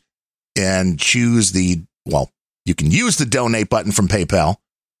grumpyoldbens.com/donate and choose you can use the donate button from PayPal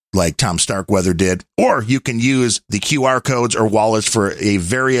like Tom Starkweather did, or you can use the QR codes or wallets for a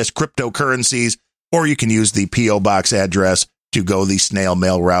various cryptocurrencies, or you can use the P.O. Box address to go the snail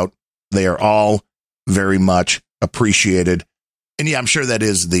mail route. They are all very much appreciated. And yeah, I'm sure that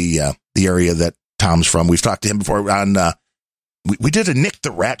is the area that Tom's from. We've talked to him before on, we did a Nick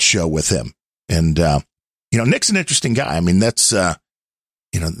the Rat show with him. And, Nick's an interesting guy. I mean, that's, the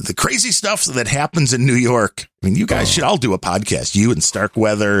crazy stuff that happens in New York. I mean, you guys should all do a podcast, you and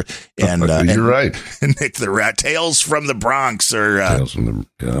Starkweather and, you're right. And Nick the Rat, Tales from the Bronx or, Tales from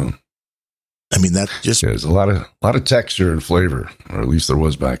the, I mean, that just, there's a lot of texture and flavor, or at least there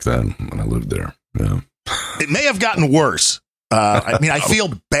was back then when I lived there. Yeah. It may have gotten worse. I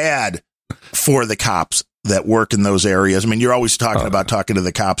feel bad for the cops that work in those areas. I mean, you're always talking about talking to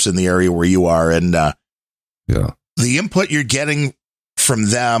the cops in the area where you are. And the input you're getting from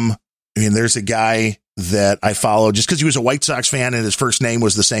them. I mean, there's a guy that I follow just because he was a White Sox fan and his first name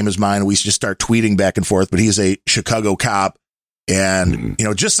was the same as mine. We used to just start tweeting back and forth, but he's a Chicago cop. And,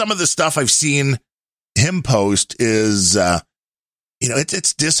 just some of the stuff I've seen him post is,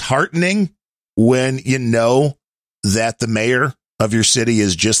 it's disheartening when you know that the mayor of your city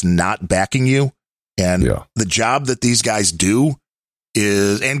is just not backing you. And the job that these guys do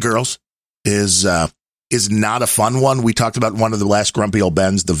and girls is not a fun one. We talked about one of the last Grumpy Old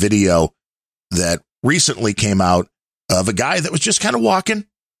Bens, the video that recently came out of a guy that was just kind of walking.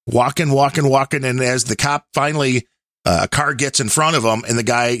 And as the cop finally, a car gets in front of him and the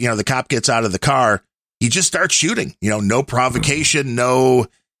guy, the cop gets out of the car he just starts shooting, no provocation, no,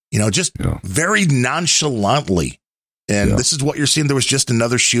 just very nonchalantly. And this is what you're seeing. There was just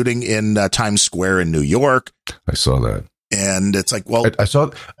another shooting in Times Square in New York. I saw that. And it's like, well, I saw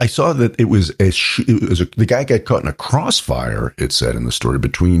that it was the guy got caught in a crossfire. It said in the story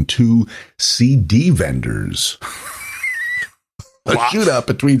between two CD vendors. A shootout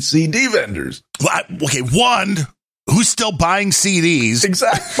between CD vendors. Okay, one, who's still buying CDs?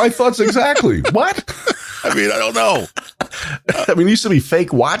 Exactly. My thoughts exactly. What? I mean, I don't know. I mean, it used to be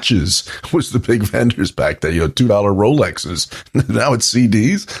fake watches was the big vendors back then. $2 Rolexes. Now it's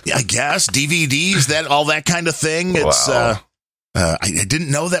CDs. Yeah, I guess DVDs, all that kind of thing. It's wow. I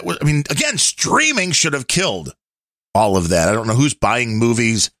didn't know that. I mean, again, streaming should have killed all of that. I don't know who's buying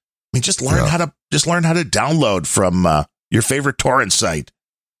movies. I mean, just learn how to download from your favorite torrent site.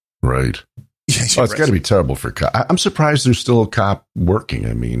 Right. Yeah, it's got to be terrible for cop. I'm surprised there's still a cop working.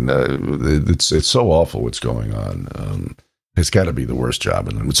 I mean, it's so awful what's going on. It's got to be the worst job,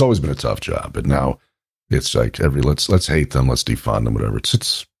 and it's always been a tough job. But now it's like let's hate them, let's defund them, whatever.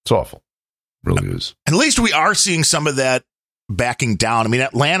 It's awful, it really is. At least we are seeing some of that backing down. I mean,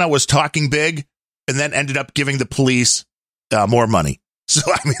 Atlanta was talking big, and then ended up giving the police more money. So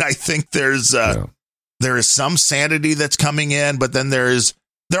I mean, I think there is some sanity that's coming in, but then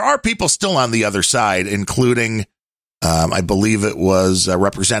there are people still on the other side, including, I believe it was a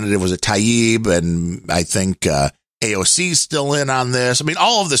representative, was it Taib? And I think AOC is still in on this. I mean,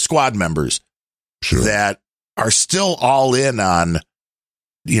 all of the squad members that are still all in on,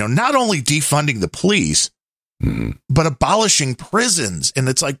 not only defunding the police, but abolishing prisons. And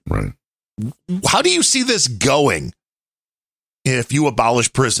it's like, how do you see this going if you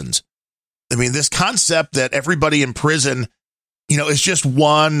abolish prisons? I mean, this concept that everybody in prison is just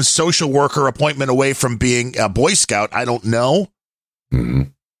one social worker appointment away from being a Boy Scout. I don't know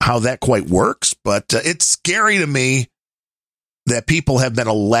how that quite works, but it's scary to me that people have been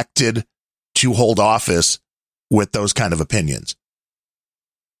elected to hold office with those kind of opinions.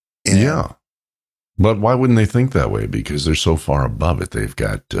 And yeah. But why wouldn't they think that way? Because they're so far above it. They've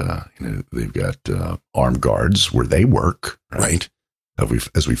got, armed guards where they work, right?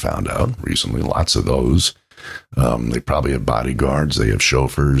 As we found out recently, lots of those. They probably have bodyguards, they have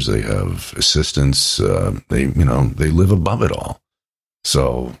chauffeurs, they have assistants, they live above it all.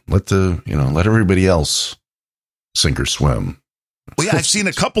 So let everybody else sink or swim. Well, yeah, I've seen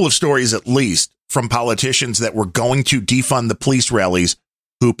a couple of stories, at least, from politicians that were going to defund the police rallies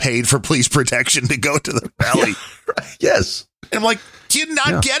who paid for police protection to go to the rally. Yeah, right. Yes. And I'm like, do you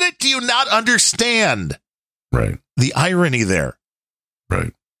not get it? Do you not understand? Right. The irony there.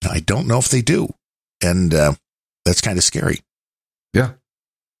 Right. I don't know if they do. And that's kind of scary. Yeah.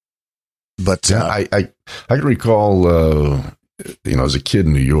 But I can recall, as a kid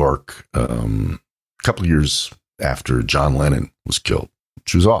in New York, a couple of years after John Lennon was killed,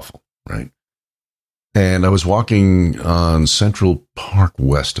 which was awful, right? And I was walking on Central Park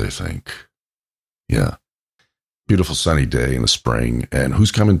West, I think. Yeah. Beautiful sunny day in the spring. And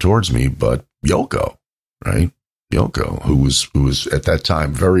who's coming towards me but Yoko, right? Yoko, who was at that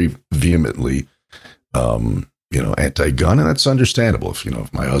time very vehemently anti-gun, and that's understandable.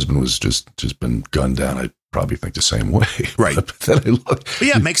 If my husband was just been gunned down, I'd probably think the same way. Right. But then I look. But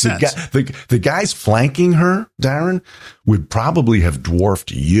yeah, it makes sense. The guys flanking her, Darren, would probably have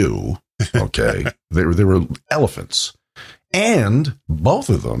dwarfed you. Okay. They were elephants. And both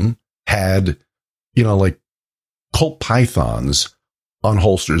of them had, like Colt pythons on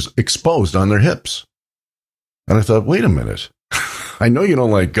holsters exposed on their hips. And I thought, wait a minute. I know you don't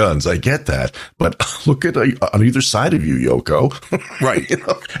like guns. I get that. But look at on either side of you, Yoko. Right.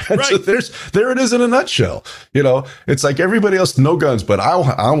 Right. So there it is in a nutshell. It's like everybody else, no guns, but I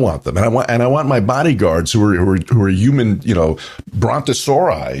want them. And I want my bodyguards who are human,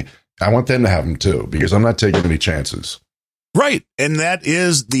 brontosauri. I want them to have them too, because I'm not taking any chances. Right. And that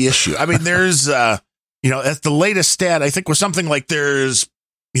is the issue. I mean, there's, at the latest stat, I think was something like there's,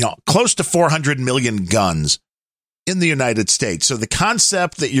 close to 400 million guns in the United States. So the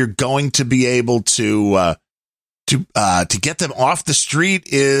concept that you're going to be able to get them off the street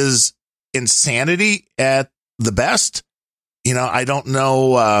is insanity at the best. I don't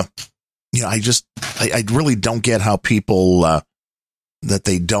know. I really don't get how people, that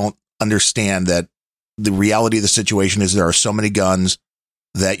they don't understand that the reality of the situation is there are so many guns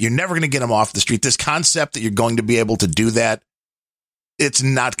that you're never going to get them off the street. This concept that you're going to be able to do that, it's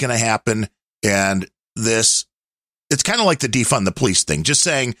not going to happen. And it's kind of like the defund the police thing, just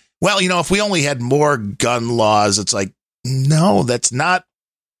saying, well, if we only had more gun laws, it's like, no, that's not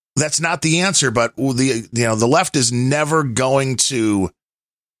the answer. But the left is never going to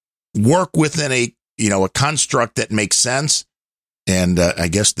work within a a construct that makes sense. And I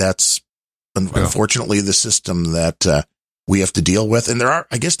guess that's unfortunately the system that we have to deal with. And there are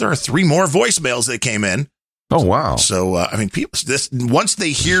 3 more voicemails that came in. Oh, wow. So, people, once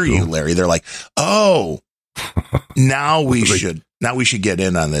they hear you, Larry, they're like, oh, now we should get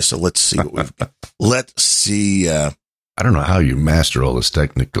in on this. So let's see what we've got. Let's see. I don't know how you master all this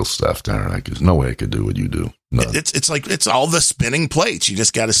technical stuff, Darren. There's no way I could do what you do. None. It's all the spinning plates. You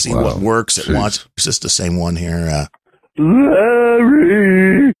just got to see what works at once. It's just the same one here.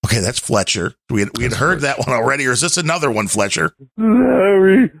 Larry. Okay, that's Fletcher. We had heard that one already, or is this another one, Fletcher?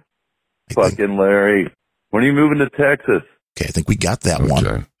 Larry. Fucking Larry. When are you moving to Texas? Okay, I think we got that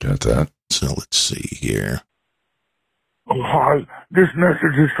one. Got that. So let's see here. Oh, hi. This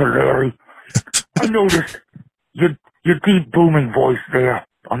message is for Larry. I noticed your deep booming voice there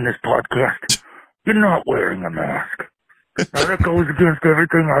on this podcast. You're not wearing a mask. Now that goes against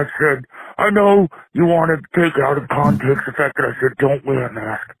everything I've said. I know you want to take out of context the fact that I said don't wear a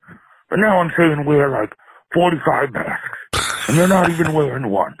mask. But now I'm saying wear like 45 masks. And you're not even wearing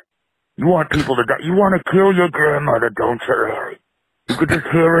one. You want people to die. You want to kill your grandmother, don't you, Larry? You could just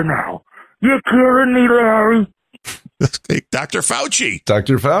hear her now. You're killing me, Larry. Dr. Fauci.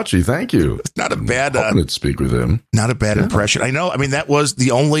 Dr. Fauci, thank you. It's not a bad. To speak with him. Not a bad impression. I know. I mean, that was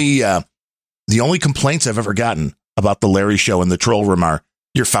the only complaints I've ever gotten about the Larry Show and the troll room are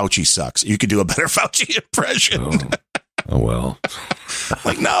your Fauci sucks. You could do a better Fauci impression. Oh well.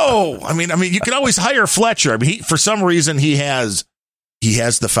 Like no. I mean, you can always hire Fletcher. I mean, for some reason he has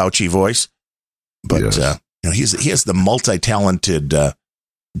the Fauci voice, but yes. He has the multi-talented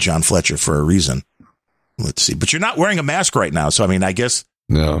John Fletcher for a reason. Let's see. But you're not wearing a mask right now. So, I mean, I guess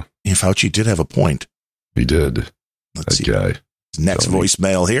no. Fauci did have a point. He did. Let's see. Guy. Next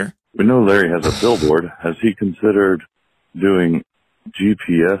voicemail here. We know Larry has a billboard. Has he considered doing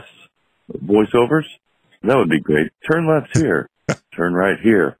GPS voiceovers? That would be great. Turn left here. Turn right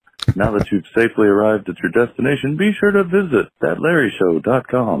here. Now that you've safely arrived at your destination, be sure to visit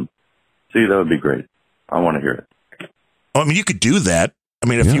thatlarryshow.com. See, that would be great. I want to hear it. Oh, I mean, you could do that. I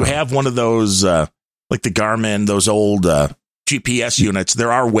mean, if you have one of those, like the Garmin, those old GPS units,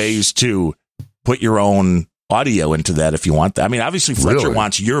 there are ways to put your own audio into that if you want that. I mean, obviously, Fletcher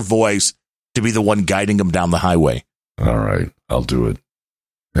wants your voice to be the one guiding him down the highway. All right. I'll do it.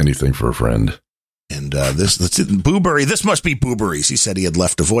 Anything for a friend. And this Booberry. This must be Booberry's. He said he had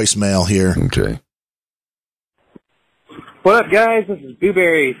left a voicemail here. Okay. What up, guys? This is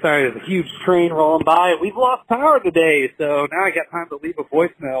Booberry. Sorry, there's a huge train rolling by. We've lost power today, so now I got time to leave a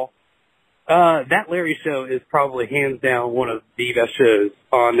voicemail. That Larry Show is probably hands down one of the best shows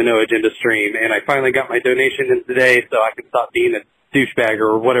on the No Agenda stream, and I finally got my donation in today, so I can stop being a douchebag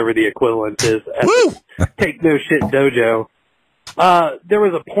or whatever the equivalent is at the Take No Shit Dojo. There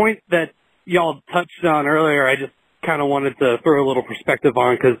was a point that y'all touched on earlier. I just kind of wanted to throw a little perspective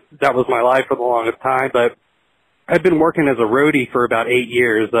on because that was my life for the longest time. But I've been working as a roadie for about 8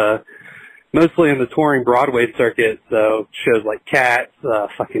 years, mostly in the touring Broadway circuit. So shows like Cats,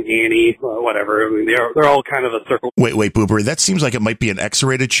 fucking Annie, whatever. I mean, they're all kind of a circle. Wait, Booberry. That seems like it might be an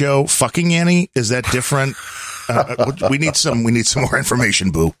X-rated show. Fucking Annie? Is that different? We need some more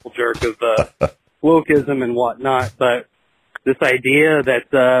information, Boo. Jerk of wokeism and whatnot, but this idea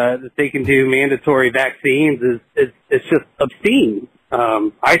that they can do mandatory vaccines is just obscene,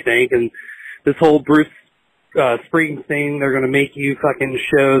 I think. And this whole Bruce Springsteen, they're going to make you fucking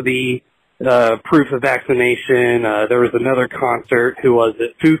show the proof of vaccination. There was another concert. Who was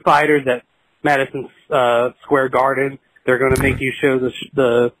it? Foo Fighters at Madison Square Garden. They're going to make you show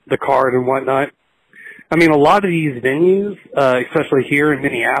the card and whatnot. I mean, a lot of these venues, especially here in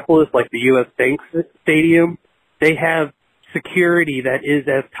Minneapolis, like the U.S. Bank Stadium, they have security that is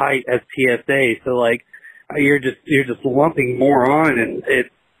as tight as TSA. So like, you're just lumping more on, and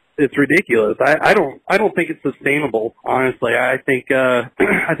it's ridiculous. I don't think it's sustainable, honestly. I think they're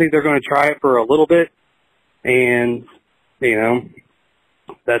going to try it for a little bit, and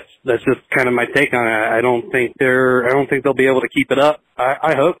that's just kind of my take on it. I don't think they'll be able to keep it up.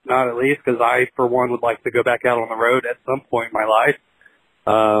 I hope not, at least, because I, for one, would like to go back out on the road at some point in my life.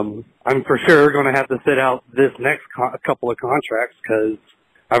 I'm for sure going to have to sit out this next couple of contracts because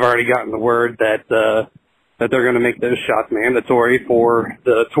I've already gotten the word that they're going to make those shots mandatory for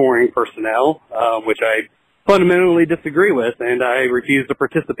the touring personnel, which I fundamentally disagree with, and I refuse to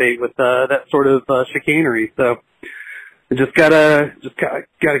participate with that sort of chicanery. So I just gotta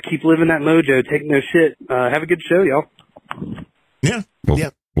keep living that mojo. Take no shit. Have a good show, y'all. Yeah.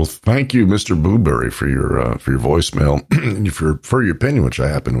 Well, thank you, Mr. Booberry, for your voicemail, and for your opinion, which I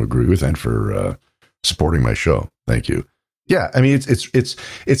happen to agree with, and for supporting my show. Thank you. Yeah, I mean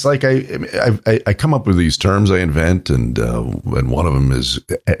it's like I come up with these terms I invent, and one of them is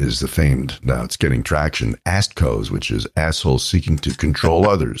the famed, now it's getting traction, ASTCOs, which is assholes seeking to control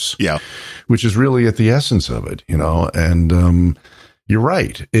others. Yeah, which is really at the essence of it, And you're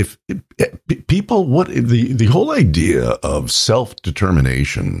right. If people, what the whole idea of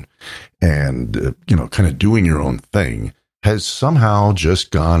self-determination and kind of doing your own thing has somehow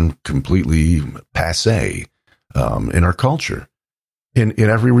just gone completely passé. In our culture, in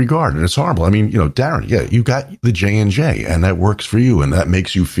every regard, and it's horrible. I mean, Darren, yeah, you got the J&J, and that works for you, and that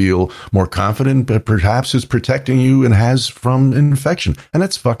makes you feel more confident, but perhaps it's protecting you and has from infection, and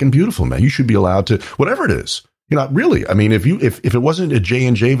that's fucking beautiful, man. You should be allowed to, whatever it is. Really. I mean, if it wasn't a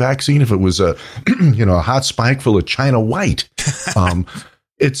J&J vaccine, if it was a a hot spike full of China White, I'm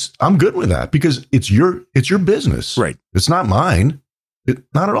good with that because it's your business, right? It's not mine,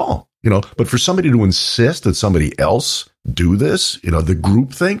 not at all. But for somebody to insist that somebody else do this, the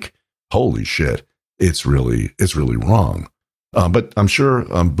group think, holy shit, it's really wrong. But I'm sure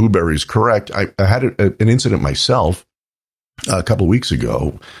Booberry's correct. I had an incident myself a couple of weeks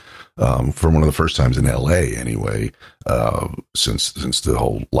ago, for one of the first times in LA anyway, since the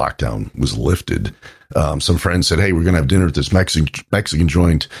whole lockdown was lifted. Some friends said, hey, we're going to have dinner at this Mexican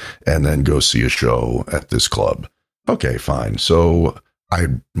joint and then go see a show at this club. Okay, fine. So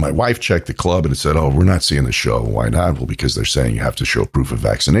my wife checked the club and it said, oh, we're not seeing the show. Why not? Well, because they're saying you have to show proof of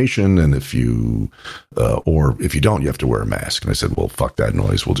vaccination. And if you don't, you have to wear a mask. And I said, well, fuck that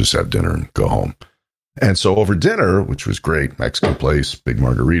noise. We'll just have dinner and go home. And so over dinner, which was great, Mexican place, big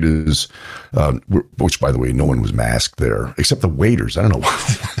margaritas, which, by the way, no one was masked there except the waiters. I don't know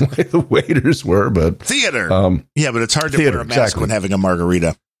why the waiters were, but theater. Yeah, but it's hard to wear a mask when having a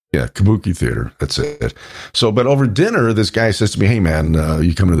margarita. Yeah, kabuki theater. That's it. So, but over dinner, this guy says to me, hey, man,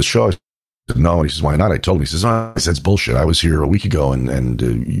 you coming to the show? I said, no. And he says, why not? I told him. He says, oh, it's bullshit. I was here a week ago and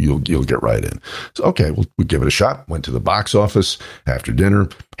you'll get right in. So, okay, we'll give it a shot. Went to the box office after dinner,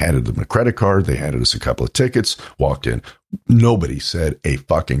 handed them a credit card. They handed us a couple of tickets, walked in. Nobody said a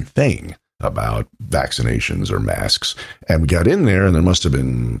fucking thing about vaccinations or masks. And we got in there and there must have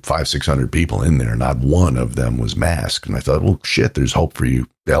been 500-600 people in there. Not one of them was masked. And I thought, well, shit, there's hope for you,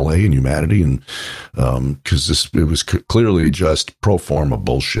 LA and humanity. And, cause it was clearly just pro forma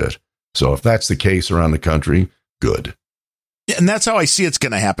bullshit. So if that's the case around the country, good. Yeah, and that's how I see it's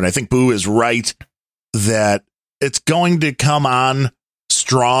going to happen. I think Boo is right that it's going to come on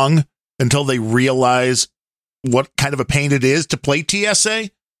strong until they realize what kind of a pain it is to play TSA.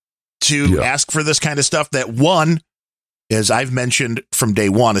 To ask for this kind of stuff that, one, as I've mentioned from day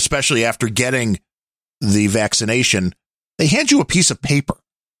one, especially after getting the vaccination, they hand you a piece of paper.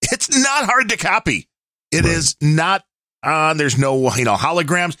 It's not hard to copy. It is not, there's no,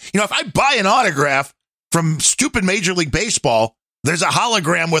 holograms. If I buy an autograph from stupid Major League Baseball, there's a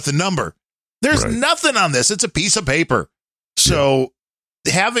hologram with a number. There's nothing on this. It's a piece of paper. So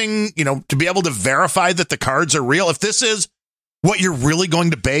having, to be able to verify that the cards are real, if this is what you're really going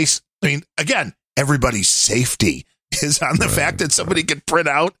to base, I mean, again, everybody's safety is on the fact that somebody can print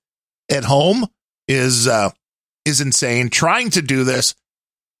out at home is insane. Trying to do this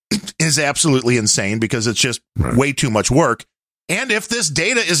is absolutely insane because it's just way too much work. And if this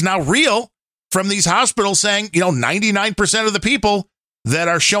data is now real from these hospitals saying, 99% of the people that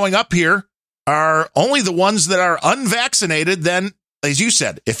are showing up here are only the ones that are unvaccinated, then, as you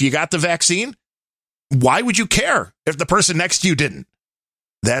said, if you got the vaccine, why would you care if the person next to you didn't?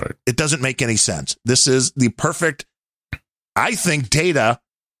 It doesn't make any sense. This is the perfect, I think, data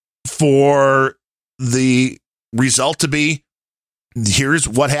for the result to be, here's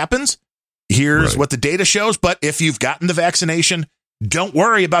what happens. Here's what the data shows. But if you've gotten the vaccination, don't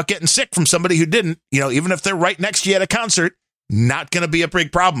worry about getting sick from somebody who didn't. Even if they're right next to you at a concert, not going to be a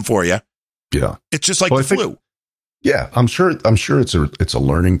big problem for you. Yeah. It's just like the flu. Yeah, I'm sure it's a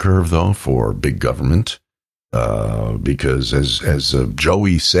learning curve though for big government, because as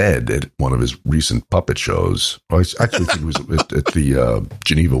Joey said at one of his recent puppet shows, I actually think it was at the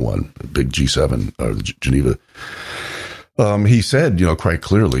Geneva one, big G7 or Geneva. He said, quite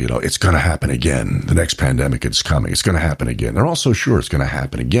clearly, it's going to happen again. The next pandemic is coming. It's going to happen again. They're also sure it's going to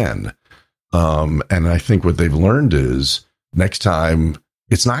happen again. And I think what they've learned is next time,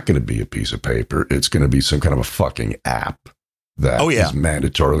 it's not going to be a piece of paper. It's going to be some kind of a fucking app that is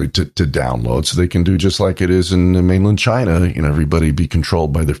mandatorily to download so they can do just like it is in mainland China. Everybody be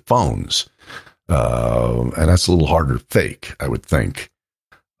controlled by their phones. And that's a little harder to fake, I would think.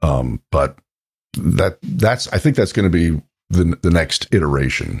 But I think that's going to be the next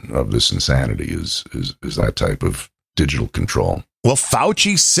iteration of this insanity is that type of digital control. Well,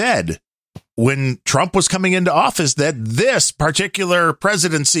 Fauci said when Trump was coming into office that this particular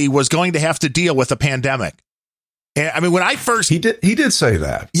presidency was going to have to deal with a pandemic. And I mean, when I first... He did say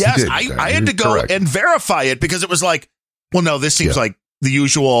that. Yes, I had to go and verify it because it was like, well, no, this seems like the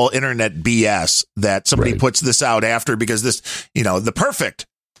usual internet BS that somebody puts this out after because this, the perfect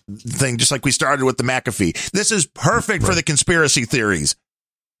thing, just like we started with the McAfee. This is perfect for the conspiracy theories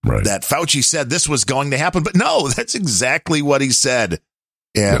that Fauci said this was going to happen. But no, that's exactly what he said.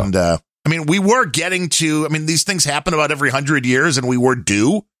 And I mean, we were getting to, I mean, these things happen about every 100 years and we were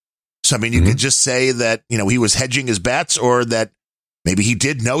due. So, I mean, you could just say that, he was hedging his bets or that maybe he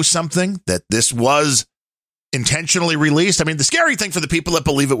did know something, that this was intentionally released. I mean, the scary thing for the people that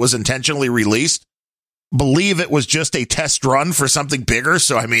believe it was intentionally released, believe it was just a test run for something bigger.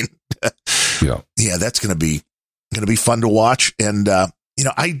 So, I mean, that's going to be fun to watch. And,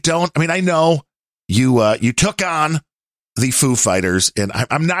 I know you took on the Foo Fighters and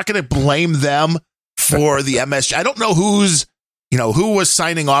I'm not going to blame them for the MSG. I don't know who was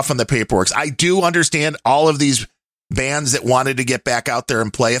signing off on the paperwork. I do understand all of these bands that wanted to get back out there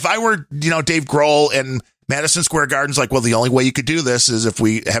and play. If I were, Dave Grohl and Madison Square Garden's like, well, the only way you could do this is if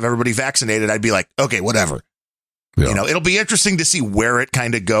we have everybody vaccinated, I'd be like, okay, whatever. Yeah. It'll be interesting to see where it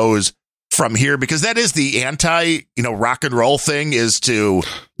kind of goes from here because that is the anti, rock and roll thing is to.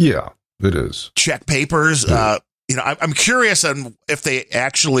 Yeah, it is. Check papers. Yeah. I'm curious on if they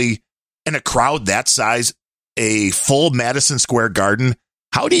actually, in a crowd that size, a full Madison Square Garden,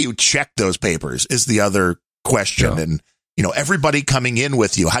 how do you check those papers is the other question. Yeah. And, everybody coming in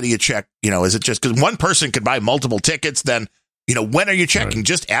with you, how do you check, is it just because one person could buy multiple tickets? Then, when are you checking?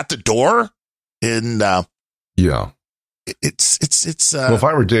 Just at the door? And, it's well, if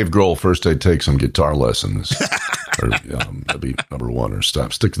I were Dave Grohl, first I'd take some guitar lessons. Or that'd be number one, or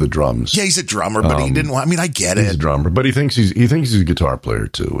stick to the drums. Yeah, he's a drummer, but he didn't want. I mean, I get it. He's a drummer, but he thinks he's a guitar player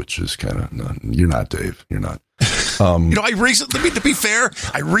too, which is kind of. You're not, Dave. You're not. To be fair,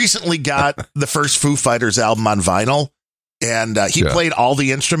 I recently got the first Foo Fighters album on vinyl, and he played all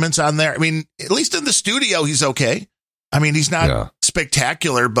the instruments on there. I mean, at least in the studio, he's okay. I mean, he's not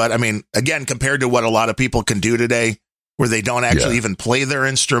spectacular, but I mean, again, compared to what a lot of people can do today, where they don't actually even play their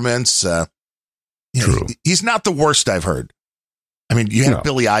instruments. True. He's not the worst I've heard. I mean, you have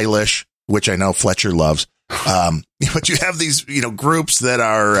Billie Eilish, which I know Fletcher loves. But you have these, groups that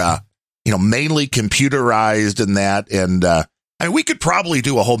are, mainly computerized and that. And, I mean, we could probably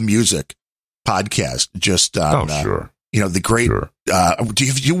do a whole music podcast just on, the great,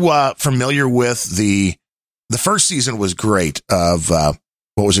 you familiar with the first season was great of, what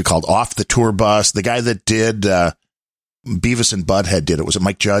was it called? Off the Tour Bus. The guy that did, Beavis and Butthead did it. Was it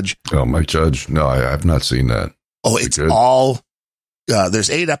Mike Judge? Oh, Mike Judge. No, I have not seen that. Oh, it's all, there's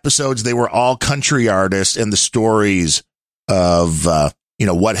 8 episodes. They were all country artists and the stories of,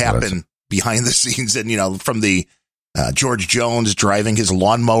 what happened behind the scenes and, from the, George Jones driving his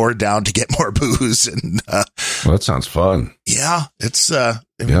lawnmower down to get more booze. And, well, that sounds fun. Yeah. It's,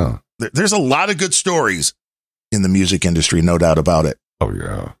 there's a lot of good stories in the music industry. No doubt about it. Oh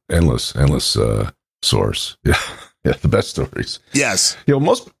yeah. Endless, source. Yeah. Yeah, the best stories. Yes.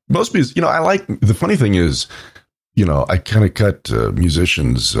 Most music, I like, the funny thing is, I kind of cut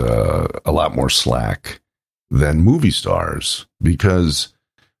musicians a lot more slack than movie stars because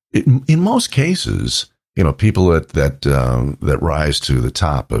in most cases, people that rise to the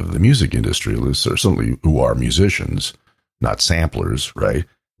top of the music industry, or certainly who are musicians, not samplers, right?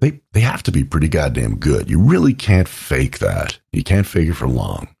 They have to be pretty goddamn good. You really can't fake that. You can't fake it for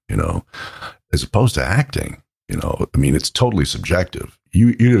long, as opposed to acting. I mean, it's totally subjective.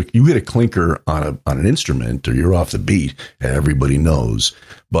 You hit a clinker on an instrument, or you're off the beat, and everybody knows.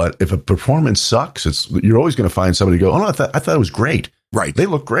 But if a performance sucks, you're always going to find somebody go, "Oh no, I thought it was great." Right? They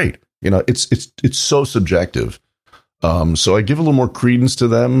look great. It's so subjective. So I give a little more credence to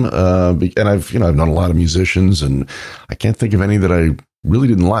them. And I've known a lot of musicians, and I can't think of any that I really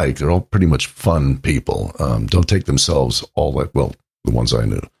didn't like. They're all pretty much fun people. Don't take themselves all that well. The ones I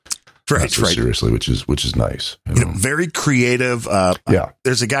knew. Right. Seriously, which is nice. Very creative.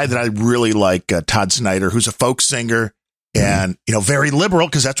 There's a guy that I really like, Todd Snyder, who's a folk singer and, very liberal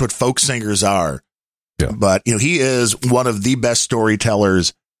because that's what folk singers are. Yeah. But, he is one of the best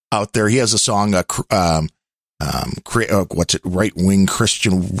storytellers out there. He has a song, right-wing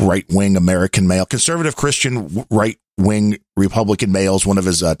Christian, right-wing American male, conservative Christian, right-wing Republican male is one of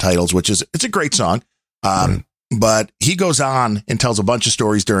his titles, it's a great song. But he goes on and tells a bunch of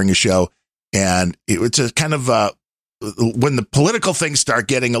stories during his show. And it's a kind of, when the political things start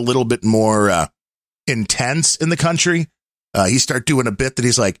getting a little bit more intense in the country, he started doing a bit that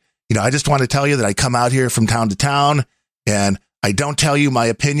he's like, I just want to tell you that I come out here from town to town and I don't tell you my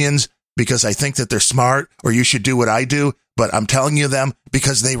opinions because I think that they're smart, or you should do what I do, but I'm telling you them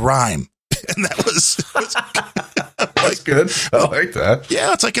because they rhyme. And that was that's good. I like that.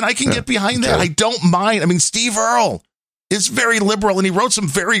 Yeah, it's like, and I can get behind that. I don't mind. I mean, Steve Earle is very liberal, and he wrote some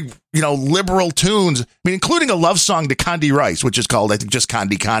very, liberal tunes. I mean, including a love song to Condi Rice, which is called, I think, just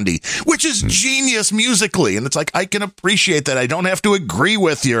Condi Condi, which is genius musically. And it's like, I can appreciate that. I don't have to agree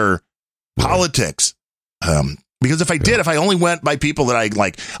with your politics. Because if I did, if I only went by people that I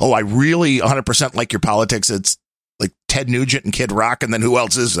like, I really 100% like your politics, it's like Ted Nugent and Kid Rock, and then who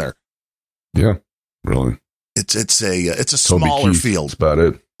else is there? Yeah, really. It's a smaller field. That's about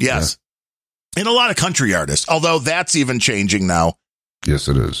it. Yes. Yeah. And a lot of country artists, although that's even changing now. Yes,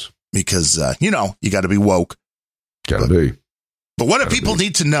 it is. Because, you got to be woke. Got to be. But what do people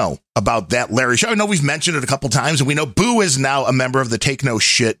need to know about that Larry show? I know we've mentioned it a couple times, and we know Boo is now a member of the Take No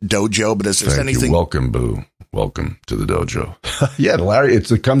Shit dojo, but is there anything? Welcome, Boo. Welcome to the dojo. Yeah, Larry,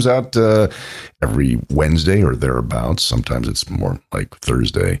 it comes out every Wednesday or thereabouts. Sometimes it's more like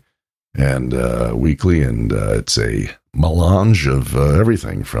Thursday, and weekly, and it's a melange of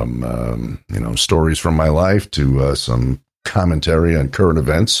everything from stories from my life to some commentary on current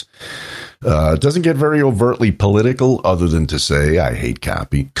events. It doesn't get very overtly political, other than to say I hate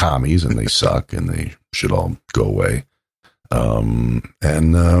commies and they suck and they should all go away.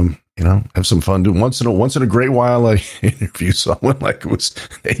 Have some fun doing once in a great while. I interview someone like it was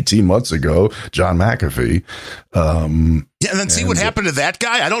 18 months ago, John McAfee. And then see what happened to that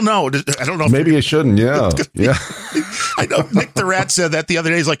guy. I don't know. Maybe I shouldn't. Yeah. Yeah. I know Nick the Rat said that the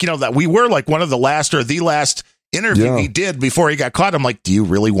other day. He's like, that we were like one of the last or the last interview he did before he got caught. I'm like, do you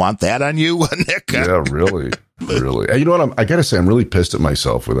really want that on you, Nick? Yeah, really. Really. You know what? I got to say, I'm really pissed at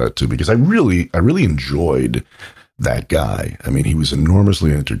myself with that too, because I really enjoyed that guy. I mean, he was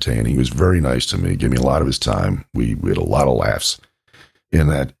enormously entertaining. He was very nice to me, gave me a lot of his time. We had a lot of laughs in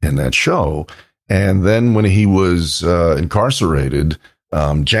that show. And then when he was incarcerated,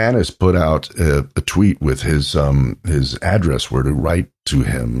 Janice put out a tweet with his address where to write to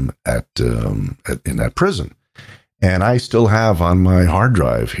him in that prison. And I still have on my hard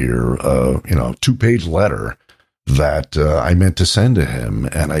drive here, 2-page letter that I meant to send to him,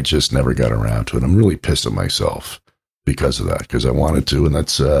 and I just never got around to it. I'm really pissed at myself because of that, because I wanted to, and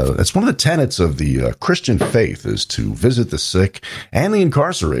that's one of the tenets of the Christian faith, is to visit the sick and the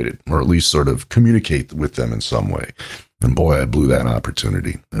incarcerated, or at least sort of communicate with them in some way. And boy, I blew that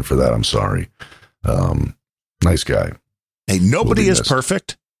opportunity, and for that, I'm sorry. Nice guy. Hey, nobody is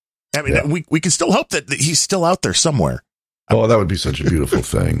perfect. I mean, we can still hope that he's still out there somewhere. Oh, that would be such a beautiful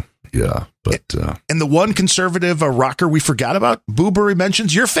thing. Yeah, but and the one conservative rocker we forgot about, Boobury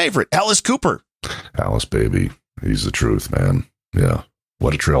mentions your favorite, Alice Cooper. Alice, baby. He's the truth, man. Yeah.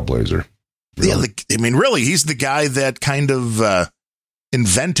 What a trailblazer. Really. Yeah, really, he's the guy that kind of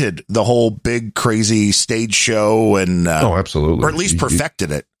invented the whole big, crazy stage show, and absolutely. Or at least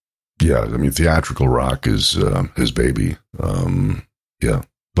perfected it. Yeah, I mean, theatrical rock is his baby. Yeah.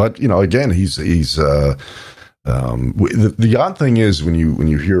 But, again, he's the odd thing is when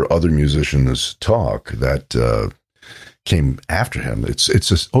you hear other musicians talk that came after him, it's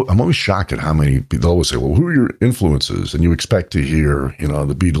just, I'm always shocked at how many people always say, well, who are your influences? And you expect to hear,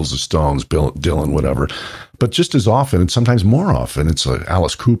 the Beatles, the Stones, Bill, Dylan, whatever. But just as often, and sometimes more often, it's like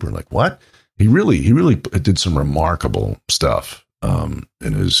Alice Cooper. Like, what? He really did some remarkable stuff in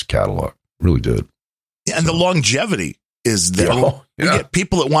his catalog. Really did. Yeah, and the longevity is there. We get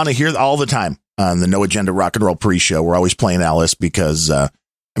people that want to hear all the time on the No Agenda Rock and Roll pre-show. We're always playing Alice because,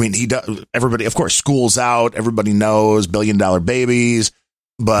 he does. Everybody, of course, school's out. Everybody knows $1 Billion Babies,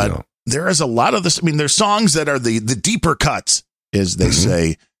 but there is a lot of this. I mean, there's songs that are the deeper cuts, as they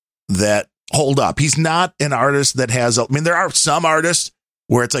say, that hold up. He's not an artist that has. There are some artists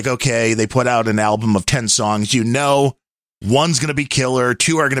where it's like, okay, they put out an album of 10 songs. One's going to be killer,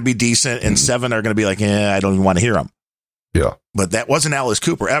 2 are going to be decent, and 7 are going to be like, I don't even want to hear them. Yeah. But that wasn't Alice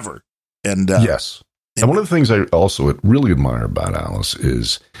Cooper ever. And yes. And one of the things I also really admire about Alice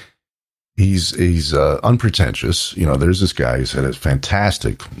is he's unpretentious. There's this guy who's had a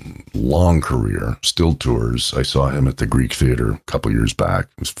fantastic long career, still tours. I saw him at the Greek Theater a couple years back.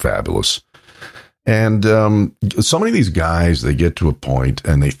 It was fabulous. And so many of these guys, they get to a point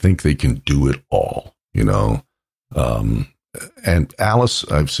and they think they can do it all, and Alice,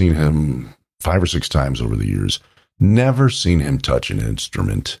 I've seen him 5 or 6 times over the years. Never seen him touch an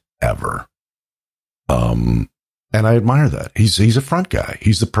instrument ever. And I admire that. He's a front guy.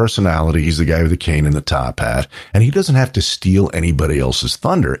 He's the personality. He's the guy with the cane and the top hat. And he doesn't have to steal anybody else's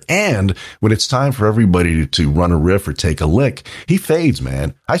thunder. And when it's time for everybody to run a riff or take a lick, he fades,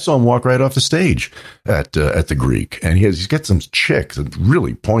 man. I saw him walk right off the stage at the Greek. And he's got some chick, a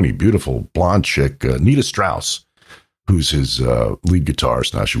really pointy, beautiful blonde chick, Nita Strauss, who's his lead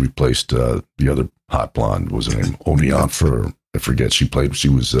guitarist. Now she replaced the other hot blonde. Was her name Oneon for, I forget. She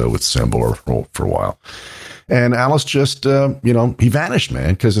was with Sambor for a while. And Alice just, he vanished, man,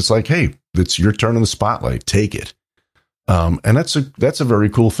 because it's like, hey, it's your turn in the spotlight. Take it. And that's a very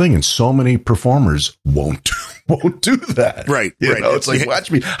cool thing. And so many performers won't do that. Right. You know, it's like,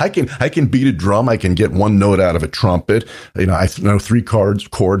 watch me. I can beat a drum. I can get one note out of a trumpet. You know, I know 3 chords.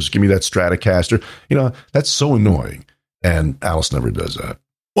 Give me that Stratocaster. You know, that's so annoying. And Alice never does that.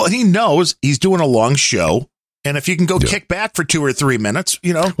 Well, he knows he's doing a long show. And if you can go kick back for 2 or 3 minutes,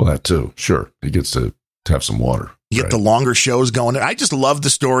 you know. Well, that too. Sure. He gets to have some water. You get the longer shows going. I just love the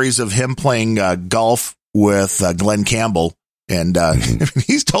stories of him playing golf with Glenn Campbell. And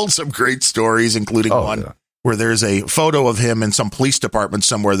he's told some great stories, including one where there's a photo of him in some police department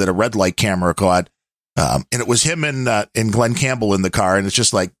somewhere that a red light camera caught. And it was him and Glenn Campbell in the car. And it's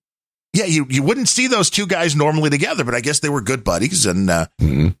just like, yeah, you wouldn't see those two guys normally together, but I guess they were good buddies and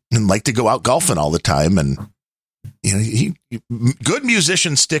like to go out golfing all the time. And, you know, good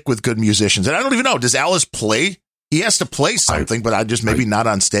musicians stick with good musicians. And I don't even know, does Alice play? He has to play something, but I just maybe not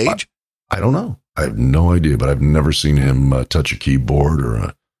on stage. I don't know. I have no idea, but I've never seen him touch a keyboard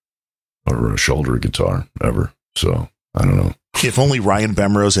or a shoulder guitar ever. So I don't know. If only Ryan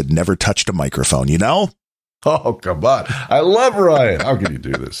Bemrose had never touched a microphone, you know? Oh, come on. I love Ryan. How can you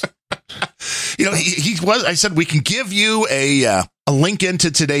do this? You know, he was, I said, we can give you a link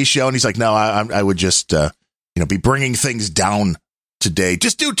into today's show. And he's like, no, I would just, be bringing things down today.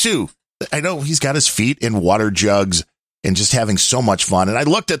 Just do 2. I know he's got his feet in water jugs and just having so much fun. And I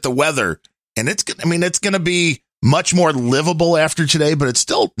looked at the weather and it's going to be much more livable after today, but it's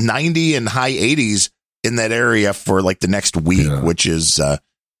still 90 and high 80s in that area for like the next week, which is,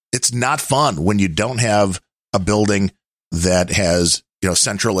 it's not fun when you don't have a building that has,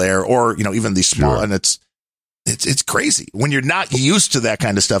 central air or, even these small, and it's crazy when you're not used to that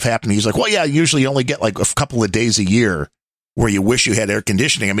kind of stuff happening. He's like, well, yeah, usually you only get like a couple of days a year where you wish you had air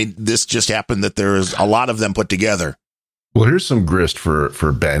conditioning. I mean, this just happened that there's a lot of them put together. Well, here's some grist for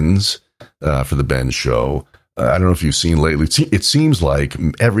Ben's, for the Ben show. I don't know if you've seen lately. It seems like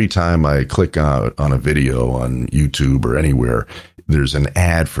every time I click on a video on YouTube or anywhere, there's an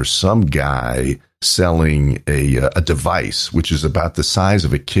ad for some guy selling a device, which is about the size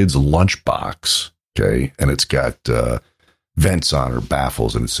of a kid's lunchbox. Okay. And it's got vents on or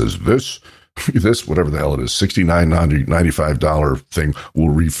baffles. And it says this, whatever the hell it is, $69.95 thing will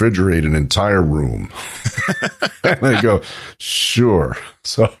refrigerate an entire room. And I go, sure.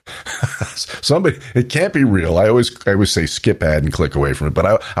 So somebody, it can't be real. I always say skip ad and click away from it,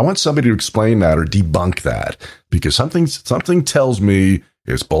 but I want somebody to explain that or debunk that because something tells me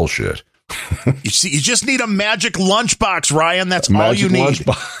it's bullshit. You see, you just need a magic lunchbox, Ryan. That's all you need.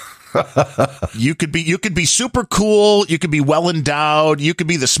 You could be super cool. You could be well endowed. You could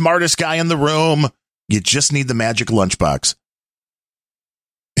be the smartest guy in the room. You just need the magic lunchbox.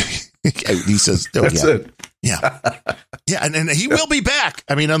 He says, that's it. Yeah. Yeah. And he will be back.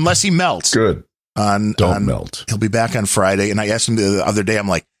 I mean, unless he melts. Good. Don't melt. He'll be back on Friday. And I asked him the other day, I'm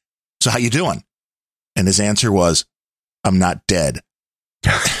like, so how you doing? And his answer was, I'm not dead.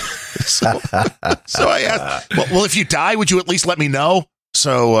 So I asked, well, if you die, would you at least let me know?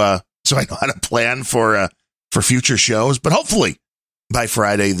 So I know how to plan for future shows, but hopefully by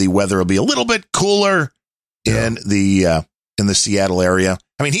Friday, the weather will be a little bit cooler in the Seattle area.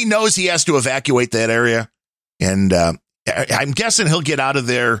 I mean, he knows he has to evacuate that area. And I'm guessing he'll get out of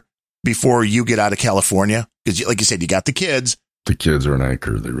there before you get out of California. Because like you said, you got the kids. The kids are an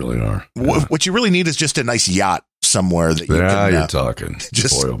anchor. They really are. What you really need is just a nice yacht somewhere that you can you're talking.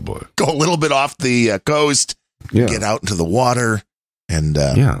 Just boy. Go a little bit off the coast, get out into the water and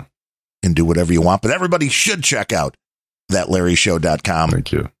do whatever you want. But everybody should check out thatlarryshow.com.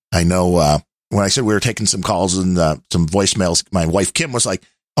 Thank you. I know when I said we were taking some calls and some voicemails, my wife, Kim, was like,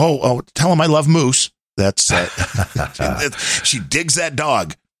 oh, tell him I love Moose. That's she digs that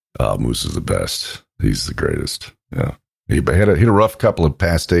dog. Oh, Moose is the best. He's the greatest. Yeah. He had a rough couple of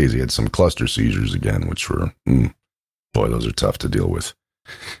past days. He had some cluster seizures again, which were, boy, those are tough to deal with.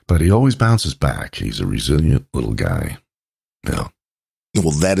 But he always bounces back. He's a resilient little guy. Yeah.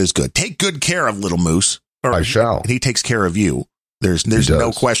 Well, that is good. Take good care of little Moose. Or I shall. He takes care of you. There's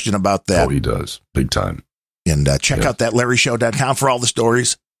no question about that. Oh, he does. Big time. And check out thatlarryshow.com for all the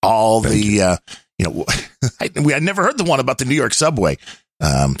stories, all the I never heard the one about the New York subway.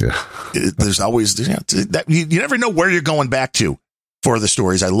 There's always, that you never know where you're going back to for the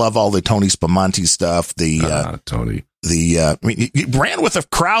stories. I love all the Tony Spamanti stuff. Tony. You ran with a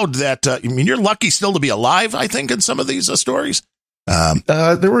crowd that, you're lucky still to be alive, I think, in some of these stories.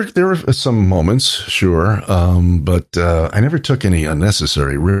 There were some moments, sure. But I never took any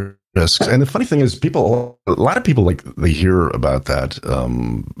unnecessary risks. And the funny thing is a lot of people, like, they hear about that,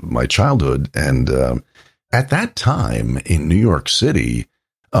 my childhood. And, at that time in New York City,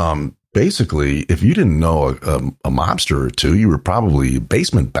 basically, if you didn't know a mobster or two, you were probably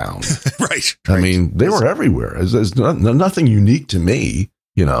basement bound. Right. I mean, they were everywhere. There's nothing unique to me,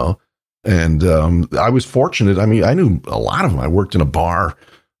 and I was fortunate. I mean, I knew a lot of them. I worked in a bar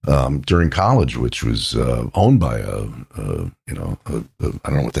during college, which was owned by I don't know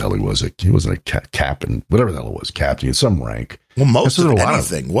what the hell he was. He wasn't a captain, whatever the hell it was, captain, some rank. Well, most of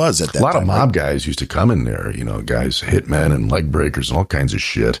anything was at that time. A lot of mob guys used to come in there, guys, hitmen and leg breakers and all kinds of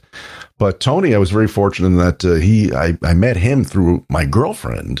shit. But Tony, I was very fortunate in that I met him through my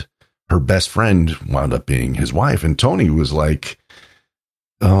girlfriend. Her best friend wound up being his wife. And Tony was like,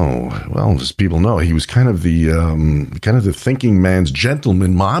 oh, well, as people know, he was kind of the thinking man's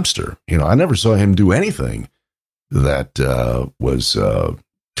gentleman mobster. I never saw him do anything that was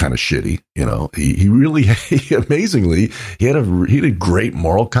kind of shitty. He really, amazingly, he had a great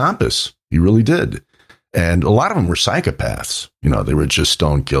moral compass. He really did. And a lot of them were psychopaths. They were just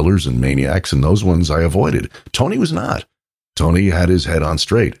stone killers and maniacs, and those ones I avoided. Tony was not. Tony had his head on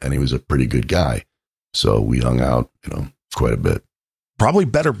straight, and he was a pretty good guy. So we hung out, quite a bit. Probably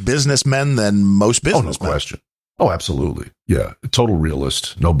better businessmen than most businessmen. Oh, no question. Oh, absolutely. Yeah. Total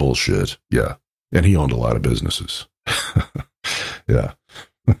realist. No bullshit. Yeah. And he owned a lot of businesses. Yeah.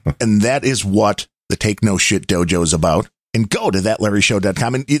 And that is what the Take No Shit Dojo is about. And go to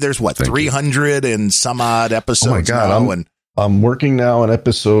thatlarryshow.com. And there's 300 and some odd episodes. Oh my God. now. I'm working now on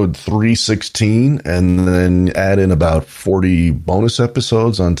episode 316 and then add in about 40 bonus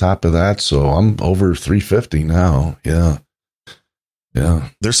episodes on top of that. So I'm over 350 now. Yeah. Yeah.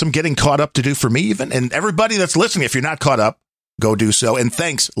 There's some getting caught up to do for me even. And everybody that's listening, if you're not caught up, go do so. And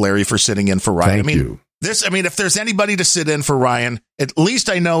thanks, Larry, for sitting in for Ryan. Thank you. If there's anybody to sit in for Ryan, at least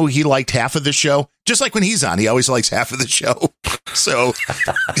I know he liked half of the show. Just like when he's on, he always likes half of the show. So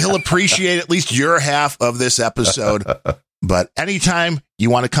he'll appreciate at least your half of this episode. But anytime you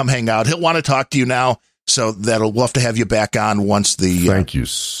want to come hang out, he'll want to talk to you now. So we'll have to have you back on once the. Thank you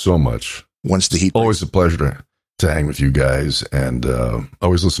so much. Once the heat. Always a pleasure to hang with you guys, and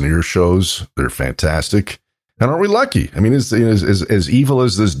always listen to your shows. They're fantastic. And aren't we lucky? I mean, as evil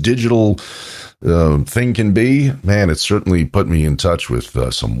as this digital thing can be, man, it's certainly put me in touch with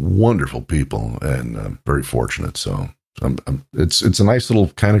some wonderful people, and I'm very fortunate. So it's a nice little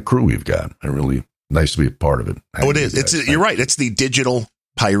kind of crew we've got. Nice to be a part of it. Oh, it is. You're right. It's the digital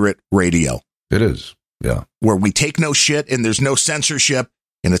pirate radio. It is. Yeah. Where we take no shit and there's no censorship,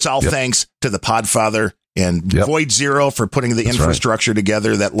 and it's all thanks to the Podfather and Void Zero for putting the infrastructure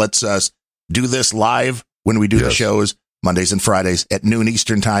together that lets us do this live when we do the shows Mondays and Fridays at noon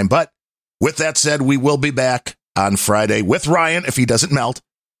Eastern time. But with that said, we will be back on Friday with Ryan if he doesn't melt.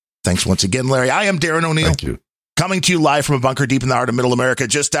 Thanks once again, Larry. I am Darren O'Neill. Thank you. Coming to you live from a bunker deep in the heart of Middle America,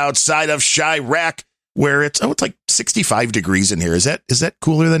 just outside of Chirac, where it's like 65 degrees in here. Is that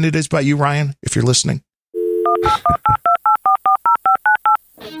cooler than it is by you, Ryan, if you're listening?